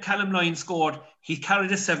goal that Callum Lyons scored. He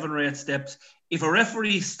carried 7 or 8 steps. If a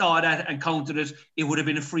referee saw that and counted it, it would have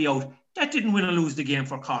been a free out. That didn't win or lose the game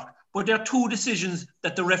for Cork. But there are 2 decisions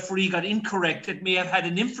that the referee got incorrect that may have had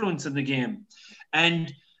an influence in the game.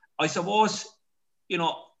 And I suppose,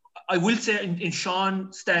 I will say in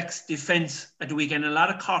Sean Stack's defence at the weekend, a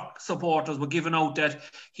lot of Cork supporters were giving out that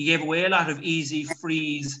he gave away a lot of easy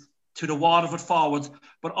frees to the Waterford forwards,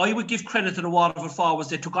 but I would give credit to the Waterford forwards.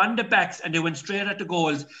 They took on the backs and they went straight at the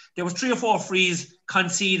goals. There was 3 or 4 frees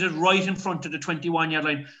conceded right in front of the 21-yard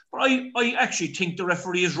line. But I actually think the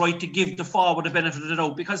referee is right to give the forward the benefit of the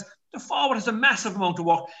doubt, because the forward has a massive amount of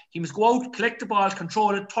work. He must go out, collect the ball,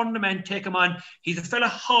 control it, turn the man, take him on. He's a fella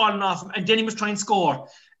hauling off him, and then he must try and score.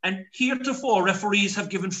 And heretofore, referees have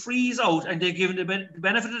given frees out and they've given the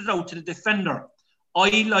benefit of the doubt to the defender.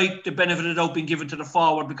 I like the benefit of the doubt being given to the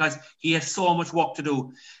forward because he has so much work to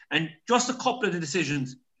do. And just a couple of the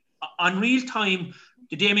decisions. On real time,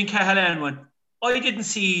 the Damien Cahalan one, I didn't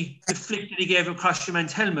see the flick that he gave across the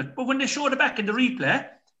man's helmet. But when they showed it back in the replay,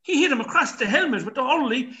 he hit him across the helmet with the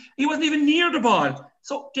Hurley. He wasn't even near the ball.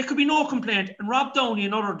 So there could be no complaint. And Rob Downey,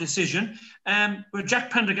 another decision, where Jack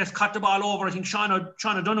Pendergast caught the ball over, I think Sean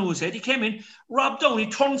O'Donoghue said, he came in, Rob Downey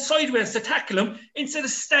turned sideways to tackle him instead of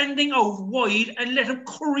standing out wide and let him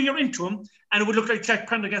career into him, and it would look like Jack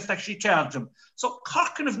Pendergast actually charged him. So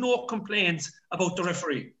Cork can have no complaints about the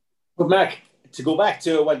referee. But Mark, to go back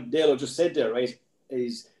to what Dalo just said there, right,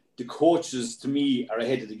 is the coaches, to me, are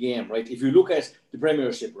ahead of the game, right? If you look at the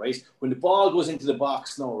Premiership, right, when the ball goes into the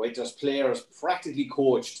box now, right, there's players practically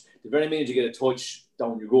coached. The very minute you get a touch,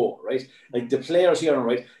 down you go, right? Like the players here,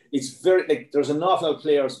 right, it's very, like, there's an awful lot of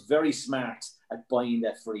players very smart at buying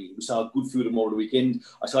that free. We saw a good few of them over the weekend.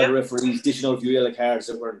 I saw the referees dishing out a few yellow cards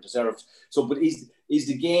that weren't deserved. So, but is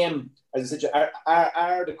the game, as I said,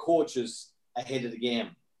 are the coaches ahead of the game?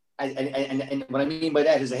 And what I mean by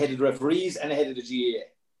that is ahead of the referees and ahead of the GAA.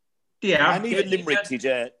 Yeah, and even Limerick,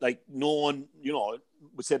 TJ, like no one,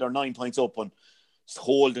 would say they're 9 points up on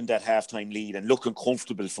holding that halftime lead and looking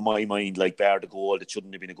comfortable for my mind, like bar the goal that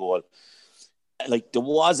shouldn't have been a goal. Like there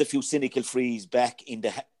was a few cynical frees back in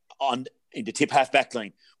in the tip half back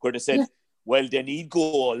line, where they said, well, they need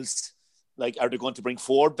goals. Like, are they going to bring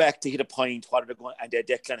Ford back to hit a point? What are they going? And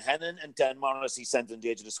Declan Hannon and Dan Morrissey standing on the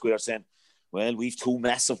edge of the square saying, well, we've two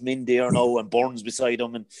massive men there now and Burns beside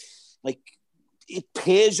them. And like, it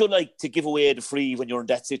pays you like to give away the free when you're in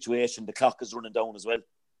that situation. The clock is running down as well.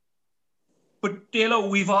 But Dalo,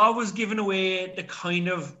 we've always given away the kind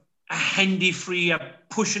of a handy free, a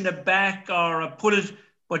pushing it back or a pull it,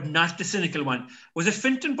 but not the cynical one. Was it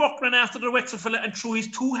Finton Burke ran after the Wexford fella and threw his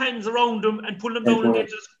two hands around him and pulled him down on the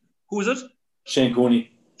edges? Who was it? Shane Cooney.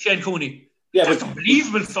 Yeah, that's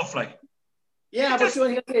unbelievable stuff, like. Yeah, but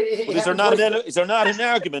is there not an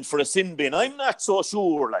argument for a sin bin? I'm not so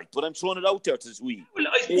sure, like, but I'm throwing it out there to we. Well,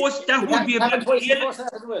 I suppose that would be a bit.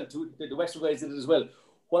 The Western guys did it as well.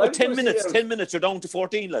 Well, 10 minutes, you're down to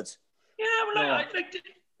 14, lads. Yeah, well, I like,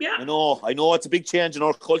 yeah. I know, it's a big change in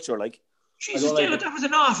our culture, like. Jesus, Dale, that was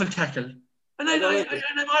an awful tackle, and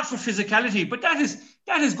I'm all for physicality, but that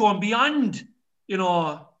is going beyond, you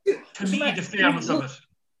know, to me, the fairness of it.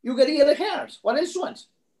 You get a yellow card. What else do you want?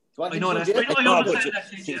 I know that.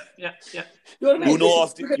 Yeah.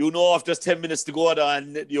 You know if there's 10 minutes to go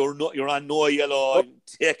and you're on no yellow,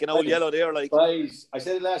 taking out yellow there, like. Guys, I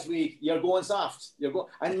said it last week. You're going soft.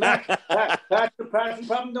 And Mark, part of the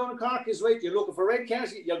problem down in Cork is right. You're looking for red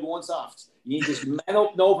cards. You're going soft. You need to man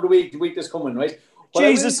up now for the week that's coming, right?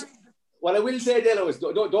 What I will say, Delo, is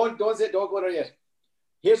don't go there yet.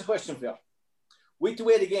 Here's a question for you. With the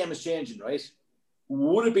way the game is changing, right?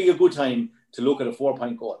 Would it be a good time to look at a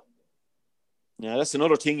 4-point goal? Yeah, that's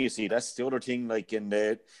another thing, you see. That's the other thing, like, in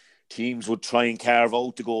the teams would try and carve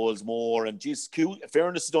out the goals more. And just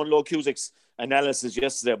fairness to Donlow Cusack's analysis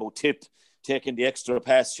yesterday about Tip taking the extra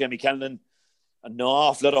pass, Shemi Callan, and an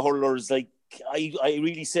awful lot of hurlers. Like, I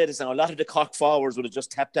really said this now, a lot of the Cork forwards would have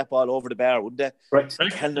just tapped that ball over the bar, wouldn't they? Right.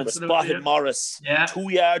 Callan spotted Morris,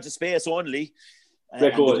 2 yards of space only.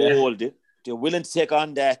 And goal, the goal, they're willing to take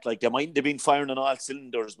on that. Like, they mightn't have been firing on all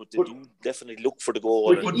cylinders, but they do definitely look for the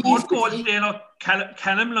goal. But both goals,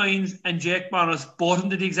 Callum Lyons and Jake Morris, both of them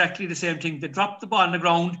did exactly the same thing. They dropped the ball on the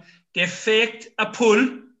ground, they faked a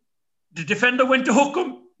pull, the defender went to hook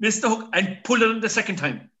him, missed the hook, and pulled it in the second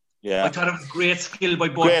time. Yeah. I thought it was great skill by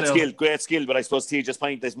both players. Great skill, but I suppose TJ's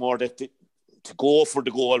point is more that to go for the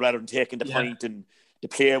goal rather than taking the point, and the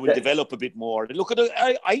player will develop a bit more. Look at it,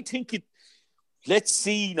 I think it. Let's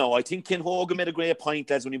see now. I think Ken Hogan made a great point,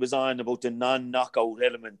 lads, when he was on about the non-knockout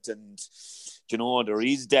element. And, you know, there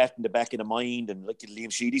is that in the back of the mind. And like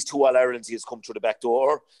Liam Sheedy's 2 All-Irelands, he has come through the back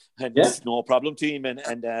door. And it's no problem to him.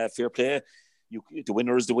 And fair play. The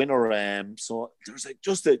winner is the winner. So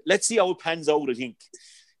there's let's see how it pans out, I think.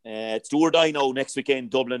 It's do or die now next weekend,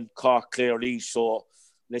 Dublin, Cork, Clare, Laois. So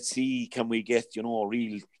let's see, can we get, you know, a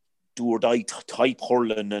real do or die type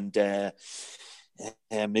hurling,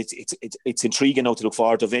 and it's intriguing now to look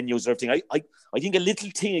forward to venues and everything. I think a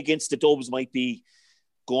little thing against the Dubs might be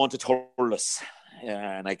going to Thurles,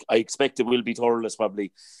 and I expect it will be Thurles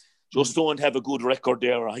probably. Just don't have a good record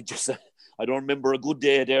there. I don't remember a good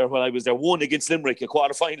day there when I was there. One against Limerick, a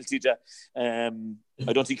quarter-final, TJ. I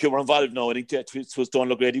don't think you were involved now. I think that was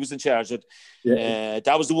Donald Grady. He was in charge.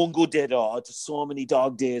 That was the one good day, though. There's so many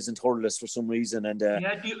dog days in Thurles for some reason. And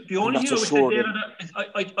the only thing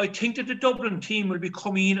I think that the Dublin team will be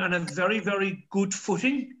coming in on a very, very good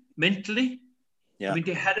footing mentally. Yeah. I mean,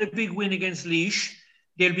 they had a big win against Laois.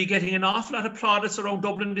 They'll be getting an awful lot of plaudits around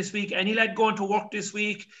Dublin this week. Any lad going to work this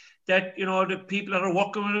week, that, you know, the people that are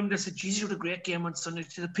working with him, they said, geez, you had a great game on Sunday.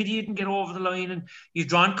 It's a pity you didn't get over the line, and you've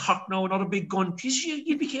drawn Cork now, another big gun. Geez,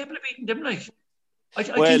 you'd be capable of beating them, like. I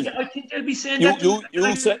think they'll be saying you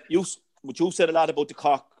said a lot about the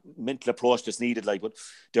Cork mental approach that's needed, like, but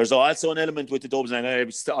there's also an element with the Dubs, and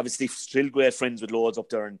I'm obviously still great friends with loads up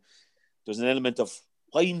there, and there's an element of,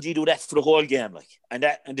 why didn't you do that for the whole game, like? And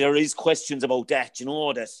there is questions about that, you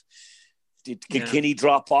know, that can Kenny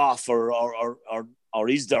drop off, or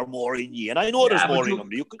is there more in you? And I know there's more in them.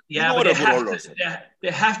 They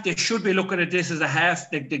should be looking at this as a half.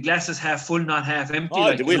 The glass is half full, not half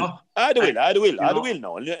empty. They will. They will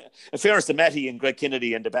now. In fairness to Matty and Greg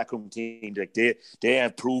Kennedy and the backroom team, like they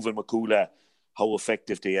have proven with Kula how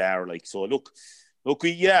effective they are. Like, so, look, we'll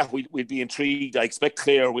be intrigued. I expect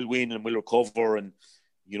Clare will win and will recover, and,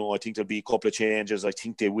 you know, I think there'll be a couple of changes. I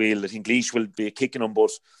think they will. I think Laois will be kicking them,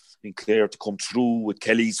 but I think Clare to come through with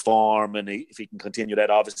Kelly's form, and if he can continue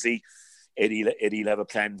that, obviously Eddie'll have a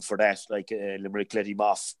plan for that. Like, Limerick let him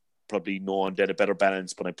off, probably knowing that a better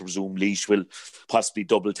balance, but I presume Laois will possibly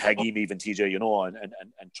double tag him, even TJ, you know, and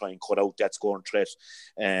try and cut out that scoring threat.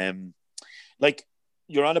 Like,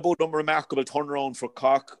 you're on about a remarkable turnaround for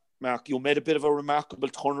Cork. Mark, you made a bit of a remarkable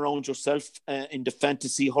turnaround yourself in the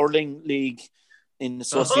Fantasy Hurling League in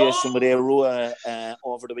association with Arua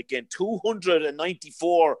over the weekend.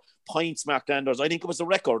 294 points, Mark Landers. I think it was a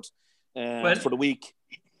record for the week.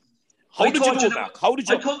 How did you go, Mark? How did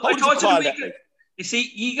you call that? You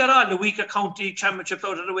see, you got on the week of county championships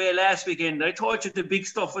out of the way last weekend. I told you the big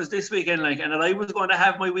stuff was this weekend, and that I was going to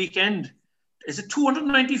have my weekend. Is it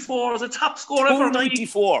 294 as a top scorer?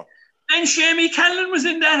 294. And Shamie Callan was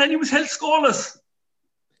in that, and he was held scoreless.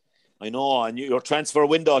 I know, and your transfer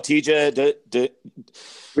window, TJ.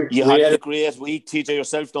 You had a great week, TJ,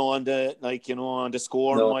 yourself. Now on the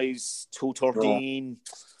score wise, 213.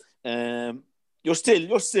 You're still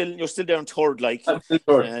there in third,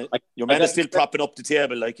 your man is still propping up the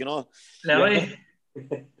table, Larry.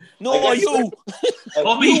 No, you.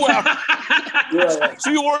 You are. So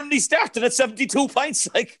you were only starting at 72 points,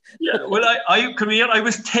 Yeah. Well, I come here. I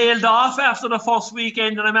was tailed off after the first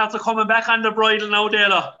weekend, and I'm after coming back on the bridle now,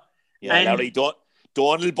 Dela. Yeah, and Larry,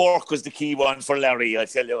 Donald Burke was the key one for Larry. I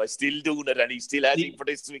tell you, I still doing it, and he's still heading for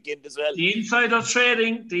this weekend as well. The insider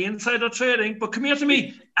trading. But come here to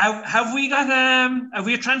me. Have we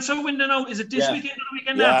a transfer window now? Is it this weekend or the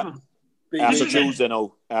weekend after?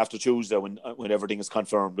 After Tuesday, when everything is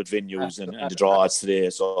confirmed with venues and the draws today.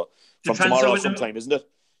 So from tomorrow sometime, isn't it?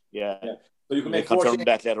 Yeah. So you can make confirm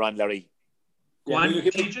that later on, Larry.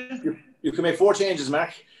 You can make 4 changes,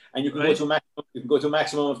 Mark, and you can go to a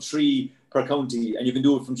maximum of 3 per county, and you can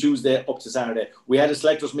do it from Tuesday up to Saturday. We had a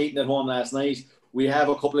selectors meeting at home last night. We have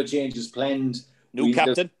a couple of changes planned. New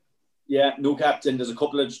captain. There's a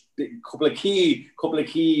couple of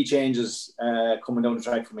key changes coming down the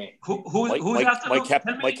track for me. Who's after?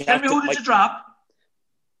 Tell me who did you drop?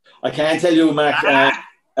 I can't tell you, Mark.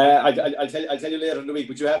 I'll tell you later in the week.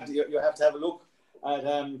 But you have to have a look at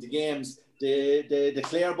the games. The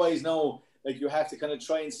Clare boys now, you have to kind of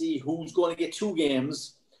try and see who's going to get 2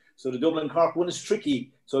 games. So the Dublin Cork one is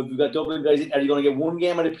tricky. So if you've got Dublin guys, are you going to get 1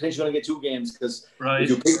 game or are they potentially going to get 2 games? Because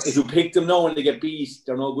if you pick them now and they get beat,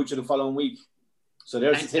 they're no good to the following week. So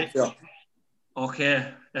there's the tip there.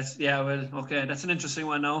 Okay. That's an interesting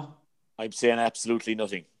one now. I'm saying absolutely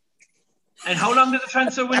nothing. And how long is the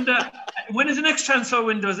transfer window? When is the next transfer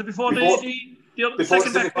window? Is it before the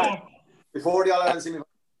second back door? Before the All-Ireland semi-final.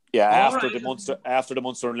 Yeah, after the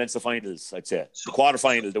Munster and Leinster finals, I'd say. The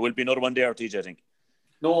quarter-final. There will be another one there, TJ, I think.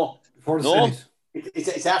 No. Before the semis.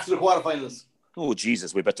 It's after the quarterfinals. Oh,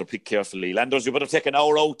 Jesus, we better pick carefully. Landers, you better take an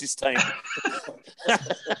hour out this time.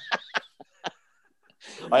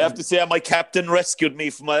 I have to say, my captain rescued me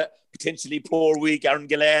from a potentially poor week. Aaron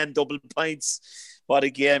Gillan, double points. What a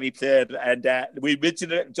game he played. And we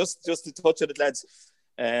mentioned it, just to touch on it, lads.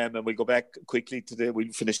 And we'll go back quickly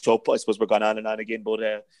we'll finish up. I suppose we're going on and on again,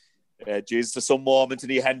 but Jesus, there's some moment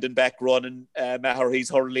and he handing back running Maher, he's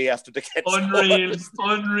Hurley after the catch. Unreal.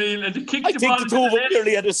 And I think the two of them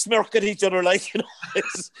nearly had a smirk at each other,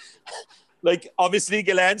 obviously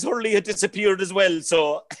Gillan's Hurley had disappeared as well,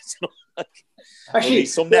 so actually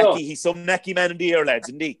he's some nacky man in the air, lads,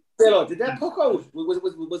 isn't he? Did that puck out?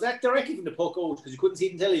 Was that directly from the puck out? Because you couldn't see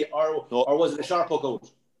it in telly, or was it a sharp puck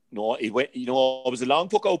out? No, it went. It was a long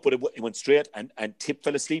puck out, but it went straight and Tip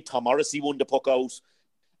fell asleep. Tom Morrissey won the puck out,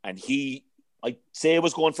 and I'd say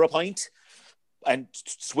was going for a point, and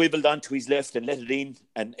swiveled onto his left and let it in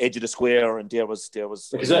and edge of the square, and there was. We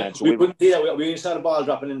couldn't see that. We saw the ball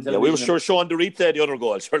dropping in television. Yeah, we were sure showing the replay the other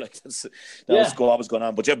goal. Sure, that was what was going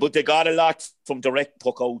on. But they got a lot from direct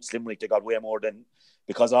puck outs. Limerick, they got way more than,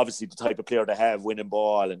 because obviously the type of player they have, winning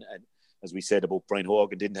ball, and as we said about Brian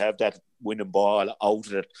Hogan, didn't have that winning ball out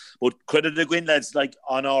of it. But credit to Gwyn, lads,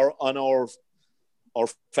 on our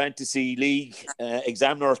fantasy league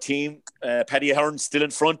examiner team, Paddy Ahern still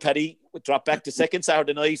in front. Paddy would drop back to second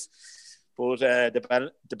Saturday night, but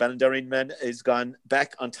the Ballinderry man is gone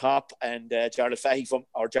back on top, and Jarlath Fahy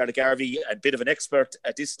Jarlath Garvey, a bit of an expert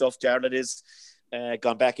at this stuff. Jarlath is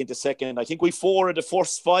gone back into second. I think we 4 of the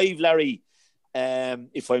first 5, Larry,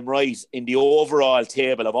 if I'm right, in the overall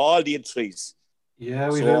table of all the entries. Yeah,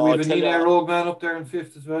 we've an Elair Rogue man up there in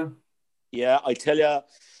 5th as well. Yeah, I tell you,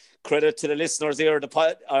 credit to the listeners here,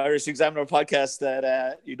 the Irish Examiner podcast,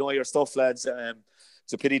 that you know your stuff, lads.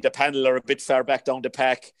 It's a pity the panel are a bit far back down the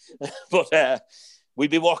pack, but we'll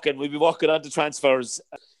be walking on the transfers.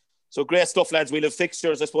 So great stuff, lads. We'll have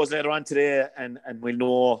fixtures, I suppose, later on today, and we'll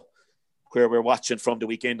know where we're watching from the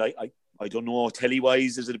weekend. I don't know,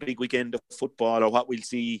 telly-wise, is it a big weekend of football or what we'll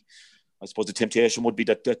see? I suppose the temptation would be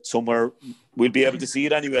that somewhere we'll be able to see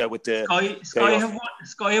it anyway with the...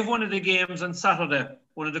 Sky have one of the games on Saturday,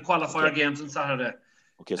 one of the qualifier games on Saturday.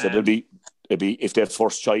 Okay, so there'll be maybe if they're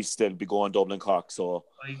first choice, they'll be going Dublin Cork. So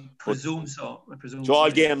I presume so.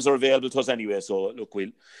 All games are available to us anyway. So look,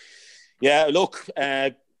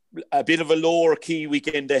 a bit of a lower key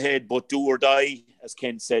weekend ahead, but do or die, as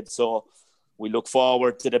Ken said. So we look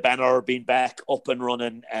forward to the banner being back up and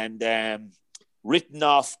running and written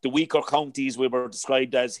off the weaker counties we were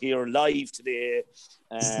described as here live today.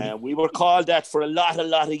 We were called that for a lot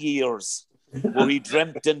of years. Where we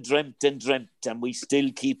dreamt, and we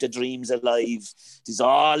still keep the dreams alive. It's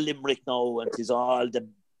all Limerick now, and it's all the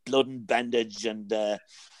blood and bandage. And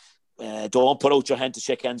don't put out your hand to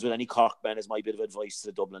shake hands with any Cork man, is my bit of advice to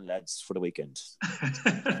the Dublin lads for the weekend.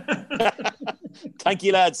 Thank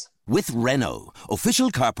you, lads. With Renault,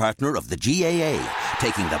 official car partner of the GAA,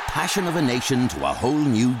 taking the passion of a nation to a whole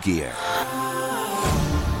new gear.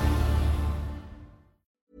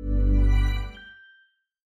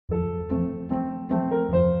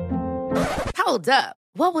 Hold up.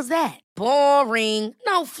 What was that? Boring.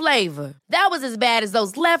 No flavor. That was as bad as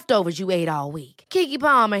those leftovers you ate all week. Keke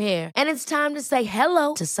Palmer here, and it's time to say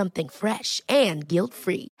hello to something fresh and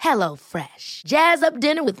guilt-free. Hello Fresh. Jazz up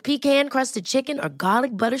dinner with pecan-crusted chicken or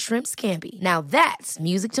garlic butter shrimp scampi. Now that's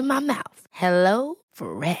music to my mouth. Hello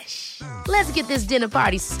Fresh. Let's get this dinner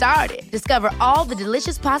party started. Discover all the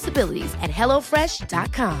delicious possibilities at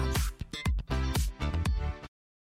HelloFresh.com.